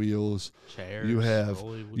 rollerblade wheels. Chairs. You have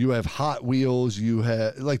rolly wheels. you have Hot Wheels. You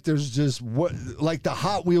have like there's just what like the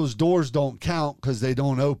Hot Wheels doors don't count because they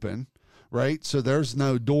don't open, right? So there's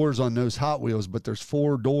no doors on those Hot Wheels, but there's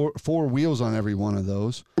four wheels on every one of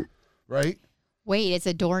those, right? Wait, is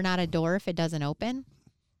a door not a door if it doesn't open?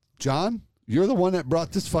 John, you're the one that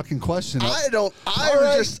brought this fucking question up. I All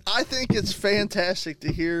right. think it's fantastic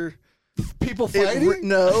to hear people fighting?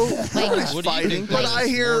 No, Like- nobody's What do you fighting. think But that I is?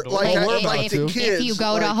 hear More like doors? we're if, about if, to. if kids. you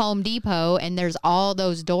go to like, Home Depot and there's all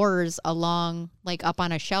those doors along, like up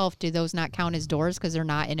on a shelf, do those not count as doors because they're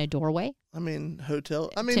not in a doorway? I mean, hotel.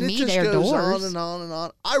 I mean, To it me, just they're goes on doors. and on and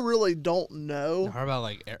on. I really don't know. How about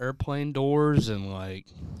like airplane doors and like?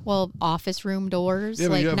 Well, office room doors, Yeah,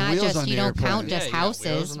 but like you have not wheels just on you the don't count airplane. just Yeah, you got wheels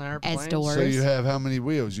houses on the as airplane. doors. So you have how many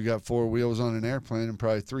wheels? You got 4 wheels on an airplane and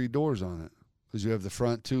probably 3 doors on it. Because you have the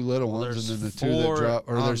front 2 little ones There's and then the 2 4 that drop.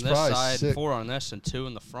 Or on there's this probably side, 6. 4 on this, and 2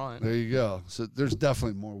 in the front. There you go. So there's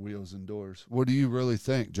definitely more wheels than doors. What do you really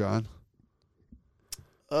think, John?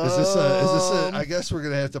 Is this a? I guess we're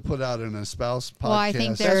gonna have to put out an espouse podcast. Well, I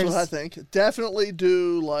think That's what I there's- think. Definitely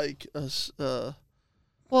do like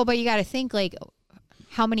Well, but you got to think like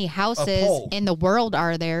how many houses pole. in the world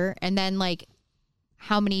are there, and then like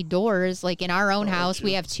how many doors? Like in our own house,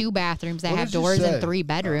 we have 2 bathrooms that What have did you doors say? and 3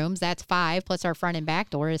 bedrooms. That's 5 plus our front and back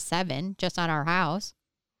door is 7 just on our house.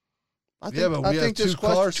 I think, Yeah, but I we have think this 2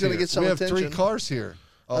 cars question's going here. to get some We have attention. 3 cars here.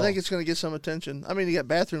 I think it's going to get some attention. I mean, you got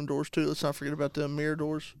bathroom doors too. Let's not forget about the mirror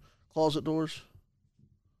doors, closet doors,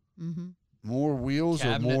 Mm-hmm. more wheels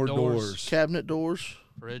Cabinet or more doors. doors. cabinet doors,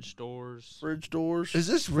 Fridge doors. fridge doors. Is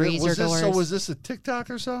this real? Freezer Was this, so doors. was this a TikTok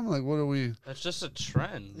or something? Like, what are we? That's just a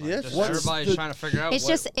trend. Like, Yes. just What's everybody's the- trying to figure out. It's what,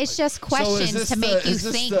 just like, just questions this to the- make you is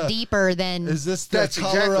this think the- deeper than. Is this the That's color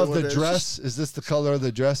exactly of what the it is. dress? Is this the color of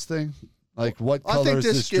the dress thing? Like, what I color think is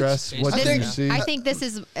this this gets- dress? What I do think- you see? I think this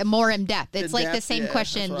is more in depth. It's In like the depth, same yeah,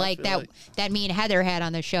 question that's what I like feel that like. that me and Heather had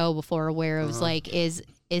on the show before, where it was like, is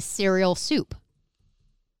cereal soup?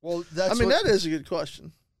 well, that's I mean, what, that is a good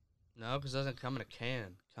question. no, because it doesn't come in a can.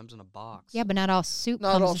 It comes in a box. Yeah, but not all soup.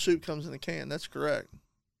 Not comes, all soup comes in a can. That's correct.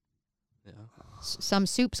 Yeah. Some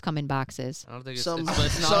soups come in boxes. I don't think it's, Some- it's, but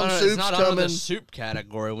it's not, some it's soups not come under the in- soup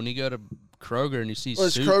category. When you go to Kroger and you see Well,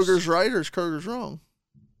 is soups, Kroger's right or is Kroger's wrong?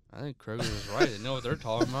 I think Kroger is right. They know what they're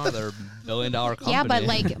talking about. They're a billion-dollar company. Yeah, but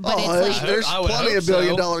like, but oh, it's like there's I would plenty hope of $1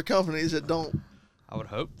 billion so. companies that don't. I would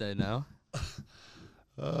hope they know.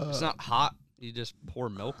 It's not hot. You just pour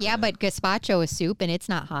milk. yeah, in but it. gazpacho is soup and it's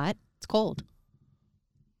not hot. It's cold.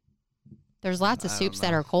 There's lots of I don't soups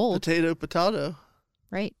that know. are cold, Potato.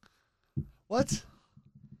 right? what?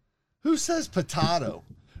 Who says potato?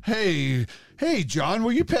 Hey, John,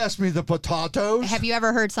 will you pass me the potatoes? Have you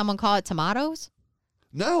ever heard someone call it tomatoes?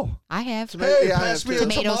 No. I have. Hey, Yeah, I pass have me too. a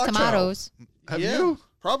Tomatoes, tomato. tomatoes, Have Yeah. you?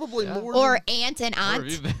 Probably Yeah. more. or than, aunt and Or have aunt.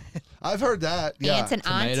 you been- I've heard that. Yeah. Aunt and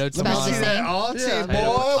aunt Tomato, Let me spelled see the tomato. that, same. auntie, Yeah. Tomato,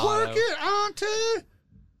 boy. potato. Work it, auntie.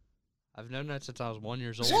 I've known that since I was 1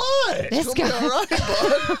 year old. What? This it's gonna guy, be all right,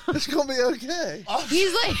 bud. It's gonna be okay.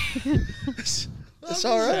 he's like, It's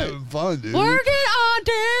all right. Having fun, dude. work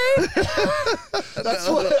it, auntie. That's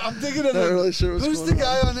what I'm thinking of. Not really sure what's Who's going the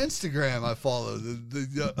guy on Instagram I follow?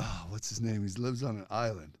 What's his name? He lives on an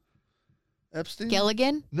island. Epstein.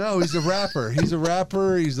 Gilligan. No, he's a rapper. He's a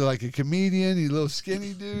rapper. He's like a comedian. He's a little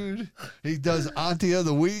skinny dude. He does Auntie of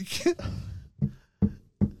the Week.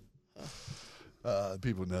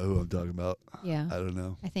 People know who I'm talking about. Yeah, I don't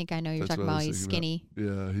know. I think I know you're That's talking what I about. was He's thinking skinny,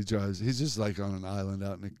 Yeah, he drives. He's just like on an island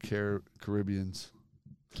out in the Caribbeans.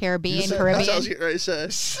 Caribbean, said- That's what I was Caribbean, getting ready to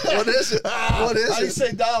say. What is it? What is How do you it?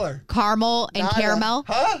 say dollar? caramel and Nada. caramel,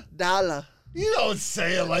 Huh? Dollar. You don't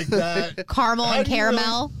say it like that. caramel How and do you really-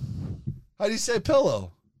 caramel, How do you say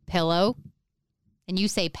pillow? pillow, and you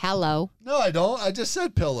say pillow. No, I don't. I just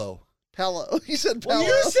said pillow. Pillow. You said pillow. Well,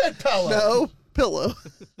 you said pillow. No, pillow.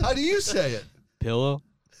 How do you say it? Pillow.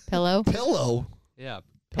 Pillow, Pillow. Yeah.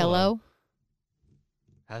 pillow.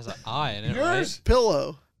 Has an I in it, Yours?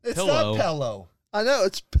 Pillow. It's Pillow. not pillow. I know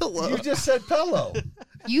it's pillow. You just said pillow.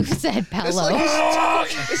 You said pillow.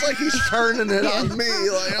 It's like he's turning it on me.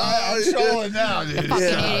 Like, I'm trolling now, dude. Fucking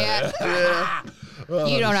Yeah. idiot. Yeah.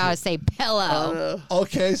 You don't know how to say pillow. know.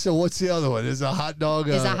 Okay, so what's the other one? Is a hot dog?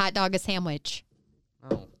 Is a hot dog a sandwich?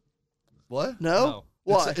 right? Oh. What? No. No.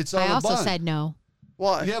 Why? It's on I a also bun. said no.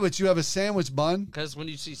 Why? Yeah, but you have a sandwich bun. Because when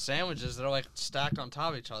you see sandwiches, they're like stacked on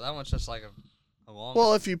top of each other. That one's just like a long.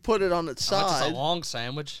 Well, if you put it on its oh, it's just a side, long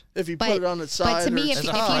sandwich. if you But put it on its side, but to or me, its Is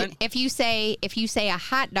it top, fried? if you say a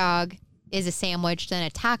hot dog is a sandwich, then a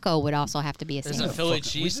taco would also have to be a Is a sandwich. Philly We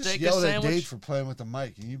just cheesesteak a yelled at Dave sandwich? for playing with the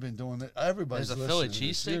mic, and you've been doing it. Everybody's Is a Philly listening to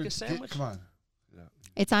this. cheesesteak a You're- sandwich? Come on.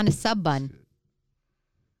 It's on a sub bun.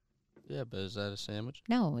 Yeah, but is that a sandwich?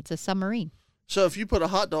 No, it's a submarine. so if you put a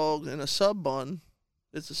hot dog in a sub bun,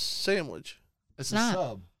 it's a sandwich. It's It's not. a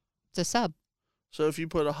sub. It's a sub. So if you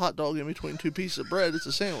put a hot dog in between two pieces of bread, it's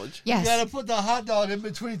a sandwich. Yes. You got to put the hot dog in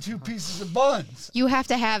between two pieces of buns. You have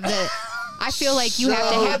to have the. I feel like you have the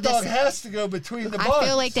to hot have dog this. has to go between the buns. I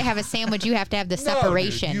feel like to have a sandwich, you have to have the No, dude,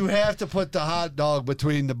 separation. you have to put the hot dog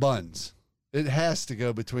between the buns. It has to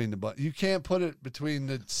go between the bun. You can't put it between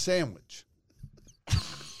the sandwich.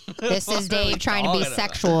 This is Dave trying to be talking about?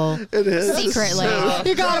 sexual It is. secretly.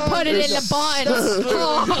 You gotta put it in the buns.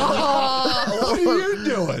 What are you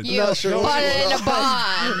doing? You Not sure put what it in you the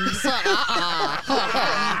buns.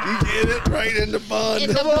 You get it right in the bun. In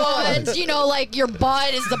the buns, you know, like your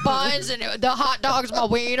bun is the buns and the hot dog's my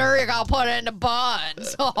wiener. You gotta put it in the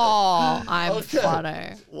buns. Oh, I'm Okay.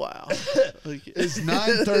 funny. Wow. Is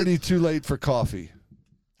 9:30 too late for coffee?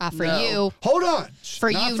 For No. you, Hold on.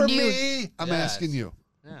 For Not you, for new- me. I'm Yes. asking you.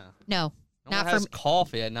 Yeah. no, No not one has for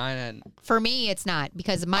coffee at 9 and for me. It's not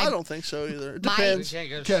because I my don't think so either. It My- depends.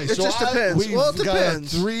 Okay, It so just depends. we've Well, it got a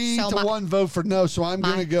depends. 3-1 vote for no, so I'm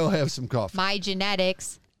going to go have some coffee. my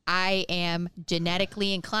genetics. I am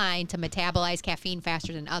genetically inclined to metabolize caffeine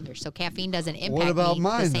faster than others. So caffeine doesn't impact about me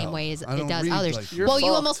mine, the same though? way as I it don't does read others. like You're Well, you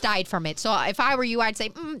fucked. almost died from it. So if I were you, I'd say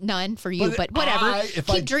none for you. But whatever. if Keep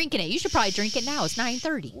I- drinking it. You should probably drink it now. It's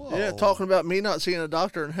 9:30. Yeah, talking about me not seeing a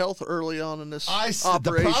doctor in health early on in this I said the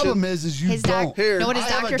operation. problem is you His don't. doc- Here. know what his I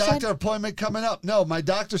have doctor a doctor said? appointment coming up. No, my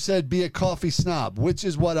doctor said be a coffee snob, which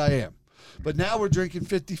is what I am. But now we're drinking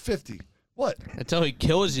 50-50. What? until he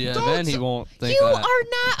kills you, and Don't then he s- won't think You that.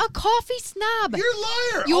 are not a coffee snob. You're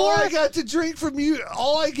a liar. You're- All I got to drink from you,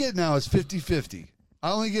 all I get now is 50-50. I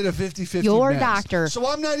only get a 50-50 Your mix. doctor- So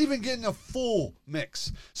I'm not even getting a full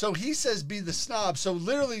mix. So he says be the snob. So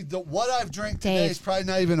literally what I've drank today Dave, is probably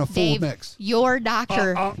not even a full Dave, mix. your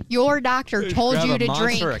doctor told Grab you a to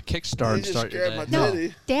Monster, drink. a Kickstart, He and just start your grabbed day. my No.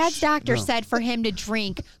 titty. Dad's doctor No. said for him to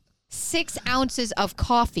drink 6 ounces of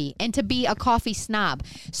coffee and to be a coffee snob.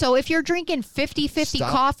 So if you're drinking 50-50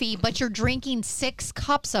 Stop. coffee, but you're drinking 6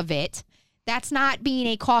 cups of it, that's not being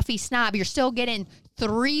a coffee snob. You're still getting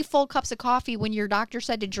 3 full cups of coffee when your doctor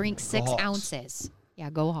said to drink 6 Hawks. ounces. Yeah,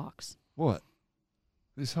 go Hawks. What?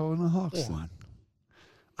 He's holding the Hawks then.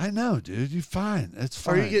 I know, dude. You're fine. It's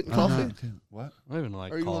Are fine. you getting I'm coffee? not- What? I don't even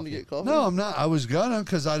like Are you coffee. going to get coffee? No, I'm not. I was gonna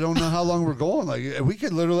because I don't know how long we're going. Like we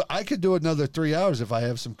could literally, I could do another 3 hours if I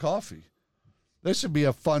have some coffee. This should be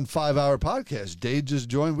a fun 5-hour podcast. Dave just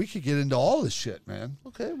joined. We could get into all this shit, man.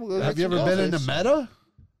 Okay, we'll go Have get you some ever been into coffees. Meta?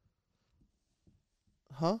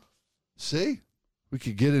 Huh? See, we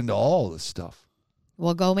could get into all this stuff.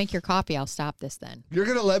 Well, go make your coffee. I'll stop this then. You're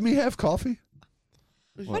gonna let me have coffee?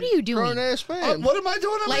 What are you Grown doing? ass man. What am I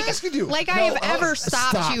doing? I'm asking you. Like I No, have ever stopped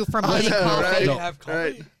stop. you from I getting know, coffee. right? You have coffee?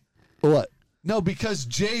 Right. What? No, because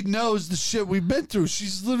Jade knows the shit we've been through.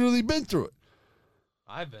 She's literally been through it.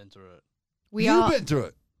 I've been through it. We You've all been through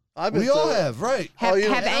it. I've been We all through it. have, right? have, Oh, you-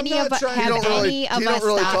 have I'm any not of trying- have you don't really- any of you don't us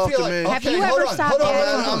really stopped. talk I feel to like- me. Have okay, you hold ever on, stopped hold on,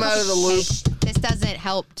 Dad? hold on. I'm out of the loop. This doesn't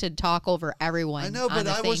help to talk over everyone. I know, but on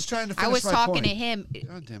the I was thing. trying to I finish was my talking point. to him.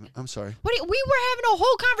 God damn it. I'm sorry. What? We were having a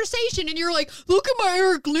whole conversation, and you're like, "Look at my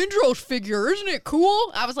Eric Lindros figure, isn't it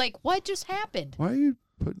cool?" I was like, "What just happened?" Why are you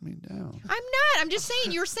putting me down? I'm not. I'm just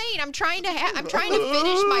saying. You're saying. I'm trying to. I'm trying to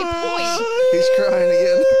finish my He's crying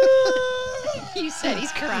again. point. You said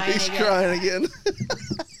he's crying. He's again. crying again.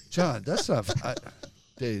 John, that's not.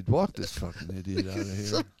 Dave, walk this fucking idiot out of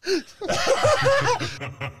here.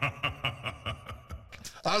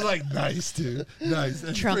 I was like, nice, dude. Nice.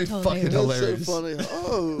 That's Trump pretty told fucking me. That's hilarious. so funny.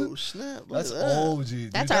 Oh, snap. Look That's at that. OG.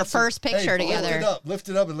 Dude. That's our first picture hey, together. Lift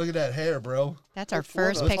it up and look at that hair, bro. That's our Lift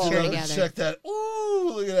first one up. picture Oh, together. Check that.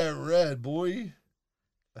 Ooh, look at that red, boy.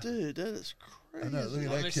 Dude, that is I crazy. know. Look at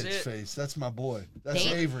Let that me kid's see it. face. That's my boy. That's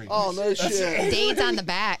Dave? Avery. Oh, no shit. Dade's on the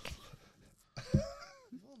back.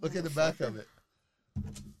 Look at the back of it.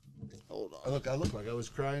 Hold I on. look like I was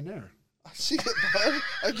crying there. I see it, bud.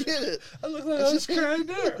 I get it. I look like I was crying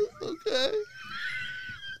there. Okay.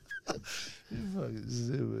 You fucking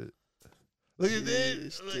zoom it. Look at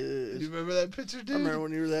this. Jeez, dude. You remember that picture, I dude? remember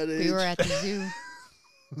when you were that age. We were at the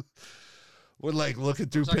zoo. We're like looking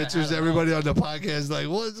through Looks like I pictures. had it Everybody on the podcast is like,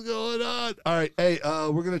 what's going on? All right. Hey,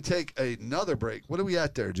 we're going to take another break. What are we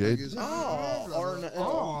at there, Jade? Oh,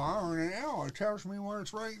 R&L. It tells me where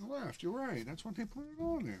it's right and left. You're right. That's what they put it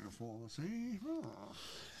on there for. See?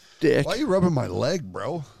 Dick. Why are you rubbing my leg,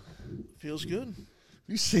 bro? Feels good.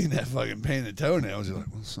 You seen that fucking painted toenails. You're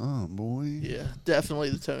like, what's up, boy? Yeah,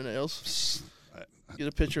 definitely the toenails. Get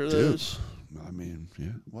a picture of Dude. those. I mean, yeah.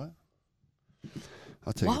 What?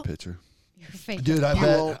 I'll take a What? picture. Your face. Dude, I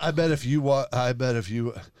won't. bet if you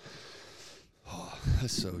oh,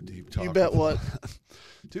 that's so deep talk. You bet what?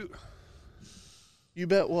 Dude, You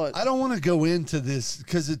bet what? I don't want to go into this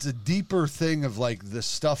because it's a deeper thing of like the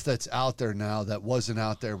stuff that's out there now that wasn't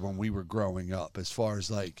out there when we were growing up, as far as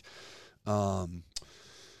like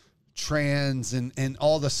trans and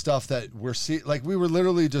all the stuff that we're seeing. Like, we were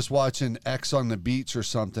literally just watching X on the Beach or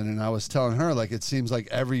something, and I was telling her, like, it seems like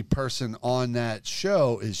every person on that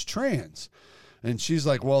show is trans. And she's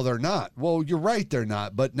like, well, they're not. Well, you're right, they're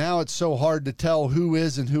not. But now it's so hard to tell who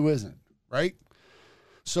is and who isn't, right?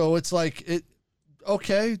 So it's like,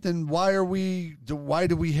 okay, then why do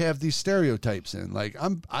we have these stereotypes in? Like,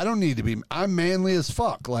 I don't need to be, I'm manly as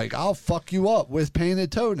fuck. Like, I'll fuck you up with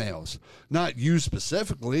painted toenails. Not you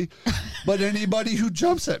specifically, but anybody who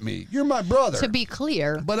jumps at me. You're my brother. To be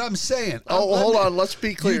clear. But I'm saying. Hold on. Let's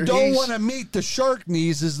be clear. You don't want to meet the shark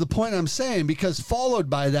knees is the point I'm saying, because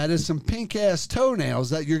followed by that is some pink ass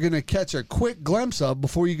toenails that you're going to catch a quick glimpse of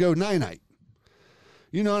before you go night-night.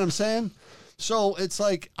 You know what I'm saying? So it's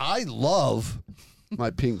like, I love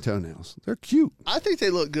my pink toenails. They're cute. I think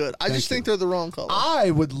they look good. I just think they're the wrong color.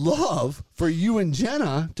 I would love for you and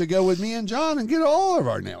Jenna to go with me and John and get all of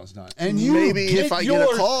our nails done. And you maybe if I get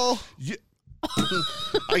a call,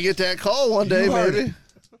 I get that call one day, maybe.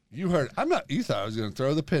 You heard. You thought I was going to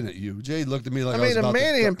throw the pin at you. Jade looked at me like I was mean, a about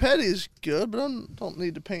mani to and pedi is good, but I don't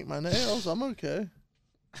need to paint my nails. I'm okay.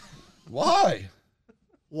 Why?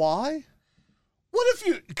 Why? What if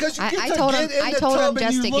you? Because you get I to told get him. in I the told tub him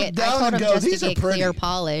and just you to look get. down I told and him go, just "These to are get pretty." clear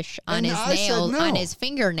polish on And his I said nails, no. on his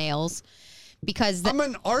fingernails, because I'm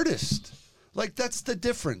an artist. Like, that's the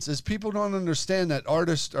difference, is people don't understand that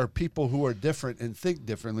artists are people who are different and think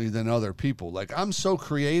differently than other people. Like, I'm so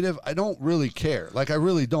creative, I don't really care. Like, I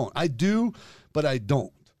really don't. I do, but I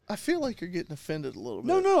don't. I feel like you're getting offended a little bit.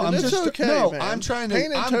 No, And I'm it's just okay, no. man. I'm trying to.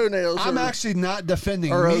 Painted toenails. I'm are, actually not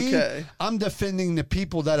defending are me. okay. I'm defending the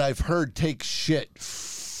people that I've heard take shit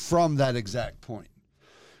from that exact point.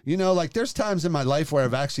 You know, like, there's times in my life where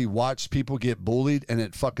I've actually watched people get bullied, and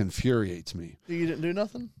it fucking infuriates me. You didn't do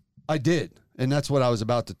nothing? I did, and that's what I was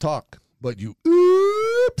about to talk. But you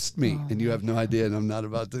oopsed me, and you have no idea, and I'm not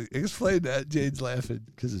about to explain that. Jade's laughing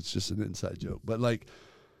because it's just an inside joke. But, like,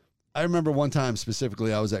 I remember one time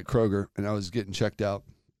specifically, I was at Kroger, and I was getting checked out,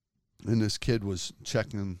 and this kid was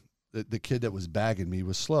checking. The kid that was bagging me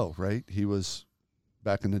was slow, right? He was,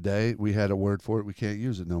 back in the day, we had a word for it. We can't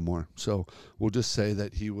use it no more. So we'll just say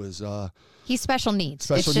that he was... he's special needs.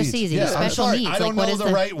 Special It's just needs. easy. Yeah, He's I'm special sorry. needs. I don't like, know what the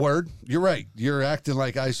is right word. You're right. You're acting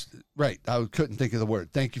like right. I couldn't think of the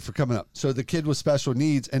word. Thank you for coming up. So the kid with special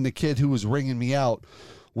needs, and the kid who was ringing me out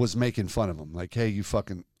was making fun of him. Like, hey, you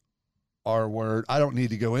fucking R word. I don't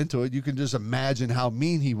need to go into it. You can just imagine how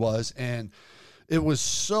mean he was. And it was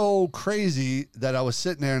so crazy that I was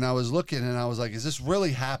sitting there and I was looking and I was like, is this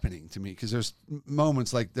really happening to me? Because there's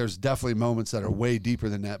moments, like, there's definitely moments that are way deeper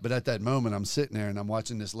than that. But at that moment, I'm sitting there and I'm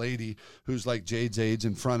watching this lady who's like Jade's age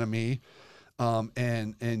in front of me.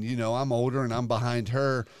 And you know, I'm older and I'm behind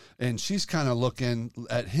her, and she's kind of looking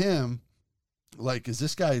at him like, is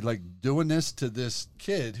this guy like doing this to this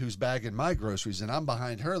kid who's bagging my groceries? And I'm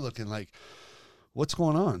behind her looking like, what's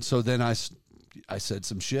going on? So then I said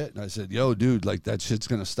some shit, and I said, yo, dude, like, that shit's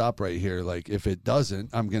going to stop right here. Like, if it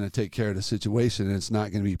doesn't, I'm going to take care of the situation, and it's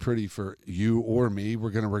not going to be pretty for you or me.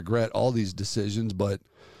 We're going to regret all these decisions, but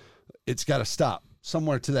it's got to stop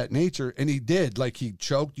somewhere to that nature. And he did. Like, he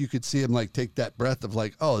choked. You could see him, like, take that breath of,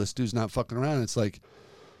 like, oh, this dude's not fucking around. It's like,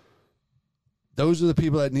 those are the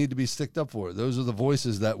people that need to be sticked up for. Those are the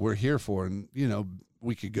voices that we're here for. And, you know,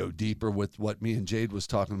 we could go deeper with what me and Jade was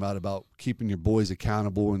talking about keeping your boys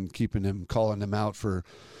accountable and keeping them, calling them out for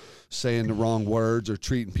saying the wrong words or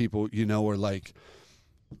treating people, you know, or like,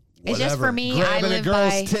 It's just for me. grabbing I live a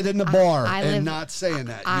girl's by tit in the bar I and live- not saying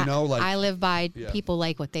that, you know, like, I live by Yeah. people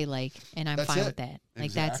like what they like, and I'm that's fine it. with that. Like,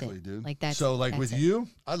 Exactly, that's it, dude. Like, that's so like that's with it. you,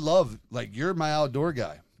 I love, like, you're my outdoor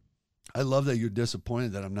guy. I love that you're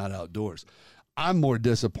disappointed that I'm not outdoors. I'm more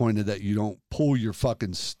disappointed that you don't pull your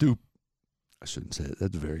fucking stoop. I shouldn't say it.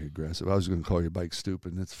 That's very aggressive. I was going to call your bike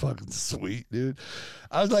stupid. That's fucking sweet, dude.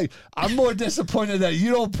 I was like, I'm more disappointed that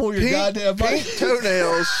you don't pull your goddamn bike. Pink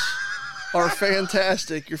toenails are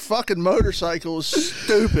fantastic. Your fucking motorcycle is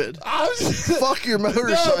stupid. Fuck your No,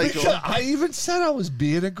 motorcycle. because I even said I was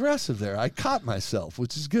being aggressive there. I caught myself,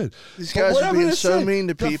 which is good. These But guys what are I'm being gonna so say, mean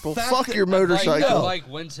to the people. fact Fuck that- your motorcycle. No. Like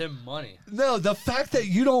wins him money. No, the fact that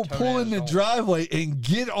you don't pull in the Toenails. driveway and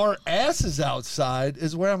get our asses outside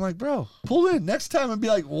is where I'm like, bro, pull in. Next time and be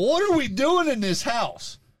like, what are we doing in this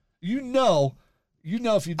house? You know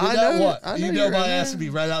if you do I that, know- what? I know You know you're my in ass there. would be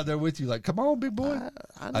right out there with you. Like, come on, big boy.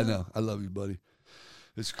 I know. I love you, buddy.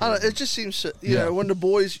 It's I crazy. don't, it just seems, so, you Yeah. know, when the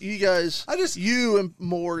boys, you guys, I just- you and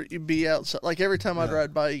more, you'd be outside. Like every time I'd Yeah.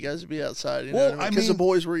 ride by, you guys would be outside. You Well, know what I I mean? Because the mean-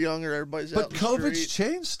 boys were younger, everybody's out But in the COVID's street.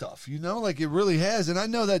 changed stuff, you know, like it really has. And I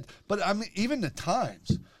know that, but I mean, even the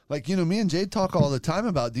times, Like, me and Jade talk all the time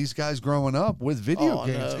about these guys growing up with video Oh, I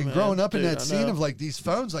games know, and man. growing up in Dude, that I scene know. of like these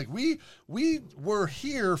phones. Like we were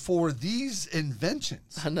here for these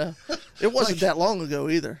inventions. I know. It wasn't that long ago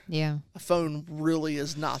either. Yeah. A phone really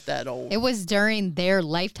is not that old. It was during their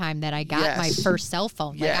lifetime that I got my Yes. first cell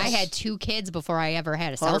phone. Like I Yes. had 2 kids before I ever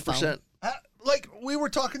had a cell phone. 100%. Like we were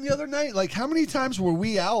talking the other night, like how many times were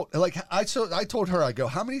we out? Like I told her, I go,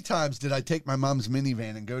 how many times did I take my mom's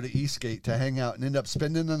minivan and go to Eastgate to hang out and end up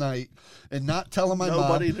spending the night and not telling my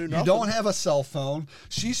Nobody mom, knew you nothing. don't have a cell phone.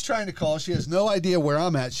 She's trying to call. She has no idea where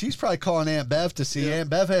I'm at. She's probably calling Aunt Bev to see.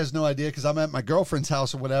 Aunt Bev has no idea because I'm at my girlfriend's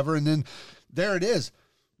house or whatever. And then there it is.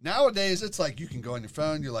 Nowadays, it's like you can go on your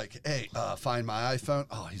phone. You're like, hey, find my iPhone.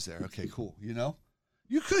 Oh, he's there. Okay, cool.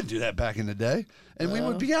 You could do that back in the day, and we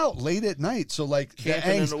would be out late at night. So like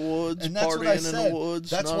Camping in the woods, and that's what partying I in said. the woods.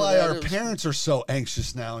 That's none of why that. our It was- parents are so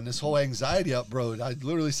anxious now, and this whole anxiety uproad. I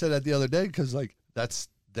literally said that the other day because like that's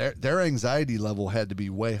their anxiety level had to be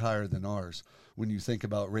way higher than ours when you think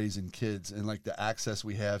about raising kids and like the access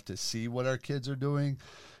we have to see what our kids are doing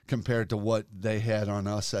compared to what they had on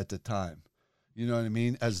us at the time. You know what I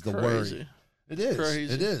mean? As the worry. Crazy. It is.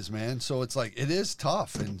 Crazy. It is, man. So it's like it is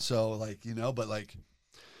tough, and so like but like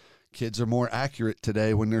kids are more accurate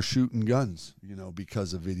today when they're shooting guns,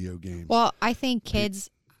 because of video games. Well, I think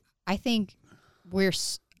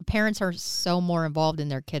parents are so more involved in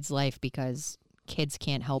their kids' life because kids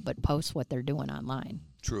can't help but post what they're doing online.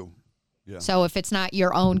 True. Yeah. So if it's not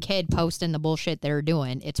your own kid posting the bullshit they're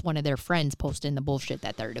doing, it's one of their friends posting the bullshit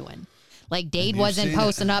that they're doing. Like Dade you've wasn't seen it.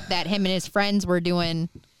 posting up that him and his friends were doing,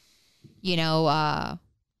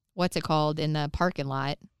 what's it called in the parking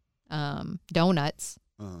lot, donuts.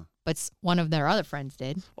 But one of their other friends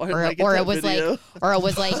did, Why didn't I get or that it was video? like, or it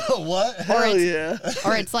was like, What? or Hell it's, yeah.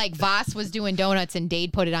 or it's like Voss was doing donuts and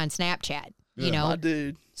Dade put it on Snapchat. My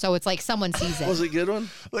dude. So it's like someone sees it. Was it a good one?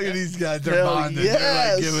 Look at these guys. They're Hell bonding. yes.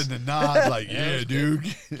 They're like giving the nod, like, yeah, dude.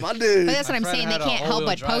 My dude. But that's what I'm friend saying. They had a can't help all-wheel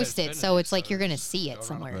but drive post it, so Infiniti, it's like so you're gonna see go it around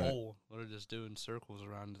somewhere. a hole. They're just doing circles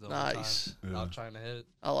around it the whole Nice. time. Not trying to hit it.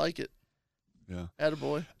 I like it. Yeah.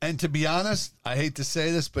 Attaboy. And to be honest, I hate to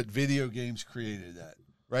say this, but video games created that,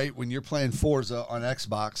 right? When you're playing Forza on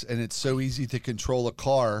Xbox and it's so easy to control a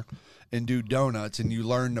car and do donuts, and you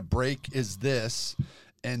learn the brake is this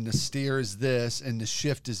and the steer is this and the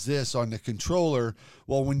shift is this on the controller.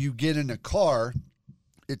 Well, when you get in a car,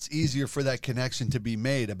 it's easier for that connection to be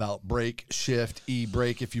made about brake, shift,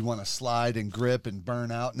 e-brake if you want to slide and grip and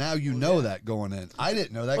burn out. Now you know that going in. I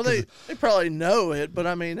didn't know that. Well, 'cause they probably know it, but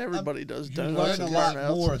I mean, everybody does you donuts learn a and lot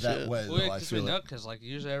burnouts more and that shit. way, Well, though, I because we feel know, like. because like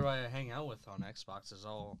usually everybody I hang out with on Xbox is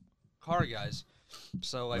all car guys.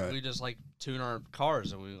 So like Right. we just like tune our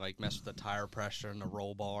cars and we like mess with the tire pressure and the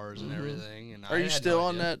roll bars and everything. And Are I you had still no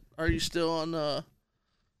on idea. that? Are you still on?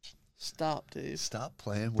 Stop, Dave. Stop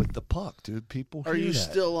playing with the puck, dude. People Are hear you that.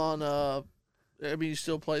 still on? I mean, you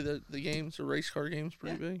still play the games, the race car games,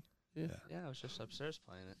 pretty big. Yeah, I was just upstairs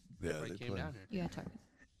playing it. Yeah, Everybody they came play. down here. You gotta talk.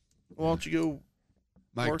 Why don't you go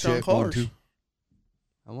Mike, work on check, 1, cars? 2.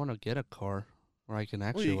 I want to get a car where I can Well,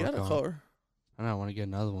 actually you work got a on. car. I don't want to get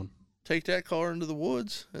another one. Take that car into the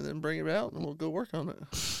woods and then bring it out, and we'll go work on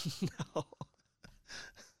it. No.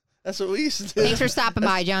 That's what we used to do. Thanks for stopping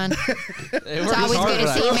by, John. It's always good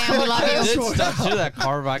to see you, man. We love you. I did stuff to that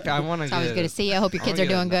car, but I want to It's get. always good to see you. I hope your kids are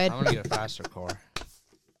doing good. I want to get a faster car.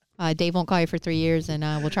 Dave won't call you for 3 years, and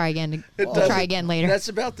we'll try again. We'll doesn't- try again later. That's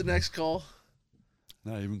about the next call.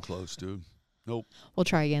 Not even close, dude. Nope. We'll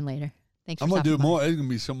try again later. Thanks for I'm gonna do stopping by. more. It's gonna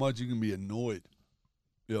be so much you're gonna be annoyed.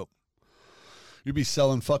 Yep. You'll be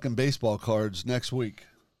selling fucking baseball cards next week.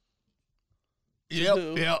 Yep.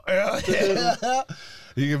 do. Yeah.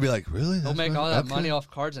 You're gonna be like, really? He'll That's make right? all that Okay. money off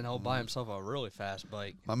cards, and he'll buy himself a really fast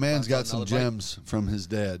bike. My man's Buys got some another bike. gems from his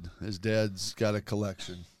dad. His dad's got a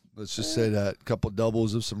collection. Let's just say that. A couple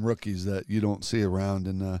doubles of some rookies that you don't see around.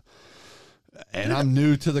 And I'm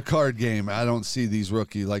new to the card game. I don't see these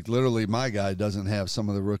rookie. Like, literally, my guy doesn't have some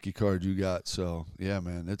of the rookie cards you got. So, yeah,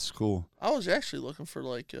 man, it's cool. I was actually looking for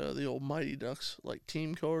like the old Mighty Ducks like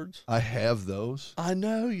team cards. I have those. I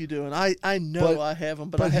know you do, and I know But- I have them,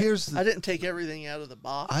 but, but here's the- I didn't take everything out of the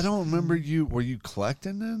box. I don't remember you. Were you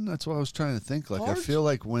collecting then? That's what I was trying to think. Like, Cards? I feel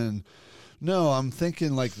like when. No, I'm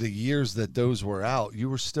thinking like the years that those were out, you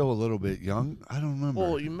were still a little bit young. I don't remember.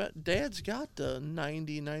 Well, you met Dad's got the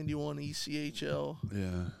 90, 91 ECHL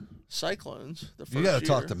yeah. Cyclones. The first You got to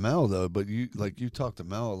talk year. to Mel though, but you talk to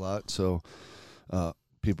Mel a lot, so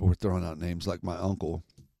people were throwing out names like my uncle.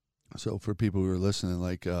 So for people who are listening,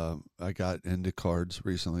 like I got into cards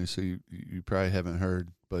recently, so you probably haven't heard,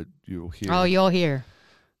 but you'll hear. Oh, you'll hear.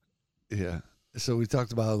 Yeah. So we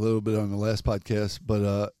talked about it a little bit on the last podcast,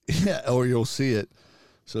 but yeah, or you'll see it.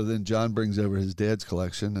 So then John brings over his dad's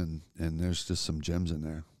collection, and there's just some gems in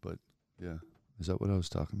there. But yeah, is that what I was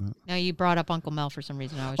talking about? No, you brought up Uncle Mel for some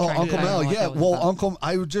reason. I was Oh, trying Uncle to Mel, what yeah. that was Well, about. Uncle,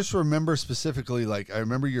 I would just remember specifically, like I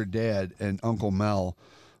remember your dad and Uncle Mel.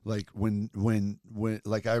 Like when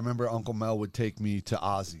like I remember Uncle Mel would take me to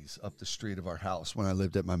Ozzy's up the street of our house when I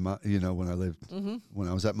lived at my when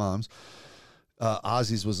I was at Mom's.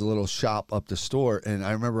 Ozzy's was a little shop up the store, and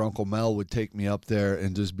I remember Uncle Mel would take me up there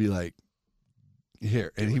and just be like,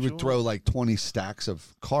 here, and he would throw like 20 stacks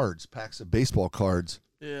of cards, packs of baseball cards.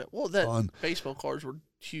 Yeah, well, that baseball cards were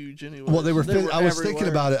huge anyway. Well, they were. I was thinking everywhere.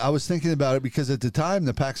 about it. I was thinking about it because at the time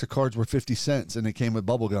the packs of cards were 50 cents, and it came with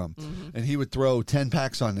bubble gum. And he would throw 10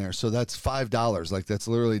 packs on there, so that's $5. Like that's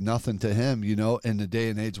literally nothing to him, you know. In the day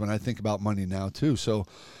and age when I think about money now too, so.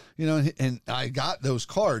 You know, and I got those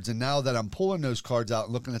cards, and now that I'm pulling those cards out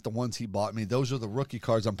and looking at the ones he bought me, those are the rookie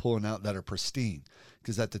cards I'm pulling out that are pristine.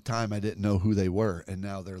 Because at the time I didn't know who they were, and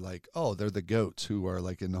now they're like, oh, they're the GOATs who are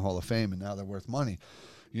like in the Hall of Fame, and now they're worth money.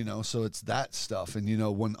 You know, so it's that stuff. And you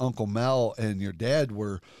know, when Uncle Mel and your dad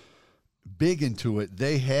were big into it,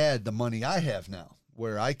 they had the money I have now,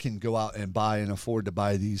 where I can go out and buy and afford to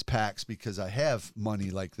buy these packs because I have money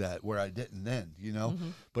like that where I didn't then, you know.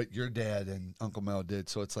 But your dad and Uncle Mel did,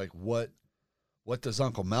 so it's like, what does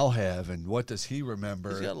Uncle Mel have, and what does he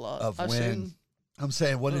remember He's got a lot. of I've when? seen- I'm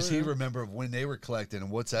saying, what does he remember of when they were collecting,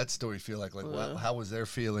 and what's that story feel like? Like, how was their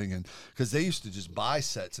feeling? And because they used to just buy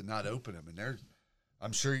sets and not open them, and they're.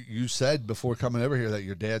 I'm sure you said before coming over here that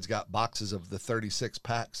your dad's got boxes of the 36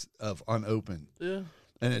 packs of unopened. Yeah.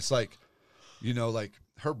 And it's like, you know, like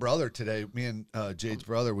her brother today, me and Jade's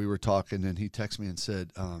brother, we were talking, and he texted me and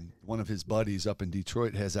said one of his buddies up in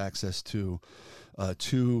Detroit has access to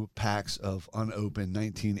 2 packs of unopened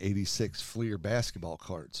 1986 Fleer basketball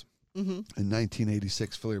cards. And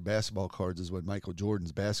 1986 Fleer basketball cards is when Michael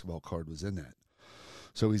Jordan's basketball card was in that.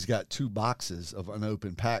 So he's got 2 boxes of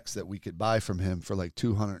unopened packs that we could buy from him for like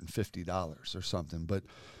 $250 or something. But,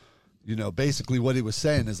 you know, basically what he was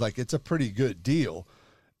saying is like, it's a pretty good deal.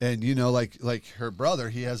 And, you know, like her brother,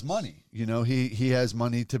 he has money, you know, he has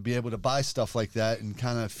money to be able to buy stuff like that and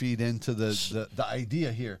kind of feed into the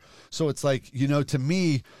idea here. So it's like, you know, to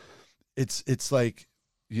me, it's like,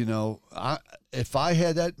 you know, if I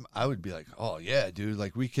had that, I would be like, oh, yeah, dude,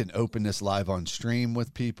 like we can open this live on stream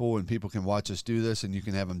with people and people can watch us do this and you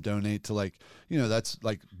can have them donate to like, you know, that's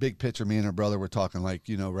like big picture. Me and her brother were talking like,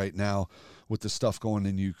 you know, right now with the stuff going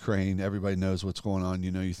in Ukraine, everybody knows what's going on.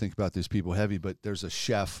 You know, you think about these people heavy, but there's a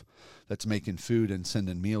chef that's making food and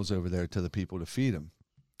sending meals over there to the people to feed them.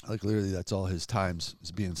 Like literally that's all his time's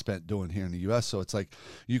is being spent doing here in the U.S. So it's like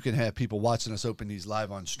you can have people watching us open these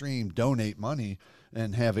live on stream, donate money,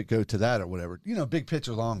 and have it go to that or whatever. You know, big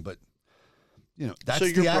picture long, but, you know, that's so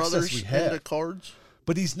your the access brother's we have. into cards?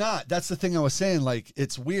 But he's not. That's the thing I was saying. Like,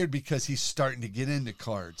 it's weird because he's starting to get into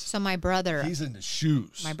cards. So my brother, He's into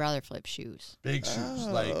shoes. my brother flips shoes. Big shoes.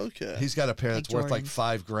 Oh, Like, okay. he's got a pair Like that's worth like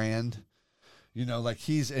Jordans. $5,000. You know, like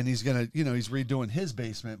he's gonna, you know, he's redoing his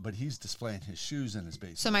basement, but he's displaying his shoes in his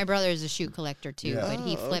basement. So my brother is a shoe collector too, Yeah. but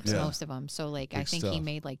he Oh, flips okay. most of them. So like I Big think he stuff.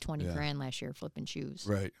 made like 20 Yeah. grand last year flipping shoes.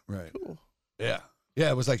 Right, right. Cool. Yeah.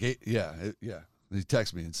 Yeah, it was like 8, yeah. He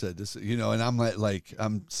texted me and said this, you know, and I'm like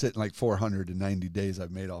I'm sitting like 490 days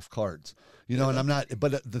I've made off cards. You know, and I'm not,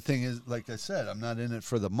 but the thing is, like I said, I'm not in it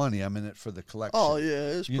for the money. I'm in it for the collection. Oh yeah,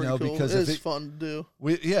 it's You pretty know, cool. because if It's it- fun to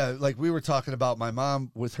do. Like we were talking about my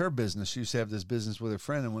mom with her business. She used to have this business with her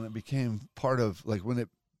friend, and when it became part of like when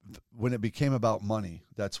it became about money,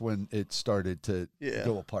 that's when it started to Yeah.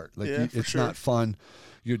 go apart. Like Yeah, for it's sure. not fun.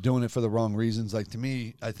 You're doing it for the wrong reasons. Like to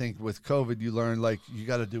me, I think with COVID, you learn like you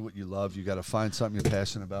got to do what you love. You got to find something you're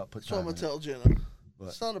passionate about. Put That's what I'm time gonna in it. tell Jenna. What?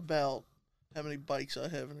 It's not about how many bikes I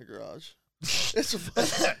have in the garage. It's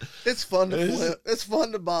fun. It's fun to flip. It's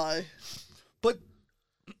fun to buy. But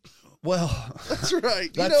well, That's right. You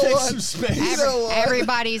that know takes what? some space. You know what?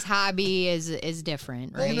 Everybody's hobby is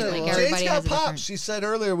different, right? know Like what? everybody Jade's has got a pops. different. She said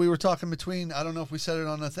earlier we were talking between. I don't know if we said it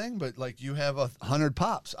on the thing, but like you have 100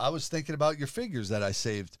 pops. I was thinking about your figures that I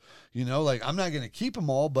saved. You know, like I'm not going to keep them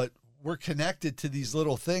all, but we're connected to these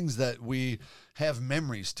little things that we have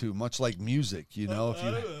memories to, much like music. You know, if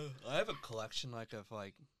you I have a collection like of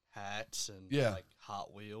like hats and Yeah. like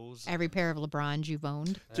Hot Wheels. Every pair of LeBrons you've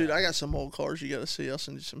owned. Dude, I got some old cars you got to see. I'll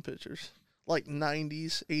send you some pictures. Like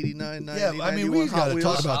 90s, 89, 90, Yeah, I mean, 91 we Hot gotta talk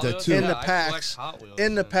Wheels. about that, Wheels? too. In the I collect packs. Hot Wheels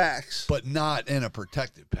In the and- packs. but not in a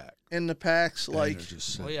protected pack. In the packs, And like they're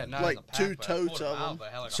just Well, sitting yeah, there. not like in the pack, two but I pulled totes them of out, them. but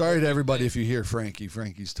I had, like, a Sorry whole to everybody big if you hear Frankie.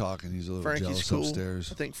 Frankie's talking. He's a little Frankie's jealous cool.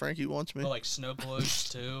 upstairs. I think Frankie wants me. Well, like snow globes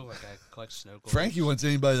too. Like I collect snow globes. Frankie wants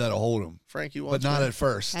anybody that'll hold him, Frankie but wants not me. at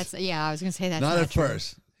first. That's I was gonna say that's not at true.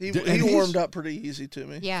 first. He And he's- warmed up pretty easy to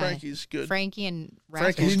me. Yeah. Frankie's good. Frankie and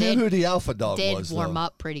Frankie- Rasmus He knew did, who the alpha dog did was. warm though.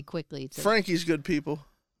 up pretty quickly. To, Frankie's good people.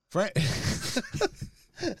 Frank.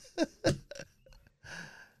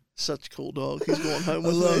 Such a cool dog. He's going home I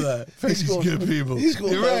with love me. that. Frankie's going- good people. he's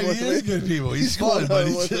going You're home right. with He is me. good people. He's He's going fun, but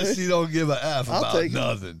home he with just me. he don't give a f I'll about take him.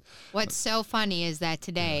 nothing. What's so funny is that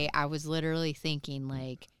today I was literally thinking,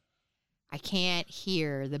 like, I can't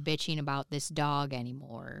hear the bitching about this dog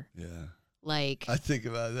anymore. Yeah, Like, I think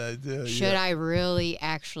about that too. should I really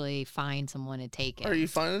actually find someone to take it? Are you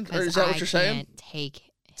finding? Or 'Cause is that what I you're saying? can't take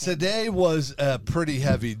him. Today was a pretty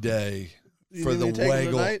heavy day You for need the me to take him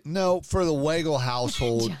Waggle. tonight? No, for the Waggle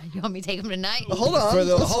household. John, you want me to take him tonight? Hold on. For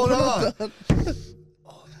the Let's hold put him on. down.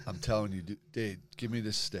 I'm telling you, Dave, give me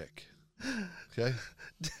the stick. Okay,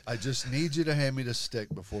 I just need you to hand me the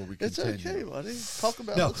stick before we It's continue. okay, buddy. Talk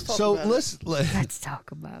about. No, Let's talk so about it. Let's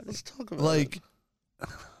talk about it. Let's talk about like,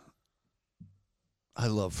 I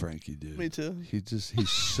love Frankie, dude. it. Me too. He's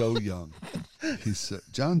so young.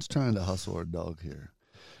 John's trying to hustle our dog here,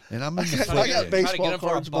 and I'm in the I foot got game. Try to baseball get him for a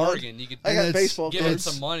cards, Bart. bargain. You could I And got it's- baseball give him cards.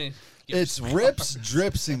 some money. Give him It's some rips,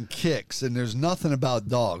 drips, and kicks, and there's nothing about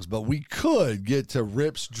dogs, but we could get to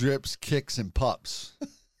rips, drips, kicks, and pups.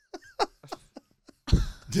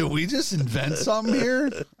 Did we just invent something here?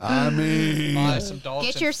 I mean, buy some dogs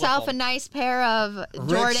Get and yourself flip a 'em. nice pair of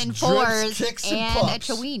Jordan drips, 4s kicks, and and a pups.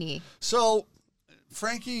 Chewini. so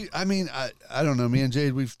Frankie, I mean, I don't know. Me and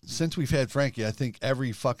Jade, since we've had Frankie, I think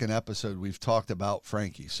every fucking episode we've talked about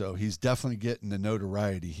Frankie. So he's definitely getting the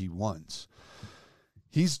notoriety he wants.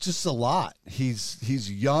 He's just a lot. He's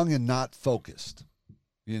young and not focused.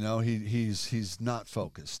 You know, he's not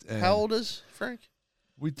focused. And How old is Frank?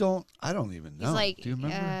 I don't even know. He's like, do you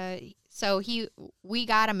remember? so we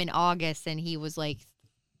got him in August, and he was like,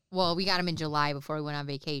 well, we got him in July before we went on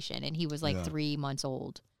vacation, and he was like Yeah. 3 months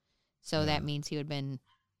old. So Yeah. that means he would have been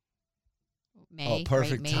May,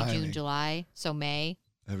 perfect right? May, timing. June, July. So May,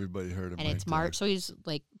 Everybody heard him. and right it's there. March, so he's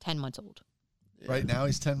like 10 months old. Right now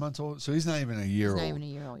he's 10 months old, so he's not even a year He's old. not even a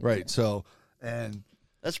year old. Right. So, and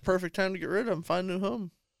That's perfect time to get rid of him. Find a new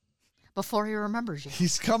home. Before he remembers you.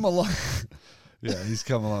 he's come along. Yeah, he's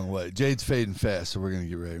come a long way. Jade's fading fast, so we're gonna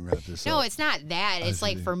get ready and wrap this No, up. it's not that. I It's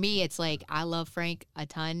like see. for me, it's like I love Frank a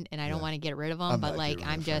ton, and I don't Yeah. want to get rid of him. I'm But not like getting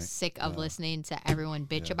rid I'm of just Frank. sick of No. listening to everyone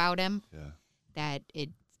bitch Yeah. about him. Yeah. That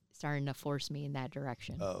it's starting to force me in that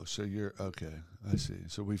direction. Oh, so you're okay. I see.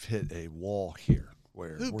 So we've hit a wall here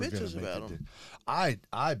where Who we're gonna bitches make about a him? I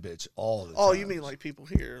bitch all the time. Oh, you mean like people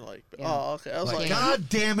here? Like, Yeah. oh, okay. I was Like, like, God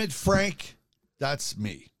damn it, Frank. That's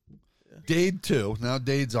me. Dade too. Now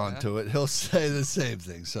Dade's onto it. He'll say the same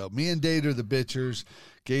thing. So me and Dade are the bitchers.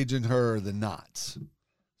 Gage and her are the knots.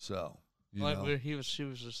 So you Like, know. she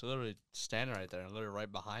was just literally standing right there, literally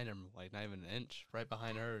right behind him, like not even an inch, right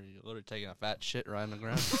behind her. You're literally taking a fat shit right on the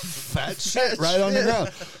ground. Fat shit right on the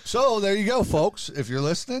ground. So there you go, folks. If you're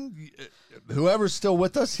listening, whoever's still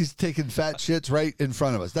with us, he's taking fat shits right in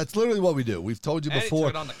front of us. That's literally what we do. We've told you And he before.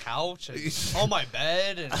 took it on the couch and on my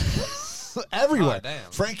bed and Everywhere. God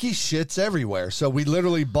damn. Frankie shits everywhere. So we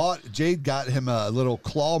literally Jade got him a little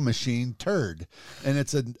claw machine turd. And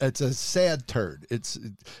it's a sad turd.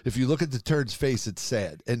 If you look at the turd's face, it's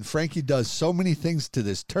sad. And Frankie does so many things to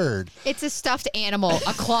this turd. It's a stuffed animal,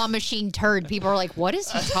 a claw machine turd. People are like, "What is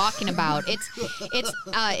he talking about?"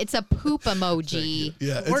 It's a poop emoji,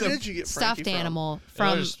 Yeah. where it's a- did you get stuffed Frankie from? animal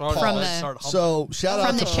Literally from just started- from just the started humping. So shout out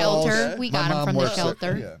from the to shelter. Paul's. We My got him mom from the works at-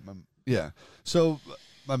 shelter. yeah. So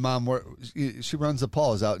my mom she runs the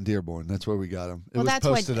Paul's out in Dearborn. That's where we got him. It Well, was that's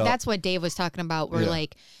what posted up. that's what Dave was talking about. Where Yeah.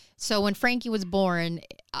 like, so when Frankie was born,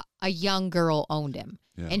 a young girl owned him,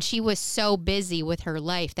 Yeah. and she was so busy with her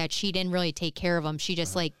life that she didn't really take care of him. She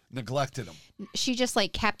just like neglected him. she just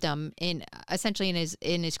like kept him in essentially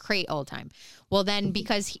in his crate all the time. Well, then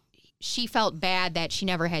because she felt bad that she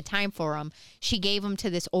never had time for him, she gave him to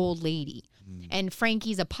this old lady. And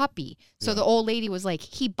Frankie's a puppy. So the old lady was like,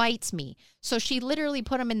 he bites me. So she literally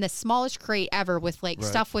put him in the smallest crate ever with like Right.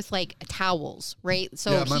 stuff with like towels, right?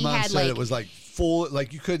 So yeah, my he mom had said like it was like full,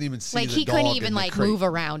 like you couldn't even see like the he dog couldn't in even the like crate. move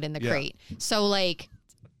around in the Yeah. crate. So like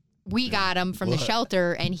we got him from the What?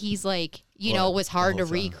 shelter, and he's like, you know, What? it was The hard to whole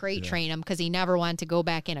time. re-crate Yeah. train him because he never wanted to go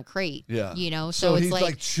back in a crate. Yeah. You know, So it's he's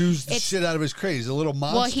like chews the it's- shit out of his crate. He's a little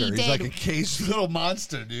monster. he He's did. like a caged little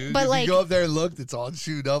monster, dude. But if like- you go up there and look, it's all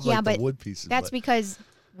chewed up Yeah, like but the wood pieces. that's but, because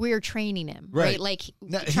we're training him, right? Like he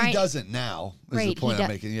doesn't now. Is Right, the point he I'm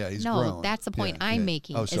do- making? Yeah, he's no, grown. that's the point Yeah, I'm yeah.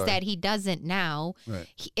 making Oh, is sorry. that he doesn't now. Right.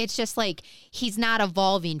 It's just like he's not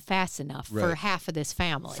evolving fast enough for Right. half of this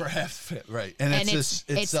family. for half fit, right? And, And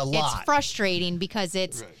it's a lot. It's frustrating because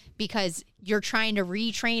Right. because you're trying to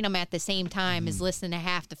retrain them at the same time as listening to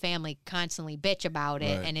half the family constantly bitch about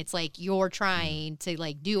it. Right. And it's like you're trying to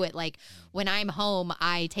like do it. Like when I'm home,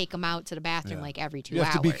 I take them out to the bathroom Yeah. like every 2 You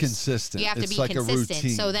hours. have to be consistent. You have to It's be like a consistent.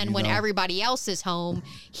 routine, So then you when know? everybody else is home,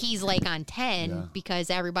 he's like on 10 Yeah. because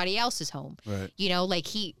everybody else is home. Right. You know, like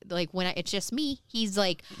when it's just me, he's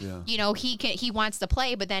like, Yeah. you know, he wants to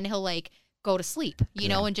play, but then he'll like go to sleep, you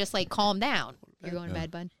know, and just like calm down. You're going to bed,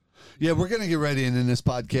 bud? Yeah, we're gonna get ready and in this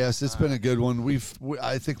podcast. It's been a good one.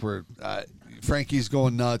 I think we're Frankie's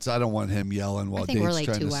going nuts. I don't want him yelling while I think Dave's we're like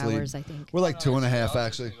trying 2 to sleep. hours, I think. We're like 2.5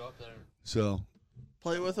 actually. So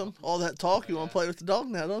Play with him. All that talk, you want to play with the dog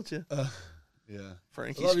now, don't you? yeah.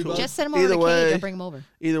 Frankie's Love you, cool. bud. Just send him over Either to Cage. way, I'll bring him over.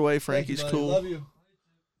 either way, Thank you, Frankie's buddy. cool. Love you.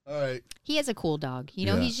 All right. He has a cool dog. You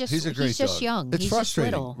know, Yeah. he's a great just dog. young. It's he's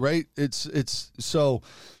frustrating, just little. right? It's so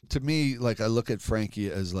to me, like I look at Frankie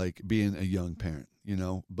as like being a young parent, you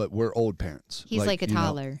know, but we're old parents. He's like a you know,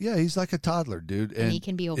 toddler. yeah, he's like a toddler, dude. And he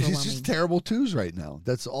can be He's overwhelming. just terrible twos right now.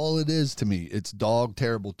 That's all it is to me. It's dog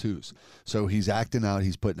terrible twos. So he's acting out.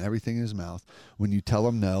 He's putting everything in his mouth. When you tell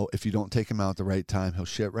him no, if you don't take him out at the right time, he'll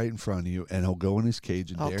shit right in front of you and he'll go in his cage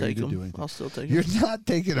and I'll dare take you to him. do anything. I'll still take You're him. not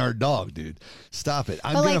taking our dog, dude. Stop it.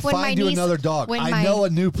 I'm But, going like, to when my find you niece- another dog. when I my- know a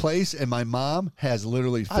new place, and my mom has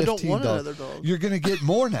literally 15 I don't want dogs. another dog. You're going to get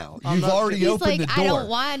more now. I'm You've not already kidding. He's opened like, the door. I don't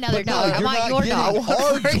want another But no, dog. I you're want not your getting dog.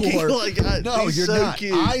 our Frankie, door. like, No, he's you're so not.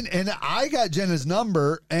 cute. I got Jenna's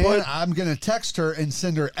number, and But- I'm going to text her and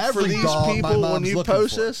send her For every these dog my people, mom's when you looking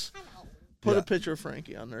post for. this, put Yeah. a picture of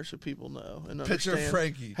Frankie on there so people know and Picture of understand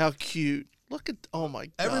Frankie. how cute. Look at, oh my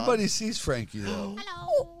god. Everybody sees Frankie, though.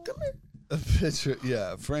 Hello. Come here. A picture,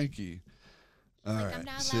 yeah, Frankie. All right. I'm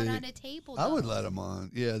not see? allowed on a table. I would though. let him on.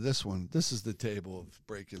 Yeah, this one. This is the table of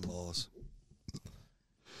breaking laws.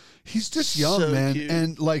 He's just young, So man, cute.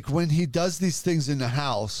 and like when he does these things in the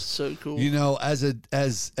house, So cool. you know, as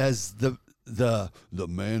the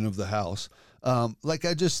man of the house. Like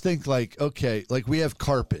I just think like, okay, like we have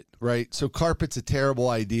carpet, right? So carpet's a terrible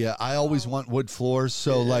idea. I always want wood floors.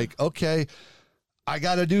 So like, okay, I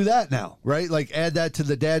got to do that now, right? Like add that to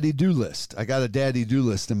the daddy do list. I got a daddy do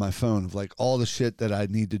list in my phone of like all the shit that I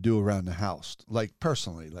need to do around the house. Like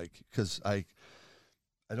personally, like, cause I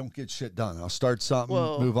don't get shit done. I'll start something,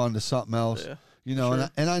 Well, move on to something else. yeah, You know, sure.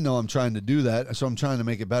 and I know I'm trying to do that, so I'm trying to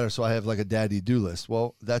make it better. So I have like a daddy do list.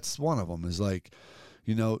 Well, that's one of them. Is like,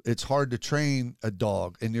 you know, it's hard to train a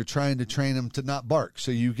dog, and you're trying to train him to not bark.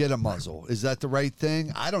 So you get a muzzle. Is that the right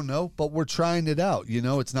thing? I don't know, but we're trying it out. You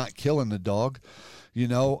know, it's not killing the dog. You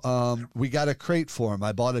know, we got a crate for him.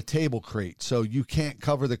 I bought a table crate, so you can't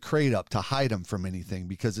cover the crate up to hide him from anything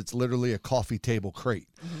because it's literally a coffee table crate,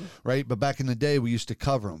 right? But back in the day, we used to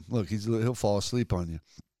cover him. Look, he'll fall asleep on you.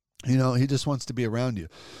 You know, he just wants to be around you.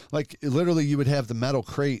 Like, literally, you would have the metal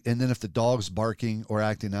crate, and then if the dog's barking or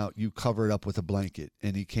acting out, you cover it up with a blanket,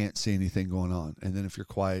 and he can't see anything going on. And then if you're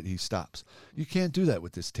quiet, he stops. You can't do that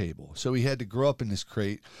with this table. So he had to grow up in this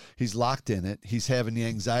crate. He's locked in it. He's having the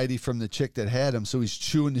anxiety from the chick that had him, so he's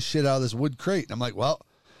chewing the shit out of this wood crate. And I'm like, well,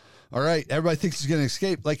 all right, everybody thinks he's going to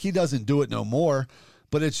escape. Like, he doesn't do it no more.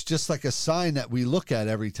 But it's just like a sign that we look at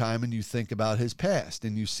every time, and you think about his past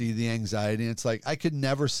and you see the anxiety. And it's like, I could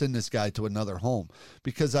never send this guy to another home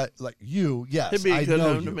because yes, He'd be a I good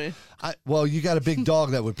know home you. to me. Well, you got a big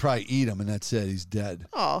dog that would probably eat him, and that's it. He's dead.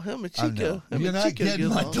 Oh, him and I know. Chico. Him You're and not Chico getting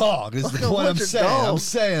get my along. dog, is the Look, I point I'm want your saying. I'm dog.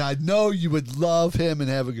 saying I know you would love him and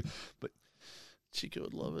have a good, but Chico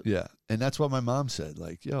would love it. yeah. And that's what my mom said.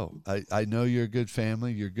 Like, yo, I know you're a good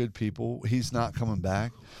family. You're good people. He's not coming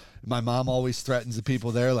back. My mom always threatens the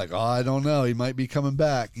people there, like, oh, I don't know. He might be coming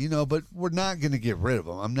back, you know, but we're not going to get rid of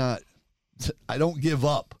him. I don't give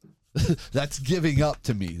up. That's giving up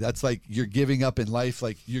to me. That's like you're giving up in life,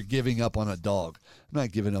 like you're giving up on a dog. I'm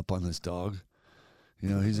not giving up on this dog. You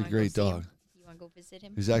know, he's a Wanna go great see him? dog. You want to go visit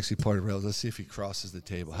him? He's actually part of Rails. Let's see if he crosses the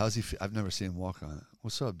table. How's he? I've never seen him walk on it.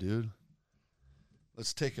 What's up, dude?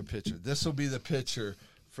 Let's take a picture. This will be the picture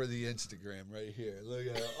for the Instagram right here. Look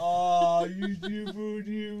at it. Oh, you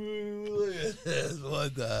look at this.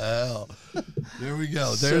 What the hell? There we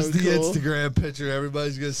go. There's So the cool. Instagram picture.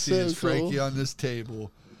 Everybody's gonna see So is Frankie cool. on this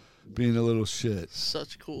table, being a little shit.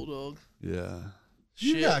 Such a cool dog. Yeah.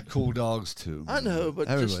 You Shit. got cool dogs too. I man. know, but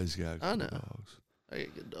everybody's got cool I know. dogs. I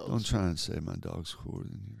get good dogs. Don't try and say my dog's cooler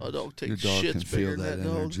than you. My dog Your takes dog shits can feel bigger than that that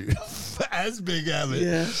dog. energy. As big of it.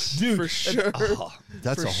 Yes, Dude, for sure.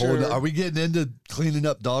 That's For a whole. sure. Are we getting into cleaning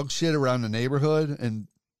up dog shit around the neighborhood? And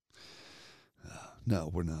no,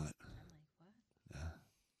 we're not.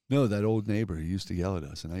 No, that old neighbor, he used to yell at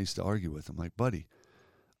us, and I used to argue with him, like, buddy,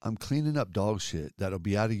 I'm cleaning up dog shit that'll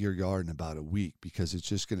be out of your yard in about a week because it's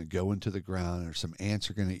just going to go into the ground or some ants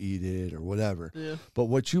are going to eat it or whatever. Yeah. But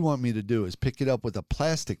what you want me to do is pick it up with a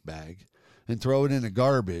plastic bag and throw it in the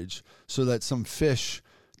garbage so that some fish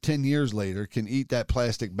 10 years later can eat that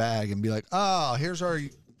plastic bag and be like, oh, here's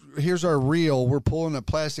our reel. We're pulling a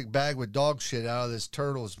plastic bag with dog shit out of this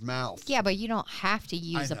turtle's mouth. Yeah, but you don't have to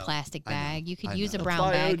use a know, plastic bag. You could I use a know.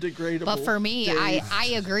 brown bag. Biodegradable. But for me, Dave. I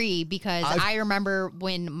agree because I remember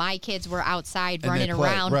when my kids were outside And they running play,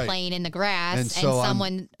 around right. playing in the grass And and, so I'm-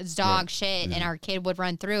 someone's dog right, shit yeah. and our kid would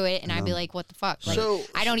run through it and I'd be like, what the fuck? Like, So-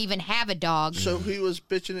 I don't even have a dog. So he was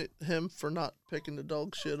bitching at him for not picking the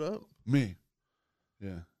dog shit up. Me.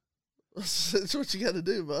 Yeah. That's what you got to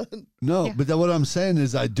do, bud. No, Yeah. but what I'm saying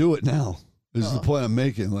is I do it now. This is the point I'm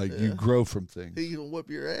making. Like, you Yeah. grow from things. He gonna whip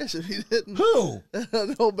your ass if he didn't. Who? No Ain't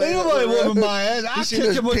man. nobody whooping my ass. I You see kick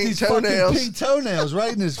those him with pink these toenails? fucking pink toenails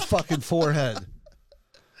right in his fucking forehead.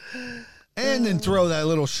 And then throw that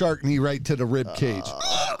little shark knee right to the rib cage.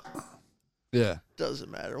 Yeah.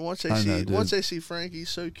 Doesn't matter. Once I know, dude. once they see Frankie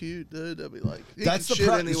so cute, dude, they'll be like, he That's the can shit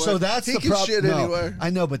problem. anywhere. So that's he the can problem. shit No, anywhere. I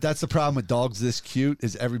know, but that's the problem with dogs this cute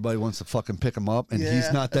is everybody wants to fucking pick him up, and Yeah,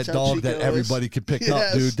 he's not that that's how dog that Chico is. everybody can pick up,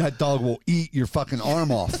 Yes. dude. That dog will eat your fucking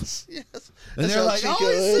arm off. Yes. And That's they're how like, Chico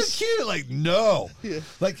 "Oh, he's is. so cute!" Like, no. Yeah.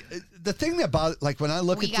 Like the thing that bothers, like when I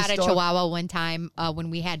look We at got this a dog, Chihuahua one time when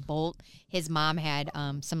we had Bolt. His mom had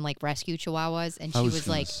some like rescue Chihuahuas, and I she was was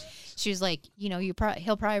gonna like, you know,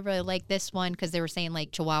 he'll probably really like this one because they were saying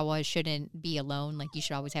like Chihuahuas shouldn't be alone. Like you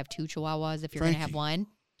should always have two Chihuahuas if you're gonna have Frankie. one.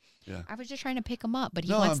 Yeah. I was just trying to pick him up, but he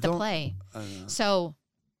No, wants to don't- play. I know. So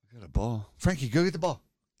I got a ball. Frankie, go get the ball.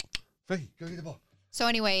 Frankie, go get the ball.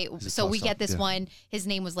 anyway, Is it so we tossed get up? this Yeah. one. His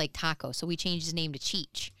name was like Taco, so we changed his name to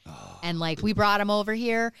Cheech. Oh. And like we brought him over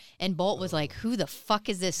here, and Bolt was like, "Who the fuck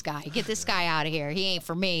is this guy? Get this guy out of here. He ain't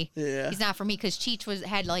for me. Yeah. He's not for me." Because Cheech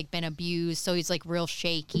had like been abused, so he's like real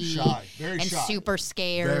shaky, Shy, very and shy. super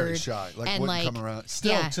scared, Very shy. Like and wouldn't like come around.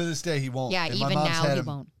 Still yeah. to this day he won't. yeah, And my even mom's now had he him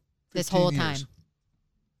won't. This 15 whole years. time.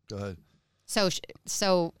 Go ahead.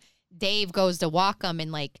 So Dave goes to walk him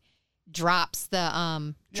and like drops the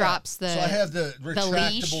So I have the leash.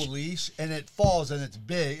 retractable leash, and it falls, and it's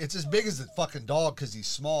big. It's as big as the fucking dog because he's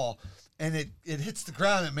small, and it hits the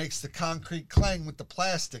ground. And it makes the concrete clang with the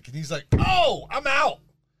plastic, and he's like, "Oh, I'm out."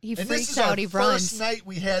 he And this freaks is out. our He first runs. night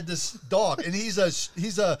we had this dog, and he's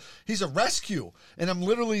a rescue, and I'm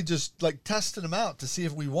literally just like testing him out to see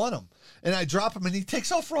if we want him. And I drop him, and he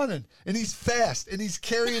takes off running, and he's fast, and he's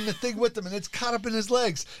carrying the thing with him, and it's caught up in his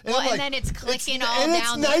legs. And Well, I'm and like, then it's clicking it's, all and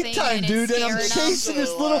down it's the thing, nighttime, and it's dude, and I'm scaring him. chasing this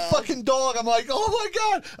little fucking dog. I'm like, oh my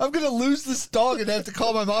god, I'm gonna lose this dog, and I have to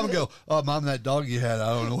call my mom and go, "Oh, mom, that dog you had,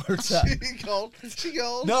 I don't know where it's at." She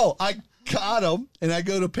called. No, I caught him, and I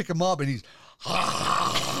go to pick him up, and he's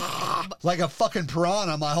like a fucking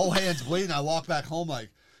piranha. My whole hand's bleeding. I walk back home like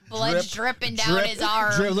Blood's dripping down his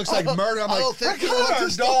arm. Drip, looks like murder. I'm I like, don't think I we want got our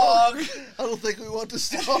this dog. I don't think we want this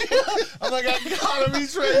dog. I'm like, I got him.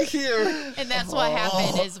 He's right here. And that's what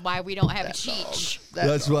happened is why we don't have a Cheech.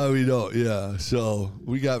 That's why we don't. Yeah. So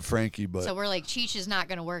we got Frankie, but So we're like, Cheech is not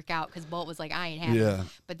going to work out because Bolt was like, I ain't having Yeah. it.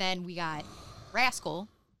 But then we got Rascal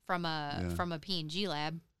from a P&G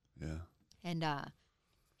lab, yeah. and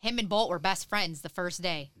him and Bolt were best friends the first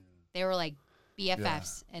day. They were like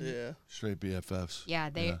BFFs, and Yeah. Straight BFFs. yeah,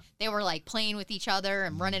 they were like playing with each other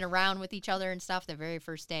and running around with each other and stuff the very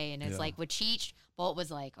first day. And it's Yeah. like with Cheech, Bolt was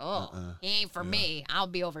like, "Oh, he ain't for me. I'll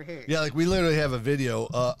be over here." Yeah, like we literally have a video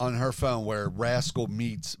on her phone where Rascal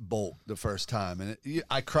meets Bolt the first time, and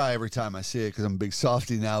I cry every time I see it because I'm a big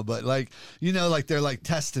softy now. But like, you know, like they're like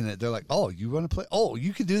testing it. They're like, "Oh, you want to play? Oh,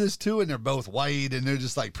 you can do this too." And they're both white, and they're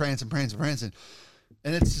just like prancing,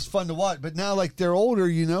 and it's just fun to watch. But now, like they're older,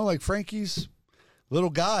 you know, like Frankie's little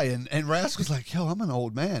guy, and Rascal's like, "Yo, I'm an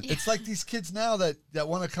old man." Yeah. It's like these kids now that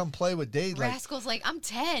want to come play with Dade, like. Rascal's like, "I'm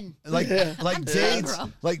 10." Like I'm Dade's bro.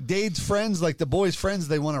 like Dade's friends, like the boys' friends,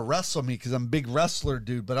 they want to wrestle me because I'm a big wrestler,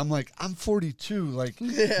 dude. But I'm like, I'm 42. Like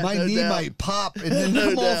Yeah, my no knee doubt. might pop, and then No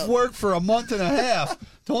I'm off doubt. work for a month and a half.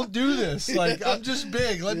 Don't do this. Like I'm just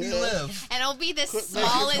big. Let me live. And I'll be the Quit making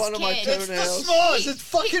fun smallest of my kid. It's the toenails. smallest. It's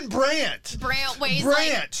fucking Brant. Brant weighs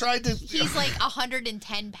Brant like tried to. he's like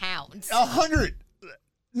 110 pounds. 100.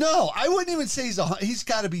 No, I wouldn't even say he's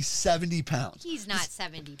got to be 70 pounds. He's not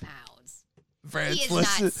 70 pounds. Brant's He is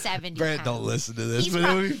listen- not 70 Brant, pounds. don't listen to this. He's, but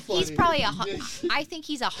it'll be funny. he's probably I think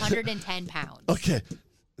he's 110 pounds. Okay.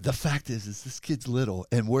 The fact is this kid's little,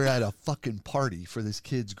 and we're at a fucking party for this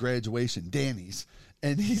kid's graduation, Danny's,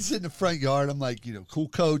 and he's in the front yard. I'm like, you know, cool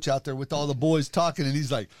coach out there with all the boys talking, and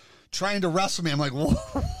he's like trying to wrestle me. I'm like,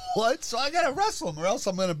 what? So I got to wrestle him, or else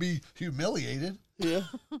I'm going to be humiliated. Yeah.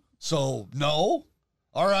 So, no.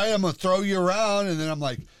 all right, I'm going to throw you around. And then I'm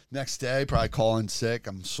like, next day, probably calling sick.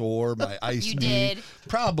 I'm sore. My ice You knee. did.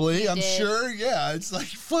 Probably. I'm did. sure. Yeah. It's like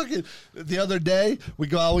fucking. The other day, we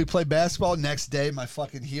go out, we play basketball. Next day, my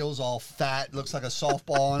fucking heel's all fat. Looks like a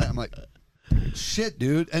softball on it. I'm like, shit,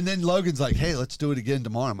 dude. And then Logan's like, hey, let's do it again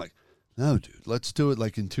tomorrow. I'm like, no, dude, let's do it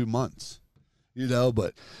like in 2 months.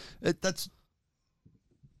 But that's.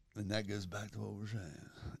 And that goes back to what we're saying.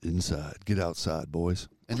 Inside. Get outside, boys.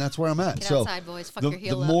 And that's where I'm at. Get so outside, boys. Fuck the, your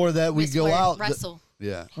heel the up. more that we Miss go Ware, out. Wrestle.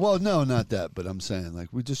 Yeah. Well, no, not that. But I'm saying, like,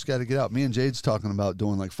 we just got to get out. Me and Jade's talking about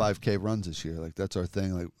doing, like, 5K runs this year. Like, that's our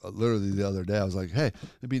thing. Like, literally the other day, I was like, hey,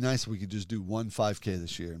 it'd be nice if we could just do one 5K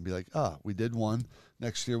this year and be like, we did one.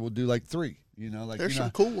 Next year, we'll do, like, 3. Like There's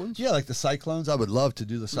some cool ones. Yeah, like the Cyclones. I would love to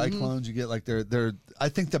do the Cyclones. You get like they're. I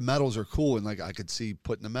think the medals are cool, and like I could see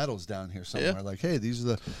putting the medals down here somewhere. Yeah. Like, hey, these are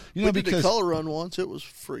the. We did because the color run once. It was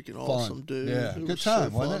freaking fun. awesome, dude. Yeah, It good was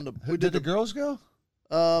time, so wasn't fun it? We Did the girls go?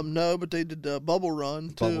 No, but they did bubble run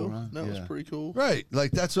too. Bubble run, That was yeah. pretty cool. Right,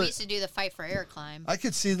 like that's We what used to do the Fight for Air climb. I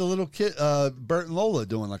could see the little kid, Bert and Lola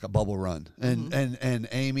doing like a bubble run, and and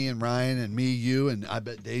Amy and Ryan and me, you, and I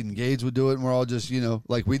bet Dade and Gage would do it, and we're all just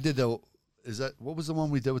like we did the. Is that what was the one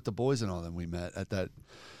we did with the boys and all them? We met at that.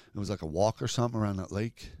 It was like a walk or something around that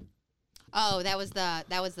lake. Oh, that was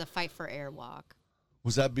the Fight for Air walk.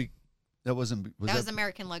 Was that That wasn't. That was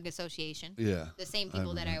American Lung Association. Yeah. The same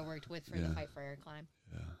people that I remember. worked with for Yeah. the Fight for Air climb.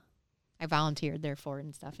 Yeah. I volunteered there for it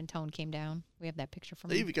and stuff, and Tone came down. We have that picture from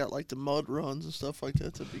They him. even got like the mud runs and stuff like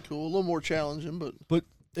that. That'd be cool. A little more challenging, but But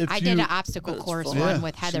if I you, did an obstacle That's course fun. one Yeah,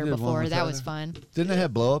 with she Heather did one before. with That was Heather. fun. Didn't they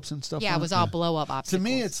have blow ups and stuff? Yeah, on it was all blow up To obstacles.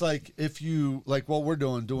 me, it's like if you like what we're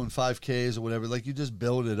doing 5Ks or whatever. Like you just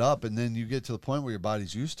build it up, and then you get to the point where your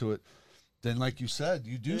body's used to it. Then, like you said,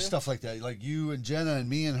 you do stuff like that. Like you and Jenna and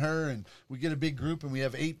me and her, and we get a big group, and we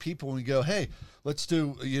have 8 people, and we go, hey, let's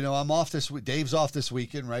do. I'm off this week. Dave's off this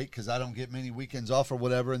weekend, right? Because I don't get many weekends off or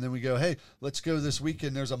whatever. And then we go, hey, let's go this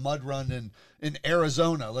weekend. There's a mud run in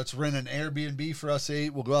Arizona. Let's rent an Airbnb for us 8.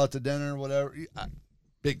 We'll go out to dinner, whatever.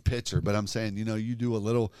 Big picture, but I'm saying, you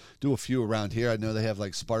do a few around here. I know they have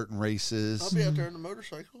like Spartan races. I'll be out there on the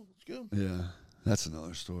motorcycle. It's good. Yeah, that's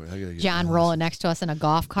another story. I gotta get John my- rolling next to us in a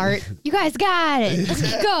golf cart. You guys got it. Let's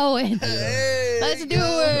get going. Hey, Let's do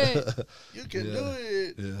it. you can Yeah. do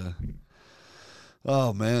it. Yeah.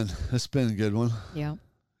 Oh man, it's been a good one. Yeah.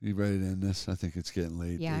 You ready to end this? I think it's getting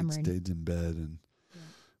late. Yeah, I'm ready. Dade's in bed and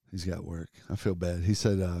he's got work. I feel bad. He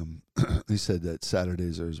said he said that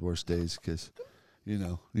Saturdays are his worst days because you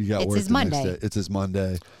got It's work his the next Monday. day. It's his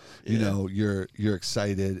Monday. Yeah. You're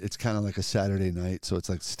excited. It's kind of like a Saturday night, so it's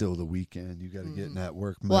like still the weekend. You got to get in that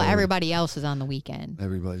work mode. Well, everybody else is on the weekend.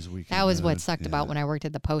 Everybody's weekend. That was what mode. sucked Yeah. about when I worked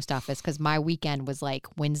at the post office because my weekend was like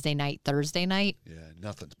Wednesday night, Thursday night. Yeah,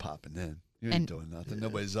 nothing's popping in. You ain't And- doing nothing.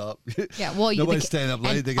 Nobody's up. Yeah, well, Nobody's staying up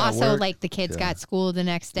late. And They got also, work. like the kids Yeah. got school the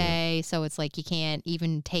next day, so it's like you can't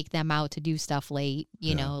even take them out to do stuff late. You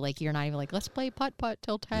Yeah. know, like you're not even like let's play putt putt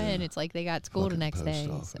till 10. Yeah. It's like they got school the Fucking next post day.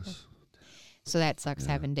 office. So that sucks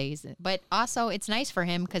having days. But also, it's nice for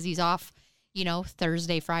him because he's off.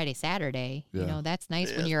 Thursday, Friday, Saturday. Yeah. That's nice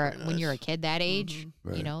Yeah, when it's you're pretty when nice. you're a kid that age.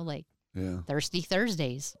 Right. Like Yeah. Thirsty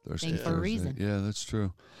Thursdays. Thursday, Thing for a Thursday. reason. Yeah, that's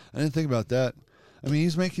true. I didn't think about that. I mean,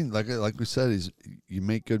 he's making like we said, you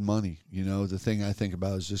make good money. The thing I think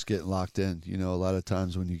about is just getting locked in. A lot of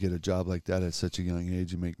times when you get a job like that at such a young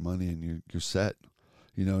age, you make money and you're set.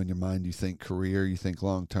 In your mind, you think career, you think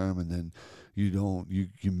long term, and then you don't. You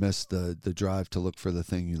miss the drive to look for the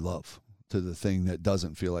thing you love, to the thing that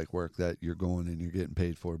doesn't feel like work, that you're going and you're getting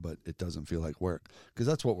paid for, but it doesn't feel like work, because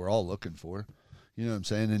that's what we're all looking for. You know what I'm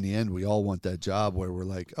saying? In the end, we all want that job where we're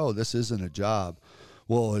like, oh, this isn't a job.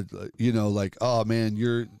 Well, like, oh man,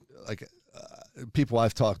 you're like people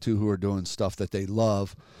I've talked to who are doing stuff that they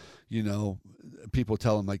love. People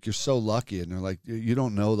tell them like, you're so lucky, and they're like, you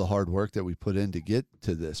don't know the hard work that we put in to get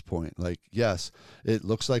to this point. Like, yes, it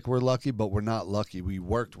looks like we're lucky, but we're not lucky. We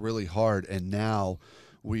worked really hard, and now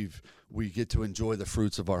we get to enjoy the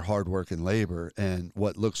fruits of our hard work and labor. And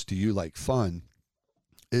what looks to you like fun,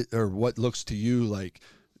 or what looks to you like,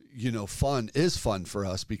 fun is fun for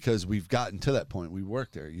us because we've gotten to that point. We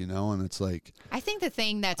worked there, and it's like, I think the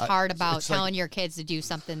thing that's hard about it's like- telling your kids to do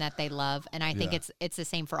something that they love, and I think Yeah. it's the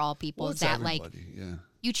same for all people, well, is it's that like everybody, yeah.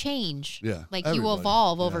 you change. Yeah, Like you everybody,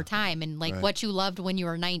 evolve yeah. over time, and like Right. what you loved when you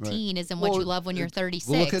were 19 isn't what Well, you love when you're 36.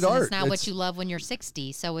 well, look at and art. it's not what It's- you love when you're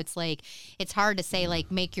 60. So it's like it's hard to say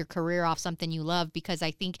like make your career off something you love, because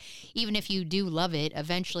I think even if you do love it,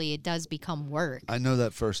 eventually it does become work. I know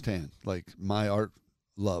that firsthand. Like my art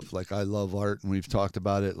love, like I love art, and we've talked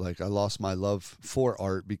about it. Like I lost my love for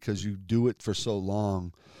art because you do it for so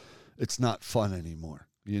long, it's not fun anymore.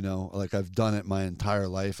 You know, like I've done it my entire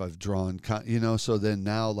life. I've drawn, you know, so then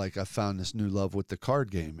now like I found this new love with the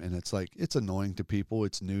card game, and it's like, it's annoying to people.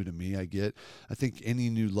 It's new to me. I think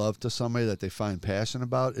any new love to somebody that they find passion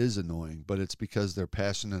about is annoying, but it's because they're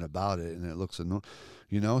passionate about it and it looks annoying,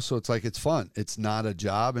 you know? So it's like, it's fun. It's not a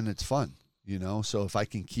job and it's fun, you know? So if I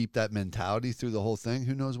can keep that mentality through the whole thing,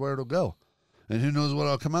 who knows where it'll go and who knows what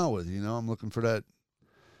I'll come out with, you know? I'm looking for that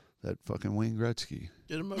fucking Wayne Gretzky.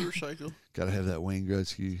 Get a motorcycle. Got to have that Wayne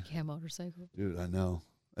Gretzky. Yeah, motorcycle. Dude, I know.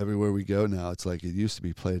 Everywhere we go now, it's like it used to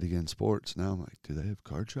be played against sports. Now I'm like, do they have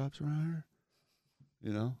card shops around here?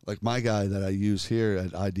 You know? Like my guy that I use here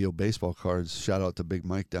at Ideal Baseball Cards, shout out to Big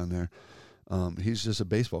Mike down there. He's just a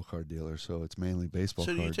baseball card dealer, so it's mainly baseball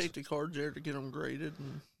cards. So do you take the cards there to get them graded?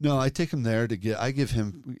 No, I take him there I give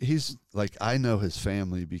him, he's like, I know his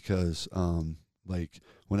family because, like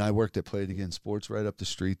when I worked at Play It Again Sports right up the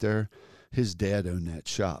street there, his dad owned that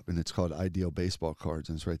shop, and it's called Ideal Baseball Cards,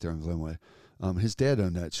 and it's right there on Glenway. His dad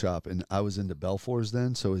owned that shop, and I was into Belfours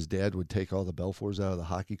then, so his dad would take all the Belfours out of the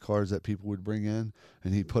hockey cards that people would bring in,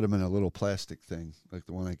 and he'd put them in a little plastic thing, like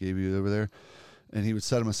the one I gave you over there, and he would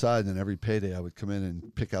set them aside, and then every payday I would come in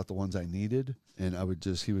and pick out the ones I needed, and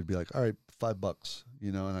he would be like, all right, $5,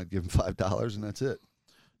 you know, and I'd give him $5, and that's it.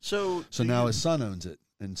 So now his son owns it,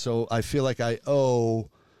 and so I feel like I owe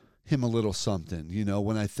him a little something, you know.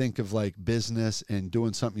 When I think of like business and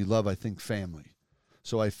doing something you love, I think family.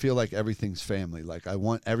 So I feel like everything's family. Like I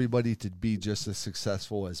want everybody to be just as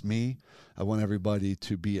successful as me. I want everybody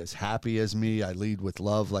to be as happy as me. I lead with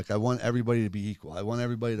love. Like I want everybody to be equal. I want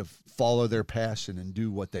everybody to follow their passion and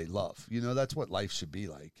do what they love. You know, that's what life should be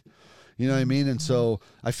like. You know what I mean? And so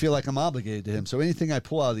I feel like I'm obligated to him. So anything I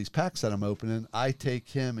pull out of these packs that I'm opening, I take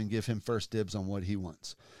him and give him first dibs on what he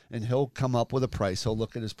wants. And he'll come up with a price. He'll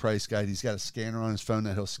look at his price guide. He's got a scanner on his phone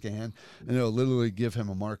that he'll scan, and it'll literally give him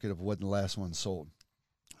a market of what the last one sold.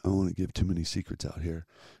 I don't want to give too many secrets out here,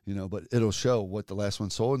 you know, but it'll show what the last one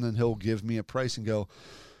sold, and then he'll give me a price and go,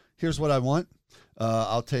 here's what I want.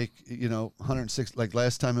 I'll take, you know, 106. Like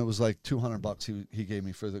last time it was like $200 he gave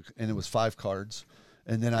me and it was 5 cards.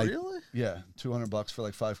 And then Really? Yeah, $200 for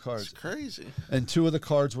like 5 cards. It's crazy. And 2 of the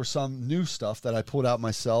cards were some new stuff that I pulled out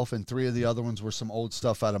myself, and 3 of the other ones were some old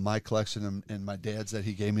stuff out of my collection and my dad's that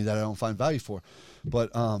he gave me that I don't find value for.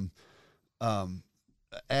 But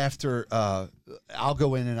after I'll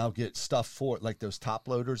go in and I'll get stuff for it, like those top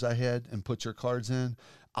loaders I had and put your cards in.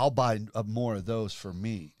 I'll buy more of those for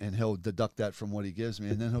me, and he'll deduct that from what he gives me,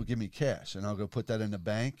 and then he'll give me cash, and I'll go put that in the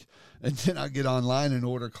bank, and then I'll get online and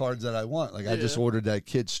order cards that I want. Like I just ordered that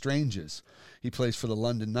kid Stranges. He plays for the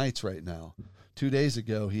London Knights right now. 2 days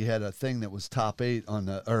ago, he had a thing that was top 8 went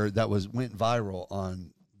viral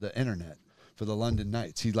on the internet for the London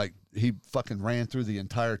Knights. He fucking ran through the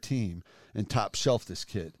entire team and top shelfed this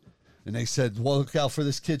kid. And they said, well, look out for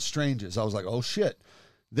this kid Stranges. I was like, oh shit.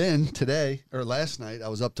 Then last night, I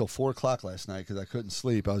was up till 4 o'clock last night because I couldn't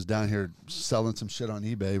sleep. I was down here selling some shit on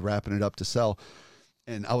eBay, wrapping it up to sell.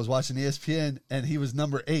 And I was watching ESPN, and he was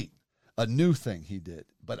number 8, a new thing he did.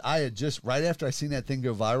 But I had just, right after I seen that thing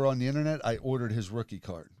go viral on the internet, I ordered his rookie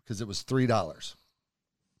card because it was $3.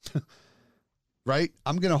 Right?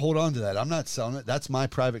 I'm going to hold on to that. I'm not selling it. That's my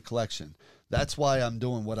private collection. That's why I'm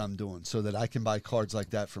doing what I'm doing, so that I can buy cards like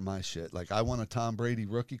that for my shit. Like, I want a Tom Brady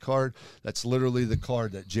rookie card. That's literally the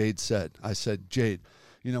card that Jade said. I said, Jade,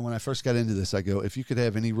 you know, when I first got into this, I go, if you could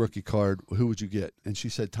have any rookie card, who would you get? And she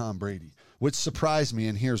said Tom Brady, which surprised me,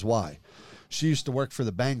 and here's why. She used to work for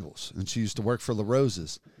the Bengals, and she used to work for La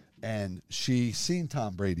Roses, and she seen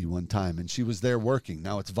Tom Brady one time, and she was there working.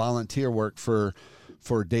 Now, it's volunteer work for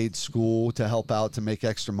Dade's school to help out, to make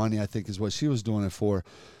extra money, I think is what she was doing it for.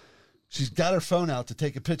 She's got her phone out to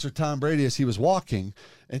take a picture of Tom Brady as he was walking,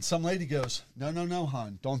 and some lady goes, no,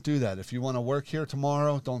 hon, don't do that. If you want to work here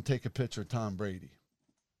tomorrow, don't take a picture of Tom Brady.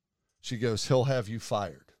 She goes, he'll have you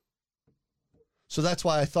fired. So that's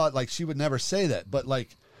why I thought, like, she would never say that. But,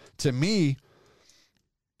 like, to me,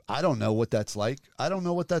 I don't know what that's like. I don't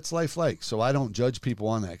know what that's life like. So I don't judge people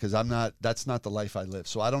on that because that's not the life I live.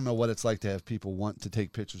 So I don't know what it's like to have people want to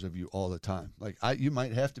take pictures of you all the time. Like, you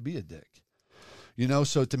might have to be a dick. You know,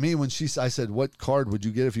 so to me, when I said, what card would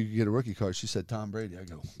you get if you could get a rookie card? She said, Tom Brady. I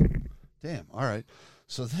go, damn, all right.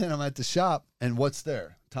 So then I'm at the shop, and what's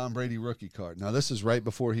there? Tom Brady rookie card. Now, this is right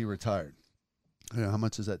before he retired. I go, how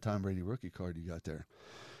much is that Tom Brady rookie card you got there?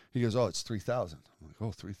 He goes, oh, it's $3,000. I'm like, oh,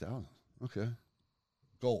 $3,000. Okay.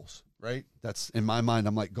 Goals, right? That's, in my mind,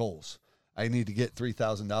 I'm like, goals. I need to get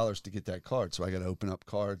 $3,000 to get that card. So I got to open up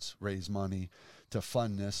cards, raise money to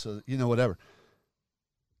fund this. So, you know, whatever.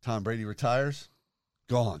 Tom Brady retires.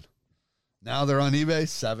 Gone. Now they're on eBay,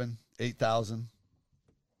 $7,000, $8,000.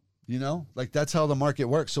 You know, like that's how the market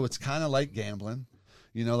works. So it's kind of like gambling.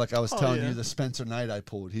 You know, like I was telling yeah. you, the Spencer Knight I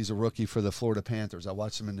pulled. He's a rookie for the Florida Panthers. I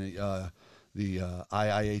watched him in the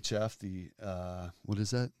IIHF. What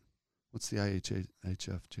is that? What's the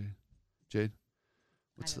IIHF, Jade?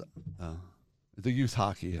 What's the youth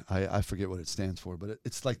hockey? I forget what it stands for, but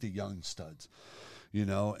it's like the young studs, you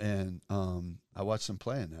know. And I watched them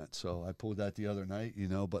playing that, so I pulled that the other night, you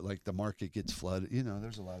know. But like the market gets flooded, you know.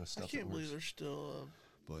 There's a lot of stuff. I can't believe there's still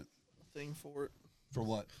but a thing for it. for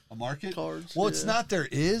what? A market? Cards. Well, it's not there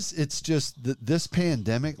is. It's just this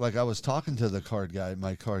pandemic. Like I was talking to the card guy,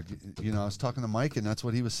 I was talking to Mike, and that's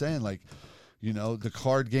what he was saying. Like, you know, the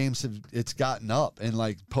card games it's gotten up, and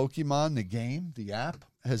like Pokemon, the game, the app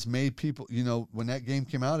has made people. You know, when that game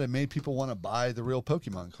came out, it made people want to buy the real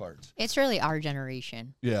Pokemon cards. It's really our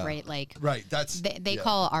generation. Yeah. Right. Like. Right. That's They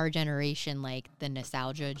call our generation like the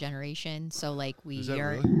nostalgia generation. So like we Is that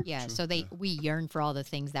yearn, really? yeah. True. So we yearn for all the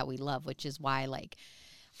things that we love, which is why like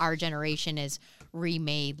our generation is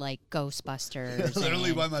remade like Ghostbusters.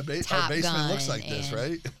 literally and why our Top basement looks Gun like this, and,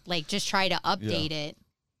 right? Like just try to update it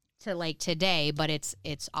to like today, but it's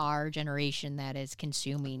our generation that is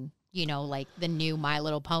consuming. You know, like the new My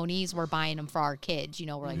Little Ponies, we're buying them for our kids. You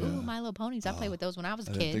know, we're like, ooh, My Little Ponies. I played with those when I was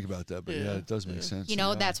a I kid. didn't think about that, but yeah, it does make sense. You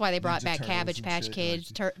know, that's why they brought Ninja back Turtles Cabbage and Patch shit,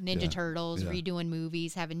 Kids, like- Ninja Turtles, redoing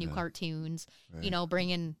movies, having new cartoons. Right. You know,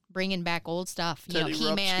 bringing back old stuff. Teddy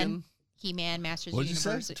you know, He-Man, Masters What'd of you the say?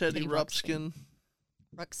 Universe. Teddy Ruxpin.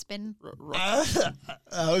 Ruxpin.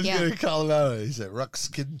 I was Yeah. going to call him out. He said,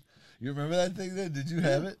 Ruxkin. You remember that thing then? Did you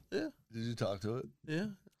have it? Yeah. Did you talk to it? Yeah.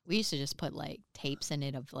 We used to just put like tapes in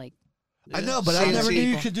it of like. I know, but I never knew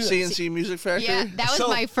you could do that. CNC Music Factory. Yeah, that was So,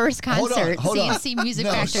 my first hold on, concert. hold on. CNC Music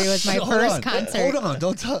No, Factory was my hold first on. concert. Hold on,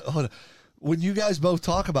 don't talk. Hold on. When you guys both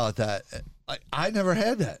talk about that, I never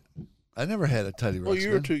had that. I never had a Teddy Ruxpin. Well,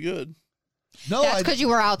 you were too good. No, That's because you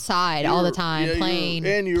were outside all the time yeah, playing,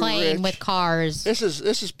 and you were playing rich. with cars. This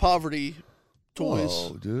is poverty toys.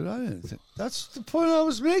 Whoa, dude, I didn't think that's the point I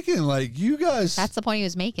was making. Like you guys. That's the point he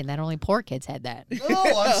was making. That only poor kids had that. no,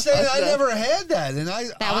 I'm saying I never had that, and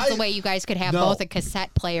That was the way you guys could have No. both a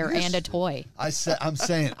cassette player and a toy. I'm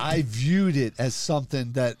saying I viewed it as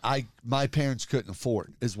something that my parents couldn't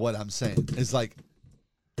afford. Is what I'm saying. It's like,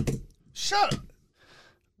 shut up.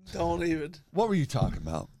 Don't even. What were you talking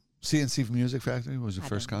about? CNC Music Factory was your I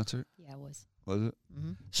first don't- concert. Yeah, it was. Was it?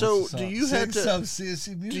 So What's the do song? you have Sing to some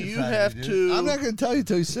CNC Music you Factory, have dude. to- I'm not going to tell you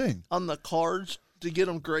till you sing. on the cards to get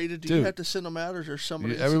them graded? Do you Dude. have to send them out, or is there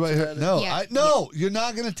somebody? in Everybody heard, Cincinnati? no, Yeah, no, you're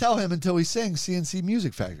not going to tell him until he sings CNC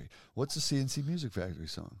Music Factory. What's the CNC Music Factory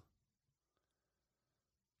song?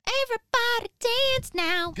 Everybody dance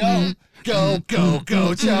now. Go,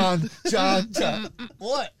 John.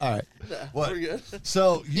 What? All right. Nah, What? we're good.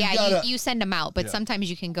 So you Yeah, gotta. you send them out, but Yeah. sometimes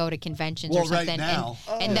you can go to conventions Well, or right something, now-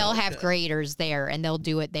 and they'll have okay. graders there, and they'll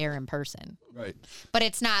do it there in person. right. But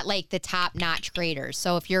it's not like the top notch graders.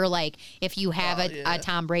 So if you're like, if you have yeah. a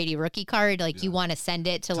Tom Brady rookie card, like you want to send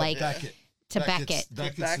it to like Beckett. to Beckett Beckett's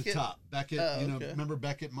the Beckett? top. Beckett, Oh, you know, okay. remember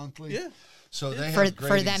Beckett Monthly? Yeah. So they For- have for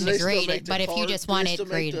grading them Do to they still grade make it, the but if you cards? just Do they want it still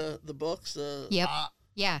make graded. the books. Yep.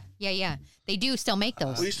 Yeah. They do still make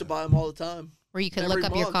those We used to buy them all the time. where you can Every look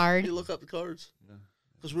up your month, card. You look up the cards.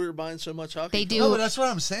 Because we were buying so much hockey. They cards. do. No, but that's what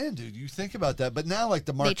I'm saying, dude. You think about that, but now like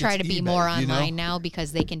the They market's try to be eBay, more you know? online now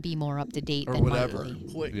because they can be more up to date or than whatever.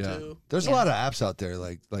 monthly. Quick, Yeah, too. there's a Yeah. lot of apps out there,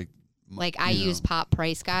 like Like I you use know. Pop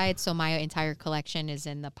Price Guide, so my entire collection is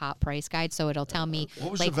in the Pop Price Guide. So it'll tell me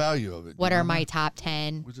What was like the value of it? Do what you are my remember? top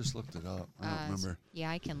 10. We just looked it up. I don't remember.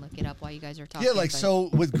 Yeah, I can look it up while you guys are talking. Yeah, like but- so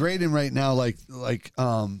with grading right now, like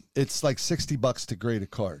it's like $60 to grade a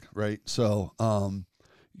card, right? So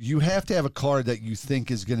you have to have a card that you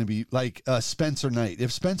think is going to be like Spencer Knight.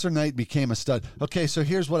 If Spencer Knight became a stud, okay. So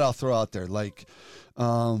here's what I'll throw out there. Like,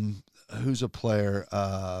 who's a player?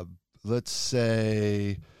 Let's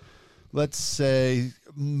say.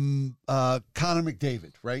 Connor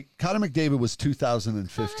McDavid, right? Connor McDavid was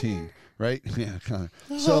 2015, right? Yeah, Connor.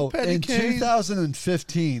 So Patty in Kane.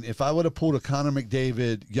 2015, if I would have pulled a Connor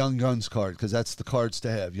McDavid Young Guns card, because that's the cards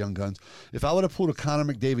to have, Young Guns. If I would have pulled a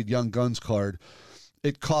Connor McDavid Young Guns card,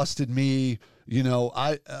 it costed me,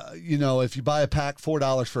 if you buy a pack,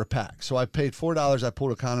 $4 for a pack. So I paid $4. I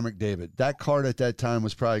pulled a Connor McDavid. That card at that time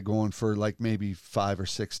was probably going for like maybe $5 or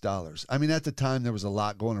 $6. I mean, at the time there was a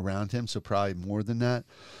lot going around him, so probably more than that.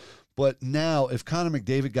 But now, if Connor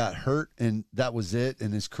McDavid got hurt and that was it,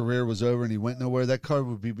 and his career was over and he went nowhere, that card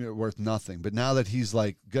would be worth nothing. But now that he's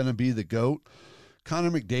like gonna be the GOAT,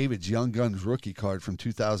 Connor McDavid's Young Guns rookie card from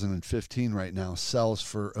 2015 right now sells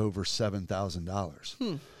for over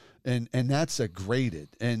 $7,000. And that's a graded,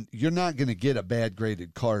 and you're not going to get a bad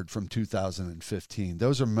graded card from 2015.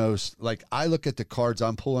 Those are most, like, I look at the cards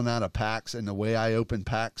I'm pulling out of packs and the way I open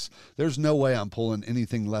packs, there's no way I'm pulling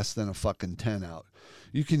anything less than a fucking 10 out.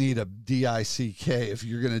 You can eat a DICK if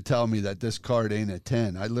you're going to tell me that this card ain't a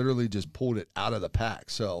 10. I literally just pulled it out of the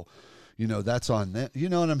pack. So, that's on that. You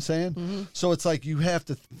know what I'm saying? Mm-hmm. So it's like you got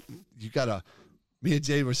to, me and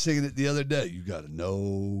Jay were singing it the other day. You got to know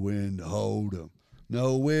when to hold them.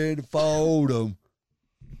 Know where to fold them.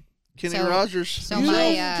 Kenny So- Rogers. So You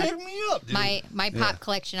my don't pick me up, dude. my Yeah. pop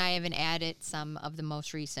collection, I haven't added some of the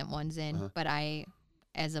most recent ones in, but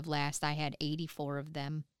as of last, I had 84 of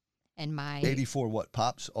them, and my 84 what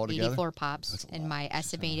pops altogether? 84 pops, That's a and lot. my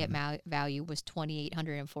estimated value was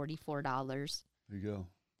 $2,844. There you go.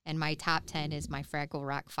 And my top 10 is my Fraggle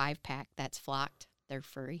Rock 5-pack that's flocked. They're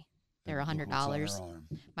free. They're $100.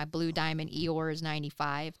 My Blue Diamond Eeyore is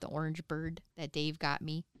 $95. The Orange Bird that Dave got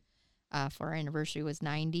me for our anniversary was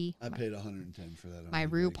 $90. I paid $110 for that. My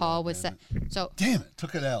already. RuPaul was God so. damn it,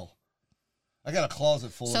 took an L. I got a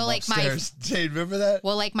closet full So, of like, my- upstairs. Jay, remember that?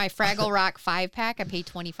 Well, like my Fraggle Rock 5-pack, I paid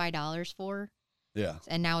 $25 for, Yeah.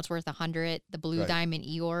 and now it's worth $100. The Blue Right. Diamond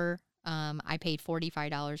Eeyore, I paid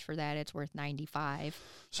 $45 for that. It's worth $95.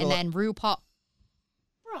 So, And then RuPaul.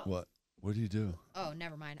 what? What do you do? Oh,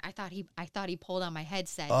 never mind. I thought he pulled on my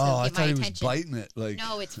headset Oh, to I get my thought he was attention. biting it. Like,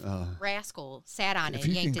 No, it's Rascal sat on if it,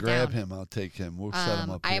 you can yanked it grab down. him, I'll take him. We'll set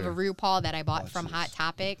him up I have a here. RuPaul that I bought Watch from this. Hot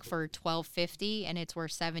Topic for $12.50, and it's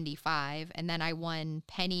worth $75. And then I won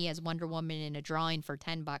Penny as Wonder Woman in a drawing for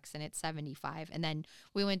 $10, and it's $75. And then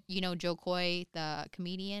we went, Joe Coy, the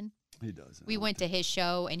comedian. He does. We went to his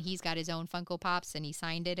show, and he's got his own Funko Pops, and he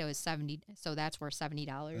signed it. It was $70, so that's worth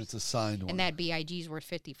 $70. It's a signed one. And that BIG's worth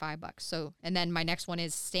 $55. So, and then my next one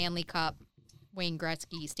is Stanley Cup, Wayne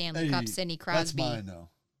Gretzky, Stanley Cup, Sidney That's Crosby. mine, though.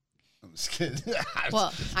 I'm just kidding.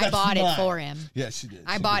 Well, I That's bought it mine. for him. Yeah, she did.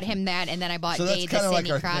 I She bought did. him that, and then I bought So that's Jade the kinda like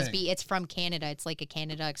Sidney our Crosby. thing. It's from Canada. It's like a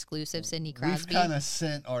Canada exclusive Sidney We've Crosby. kind of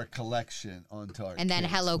sent our collection onto our And then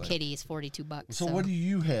kids, Hello like- Kitty is $42. So what do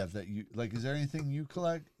you have that you like? Is there anything you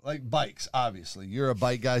collect? Like bikes, obviously. You're a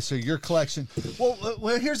bike guy, so your collection.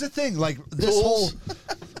 Well, here's the thing. Like this Tools. whole.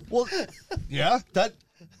 Well, yeah, that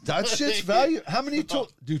shit's value. How many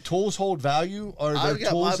tools do tools hold value? Or are there I've got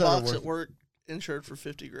tools my that are box worth? at work insured for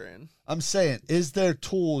 $50,000. I'm saying, is there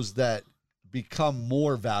tools that become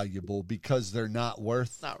more valuable because they're not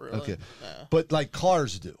worth? Not really. Okay, No. but like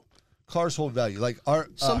cars do. Cars hold value. Like our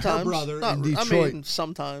Sometimes. her brother Not in re- Detroit. I mean,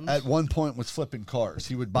 sometimes. At one point was flipping cars.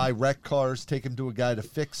 He would buy wrecked cars, take them to a guy to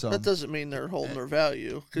fix them. That doesn't mean they're holding their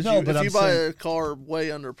value. Because No, but if I'm you buy saying- a car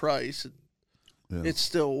way under price, Yeah. it's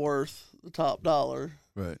still worth the top dollar.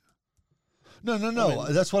 Right. No. I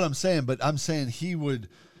mean- That's what I'm saying. But I'm saying he would,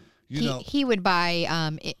 He would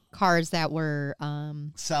buy cars that were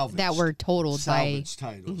salvage that were totaled salvage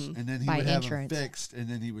titles, Mm-hmm. and then he by would have insurance. them fixed, and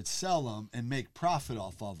then he would sell them and make profit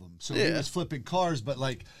off of them. So he Yeah. was flipping cars, but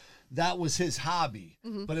like that was his hobby.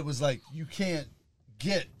 Mm-hmm. But it was like you can't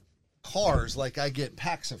get cars like I get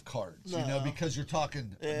packs of cards, No. because you're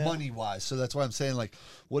talking Yeah. money wise. So that's why I'm saying like,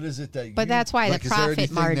 what is it that? But that's why like, the is there profit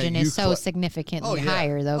anything that margin you is so collect? significantly Oh, yeah.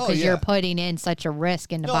 higher, though, Oh, because yeah. you're putting in such a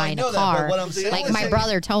risk into No, I buying know a that, but car. what I'm saying Like is my like-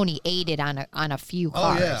 brother Tony aided on a few Oh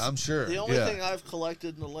cars. yeah, I'm sure. The only yeah. thing I've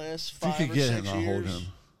collected in the last if you 5 could or get 6 him, I'll hold years him.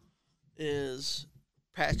 is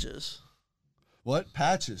patches. What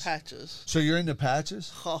patches? Patches. So you're into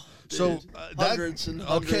patches? Oh, dude. So hundreds and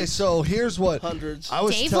hundreds. Okay, so here's what Hundreds. I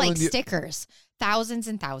was Dave telling likes you. stickers, thousands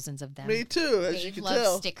and thousands of them. Me too, as Dave you can loves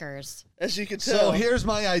tell. stickers. As you can So tell. here's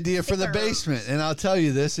my idea for the Stickers. basement, and I'll tell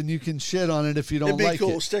you this, and you can shit on it if you don't It'd be like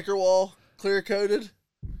cool. it. Sticker wall, clear coated.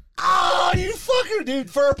 Oh, you fucker,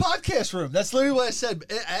 dude! For a podcast room, that's literally what I said.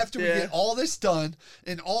 After we Yeah. get all this done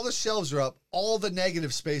and all the shelves are up, all the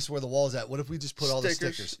negative space where the wall's at. What if we just put all the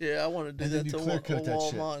stickers? Yeah, I want to do And then that you to clear a coat that wall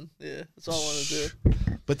of shit. mine. Yeah, that's all I want to do.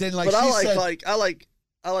 But then, like But I she like said,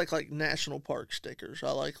 I like national park stickers.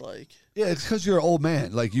 I like yeah, it's because you're an old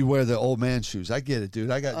man. Like you wear the old man shoes. I get it,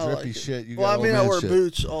 dude. I got I drippy like it. shit. You Well, got I old mean, I man wear shit.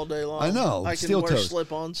 boots all day long. I know, I can steel wear toes.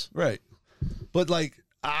 slip-ons. Right. But like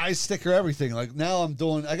I sticker everything. Like now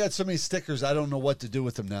I got so many stickers I don't know what to do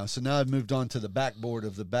with them now. So now I've moved on to the backboard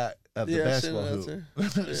of the Yeah, I've seen basketball that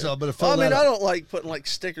hoop. too. So I'm gonna fill Well, I mean, that I up. don't like putting like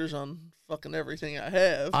stickers on fucking everything I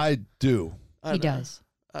have. I do. I He know. does.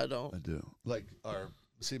 I don't. I do. Like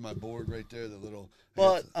see my board right there, the little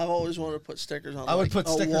But I've always wanted to put stickers on. I would like, put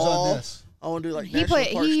a stickers wall. on this. I want to do like He national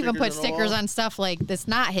put park he even put on a stickers wall. on stuff like that's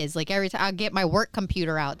not his. Like every time I get my work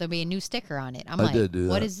computer out, there'll be a new sticker on it. I'm I like, did do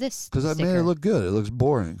what that. is this? Because I made sticker? it look good. It looks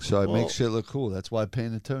boring. So I Well- make shit look cool. That's why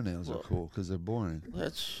painted toenails are Well- cool, because they're boring.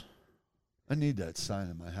 That's I need that sign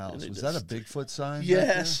in my house. need Was that that a Bigfoot sign? back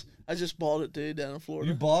Yes. I just bought it, dude, down in there?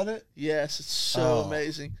 Florida. You bought it? Yes, it's so Oh.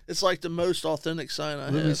 amazing. It's like the most authentic sign I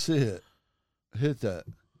Let me have. see it. Hit that.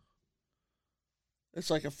 It's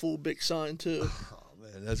like a full big sign too. Oh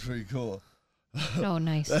man, that's pretty cool. Oh,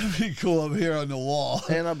 nice. That'd be cool up here on the wall.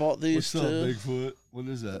 And I bought these What's too. up, Bigfoot? What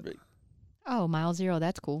is that? Big- Oh, Mile Zero.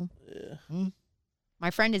 That's cool. Yeah. My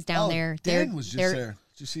friend is down Oh, there. Dan was just they're there.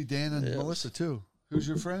 Did you see Dan and Yes. Melissa too? Who's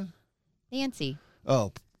your friend? Nancy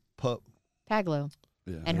Oh, Pup. Paglo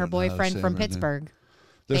Yeah, I and her don't know how to boyfriend say from her name. Pittsburgh.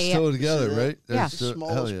 They're They- still together, See that? right? They're Yeah. It's the still- hell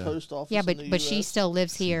smallest yeah. post office. Yeah, in but the she US. still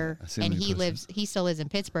lives here, I see and many places. he still lives in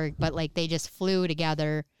Pittsburgh. But like they just flew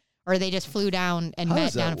together, or they just flew down and How met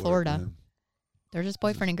does that down in work, Florida. man? They're just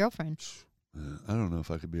boyfriend and girlfriend. Yeah, I don't know if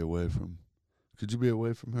I could be away from. Could you be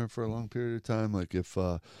away from her for a long period of time? Like if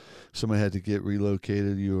somebody had to get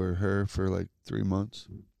relocated, you or her for like 3 months?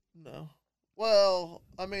 No. Well,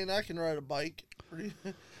 I mean, I can ride a bike. Pretty.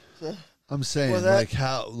 So, I'm saying Well, that- like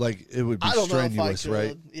how like it would be I don't know if I strenuous, could.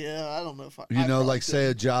 right? Yeah, I don't know if I. You I know, probably like say a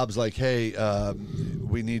couldn't. job's like, hey,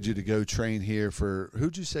 we need you to go train here for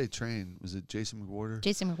who'd you say train? Was it Jason McWhorter?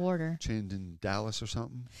 Jason McWhorter. Trained in Dallas or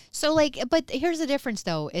something? So like, but here's the difference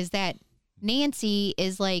though: is that Nancy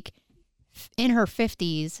is like in her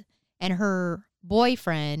 50s, and her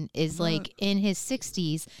boyfriend is like in his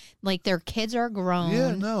 60s. Like their kids are grown.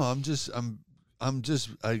 Yeah, no,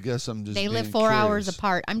 I guess I'm just They live being 4 hours curious.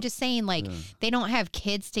 apart. I'm just saying, like, Yeah. they don't have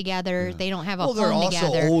kids together. Yeah. They don't have a Well, they're home also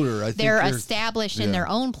together. older. I think They're they're- established in yeah. their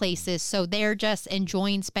own places, so they're just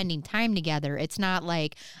enjoying spending time together. It's not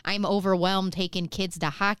like I'm overwhelmed taking kids to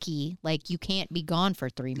hockey. Like, you can't be gone for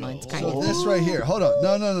 3 months, kind So of. this right here, hold on.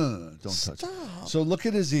 No. Don't touch it. Stop. So look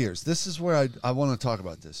at his ears. This is where I want to talk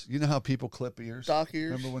about this. You know how people clip ears? Dock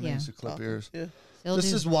ears. Remember when they Yeah. used to clip ears? Yeah. They'll This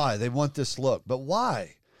do- is why they want this look. But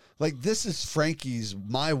why? Like this is Frankie's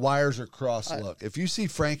my wires are crossed look. If you see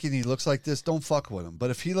Frankie and he looks like this, don't fuck with him.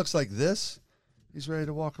 But if he looks like this, he's ready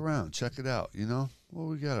to walk around. Check it out, you know? What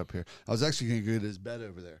we got up here? I was actually going to get his bed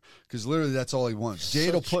over there because literally that's all he wants.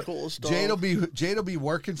 Such coolest dog. Jade'll be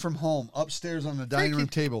working from home upstairs on the dining room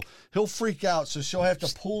table. He'll freak out, so she'll have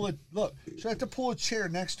to pull it. Look, she'll have to pull a chair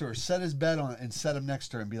next to her, set his bed on it, and set him next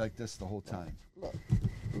to her, and be like this the whole time. Look.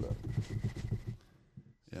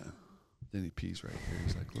 Yeah. Then he pees right here.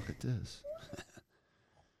 He's like, look at this.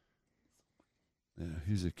 Yeah,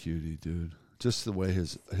 he's a cutie, dude. Just the way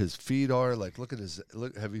his feet are. Like, look at his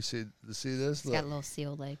look. Have you see this? He's got Look, little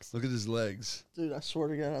seal legs. look at his legs. Dude, I swear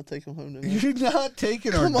to God, I'll take him home tonight. You're not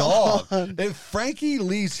taking our Come dog. on. If Frankie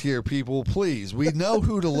leaves here, people, please, we know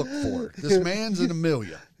who to look for. This man's an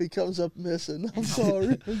Amelia. He comes up missing. I'm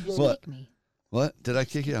sorry. What? Kick me. What? Did I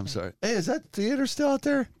kick you? I'm sorry. Hey, is that theater still out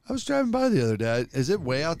there? I was driving by the other day. Is it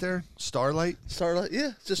way out there? Starlight? Starlight,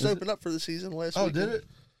 yeah, just opened up for the season last week. Oh, did it?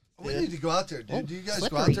 We Yeah. need to go out there, dude. Do you guys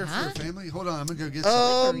go out slippery, there huh? for a family? Hold on, I'm gonna go get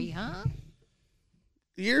some. Slippery, huh?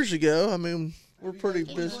 Years ago, I mean, we're pretty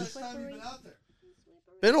busy. Last time you've been out there?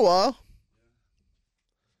 Been a while.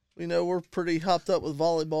 We know we're pretty hopped up with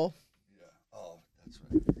volleyball. Oh, that's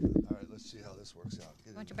right. All right, let's see how this works out.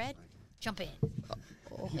 Get Want in your there, bed? Jump in.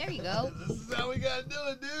 There you go. Frankie. This is how we gotta do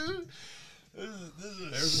it, dude.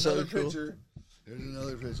 There's So another cool. picture. There's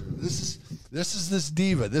another picture. This is this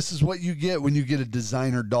diva. This is what you get when you get a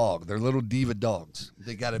designer dog. They're little diva dogs.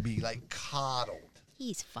 They gotta be like coddled.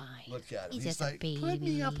 He's fine. Look at him. He's He's just a like, baby. put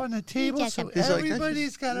me up on the table just so a He's like,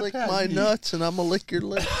 everybody's got to lick pat my me. nuts, and I'm gonna lick your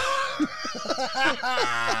lip.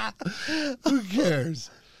 Who cares?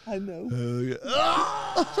 I know.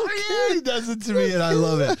 Oh, yeah, he does it to me, and I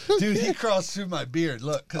love it, dude. He crawls through my beard.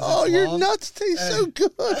 Look, cause Oh, it's your long. nuts taste so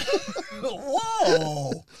good.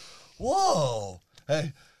 Whoa.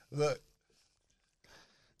 Hey, look.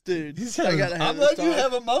 Dude, He's I having, gotta have I'm this letting you dog.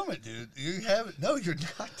 have a moment, dude. You have it. No, you're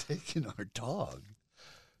not taking our dog.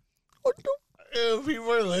 If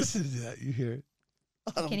people are listening to that, you hear it.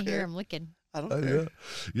 I You don't can care. hear him licking. I don't Oh, care. yeah.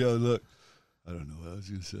 Yo, look. I don't know what I was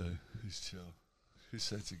gonna say. He's chill. He's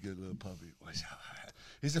such a good little puppy.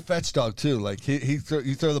 He's a fetch dog too. Like you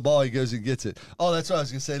throw the ball, he goes and gets it. Oh, that's what I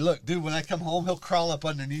was gonna say. Look, dude, when I come home, he'll crawl up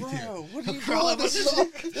underneath here. Bro, what are you Crawl doing? up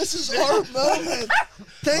This is our moment.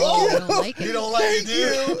 Thank Oh, I you. don't like You it. don't like it, Thank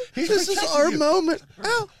dude. you. He's This is protecting our you. moment.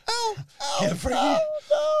 Ow, ow, ow. Yeah, Frankie.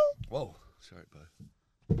 Whoa, sorry,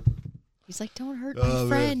 bud. He's like, don't hurt Oh, my man.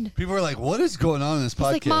 friend. People are like, "What is going on in this He's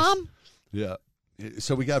podcast?" like, Mom. Yeah.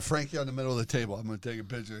 So we got Frankie on the middle of the table. I'm going to take a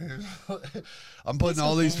picture. I'm putting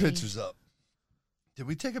all these okay. pictures up. Did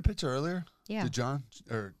we take a picture earlier? Yeah. Did John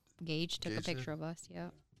or Gage took a Gage did? picture of us. Yeah.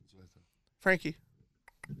 Frankie.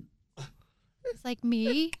 It's like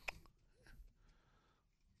me.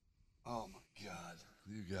 Oh my God,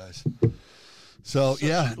 you guys. So Such a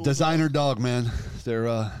yeah, cool designer dog, man. They're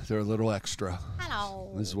a little extra.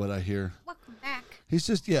 Hello. This is what I hear. Welcome back. He's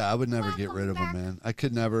just I would never get Welcome rid of him, back. man. I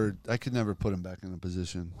could never put him back in a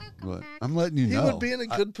position. Welcome back. I'm letting you He know. would be in a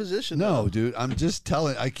good position. No, though. dude. I'm just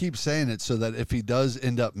telling. I keep saying it so that if he does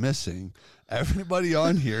end up missing, everybody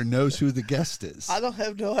on here knows who the guest is. I don't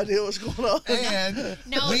have no idea what's going on. And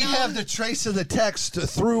No, we no. have the trace of the text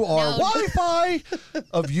through our No. Wi-Fi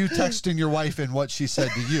of you texting your wife and what she said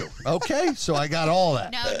to you. Okay, so I got all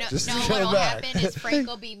that. No, Just no. to get What'll it back. happen is Frank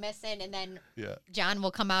will be missing, and then Yeah. John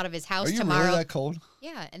will come out of his house Are you tomorrow. really that cold?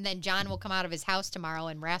 Yeah, and then John will come out of his house tomorrow,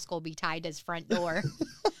 and Rascal will be tied to his front door.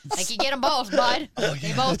 Like you get them both, bud.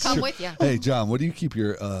 They both come with you. Hey, John, what do you keep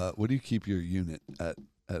your unit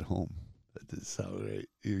at home? That doesn't sound right.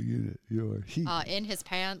 Your unit, your heat. In his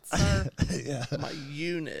pants, sir. Yeah. My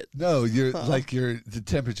unit. No, the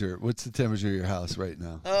temperature. What's the temperature of your house right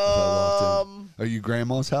now? If I walked in? Are you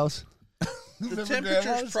grandma's house? The Remember temperature's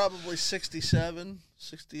grandma's? probably 67,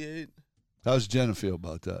 68. How's Jenna feel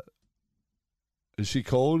about that? Is she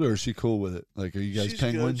cold or is she cool with it? Like, are you guys She's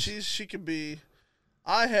penguins? good. She can be.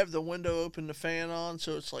 I have the window open, the fan on,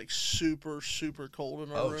 so it's like super, super cold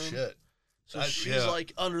in our room. So she's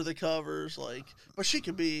like under the covers, but she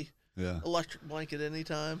could be Yeah, electric blanket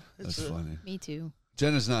anytime. that's funny. Me too.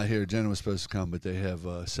 Jenna's not here. Jenna was supposed to come, but they have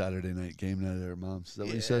a Saturday night game night at her mom's. Is that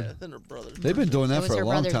what you said? Then her brother. They've been doing It that was for her a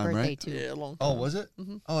long brother's time, birthday right? too. Yeah, a long time. Oh, was it?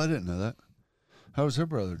 Mhm. Oh, I didn't know that. How was her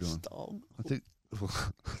brother doing? Dog. I think.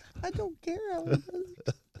 I don't care.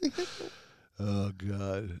 Oh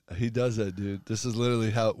God, he does that, dude. This is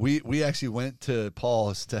literally how we actually went to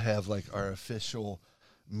Paul's to have like our official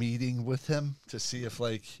meeting with him to see if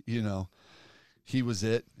he was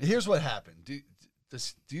it. Here's what happened. Do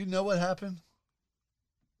you know what happened?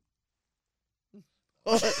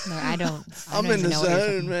 No, I don't. I'm don't in even the know what you're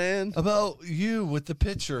zone, talking- man. About you with the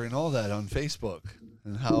picture and all that on Facebook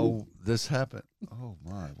and how this happened. Oh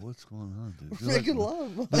my, what's going on, dude? You're Making like-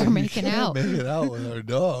 love. They're You making can't out. Make it out with our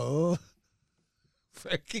dog.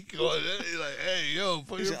 Frankie going in, he's like, hey, yo,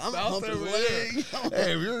 put He's your like, I'm mouth humping over leg. here.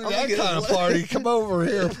 Hey, if you're I'm that gonna get kind of his leg. party, come over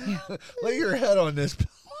here. Lay your head on this.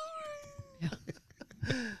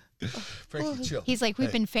 Frankie, chill. He's like, we've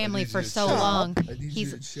Hey, been I family need for you to so chill. long. I need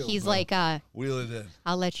you to chill, He's bro. like, Wheel it in.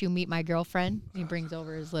 I'll let you meet my girlfriend. He brings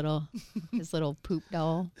over his little poop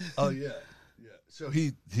doll. Oh, yeah. Yeah. So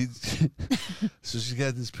he so she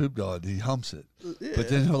got this poop dog. He humps it. But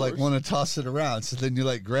then he'll like want to toss it around. So then you're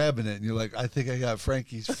like grabbing it and you're like, I think I got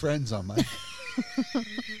Frankie's friends on my.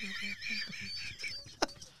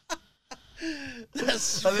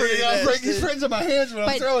 That's I think I pretty got nasty. Frankie's friends on my hands when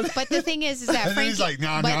I'm throwing it. But the thing is that And then Frankie. he's like,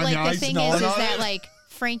 "Nah, but nah, like nah, the he's thing gnawing is on that it." like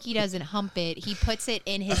Frankie doesn't hump it. He puts it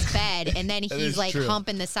in his bed, and then That he's is like true.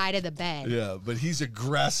 humping the side of the bed. Yeah, but he's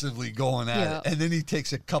aggressively going at Yeah. it. And then he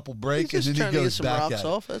takes a couple breaks He's and just then he trying to get goes some back rocks at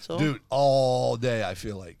off. it. That's all. Dude, all day I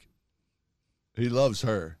feel like. He loves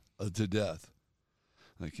her to death.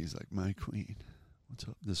 Like he's like, my queen. What's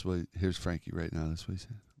up? This way, here's Frankie right now. This way he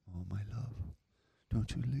said, oh, my love. Don't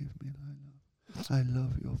you leave me, my love. I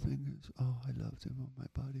love your fingers. Oh, I love them on my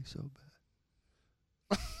body so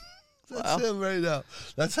bad. That's him right now.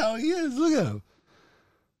 That's how he is. Look at him.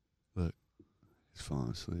 Look, he's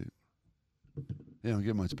falling asleep. He don't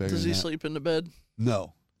get much better Does than he that. sleep in the bed?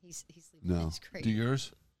 No, He's sleeping. no. It's great. Do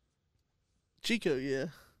yours? Chico, yeah.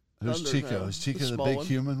 Who's Thunder Chico? now. Is Chico The the small big one.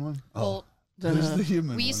 human one? Bolt. Who's Uh, the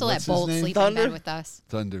human We used to one? let What's his Bolt name? sleep in Thunder? bed with us.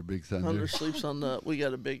 Thunder, Big Thunder. Thunder sleeps on the. We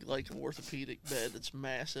got a big orthopedic bed. It's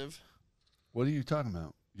massive. What are you talking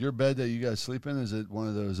about? Your bed that you guys sleep in, is it one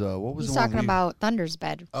of those, what was He's the one talking about Thunder's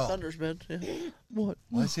bed. Oh, Thunder's bed. Yeah. What?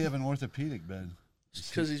 why does he have an orthopedic bed?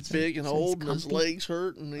 Because he's big and So he's old, and his comfy. legs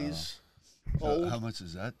hurt, and he's old. How much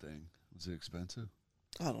is that thing? Was it expensive?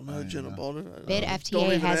 I don't I know. don't Jenna know. bought it. I Bid don't FTA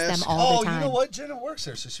even has them ask. all Oh, the time. you know what? Jenna works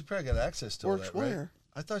there, so she probably got access to all Works that, right? where?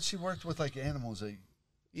 I thought she worked with, like, animals.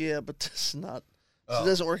 Yeah, but this is not. Oh. She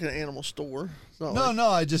doesn't work in an animal store. It's not No, like, no,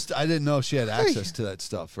 I didn't know if she had access to that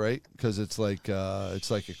stuff, right? Because it's like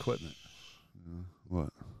equipment. What?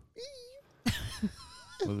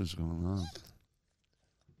 What is going on?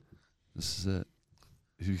 This is it.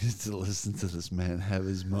 You get to listen to this man have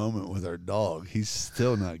his moment with our dog. He's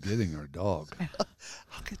still not getting our dog.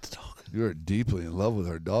 I'll get the dog. You are deeply in love with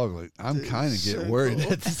our dog. Like I'm Dude, kind of so getting worried cool.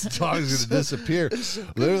 that this dog is going to disappear.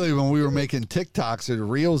 Literally, when we were making TikToks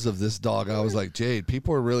and reels of this dog, I was like, Jade,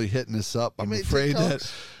 people are really hitting this up. I'm made afraid that.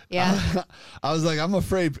 TikToks? Yeah. I was like, I'm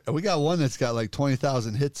afraid. We got one that's got like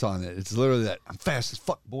 20,000 hits on it. It's literally that. I'm fast as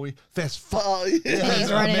fuck, boy. Fast as fuck. Oh, yeah. And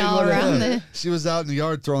he's I running made all one of around him. the. She was out in the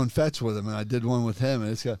yard throwing fetch with him, and I did one with him.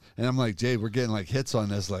 And I'm like, Jade, we're getting like hits on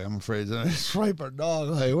this. Like, I'm afraid to swipe our dog.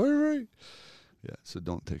 Like, where? Yeah, so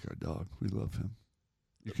don't take our dog. We love him.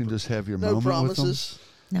 You can just have your No moment promises.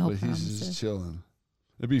 with him. No But he's promises. just chilling.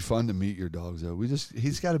 It'd be fun to meet your dogs though.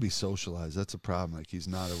 He's got to be socialized. That's a problem. Like he's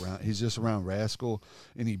not around. He's just around Rascal,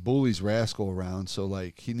 and he bullies Rascal around. So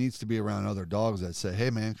like he needs to be around other dogs that say,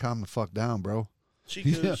 "Hey man, calm the fuck down, bro."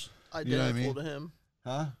 Chico's Yeah. You know what I identical mean? to him.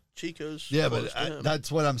 Huh? Chico's Yeah, close but to him.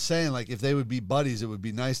 that's what I'm saying. Like if they would be buddies, it would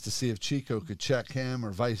be nice to see if Chico could check him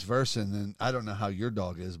or vice versa. And then I don't know how your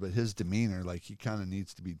dog is, but his demeanor, like he kind of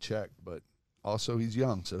needs to be checked. But also he's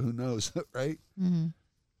young, so who knows, right? Mm-hmm.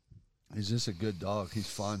 He's just a good dog. He's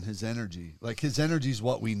fun. His energy is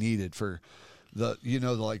what we needed for the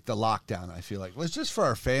lockdown. I feel like it's just for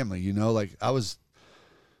our family, like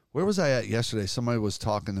where was I at yesterday? Somebody was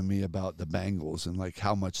talking to me about the Bengals and like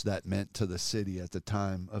how much that meant to the city at the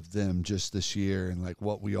time of them just this year and like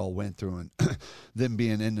what we all went through and them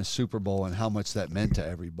being in the Super Bowl and how much that meant to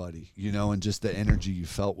everybody, and just the energy you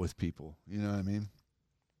felt with people. You know what I mean?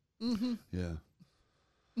 Mm-hmm. Yeah.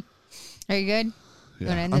 Are you good? Yeah,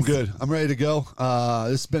 Wanna end I'm this? good. I'm ready to go.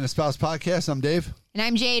 This has been a Spouse Podcast. I'm Dave. And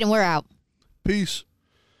I'm Jade, and we're out. Peace.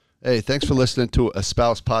 Hey, thanks for listening to a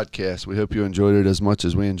Spouse Podcast. We hope you enjoyed it as much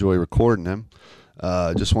as we enjoy recording them.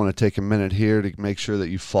 Just want to take a minute here to make sure that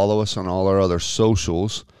you follow us on all our other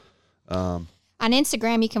socials. On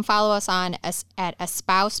Instagram, you can follow us at a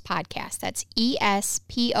Spouse Podcast. That's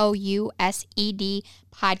ESPOUSED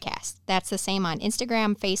Podcast. That's the same on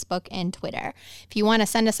Instagram, Facebook, and Twitter. If you want to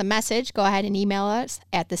send us a message, go ahead and email us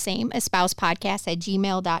at the same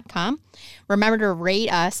espousepodcast@gmail.com. Remember to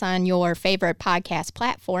rate us on your favorite podcast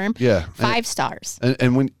platform. Yeah. 5 stars.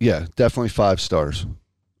 And definitely 5 stars.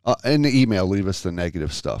 In the email, leave us the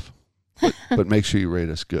negative stuff. But make sure you rate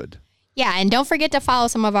us good. Yeah, and don't forget to follow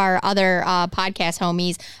some of our other podcast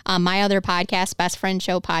homies. My other podcast, Best Friend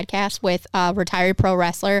Show Podcast, with retired pro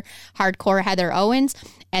wrestler, Hardcore Heather Owens.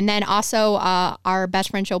 And then also our Best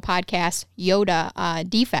Friend Show Podcast, Yoda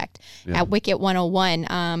Defect, at Wicket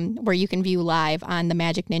 101, where you can view live on the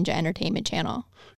Magic Ninja Entertainment channel.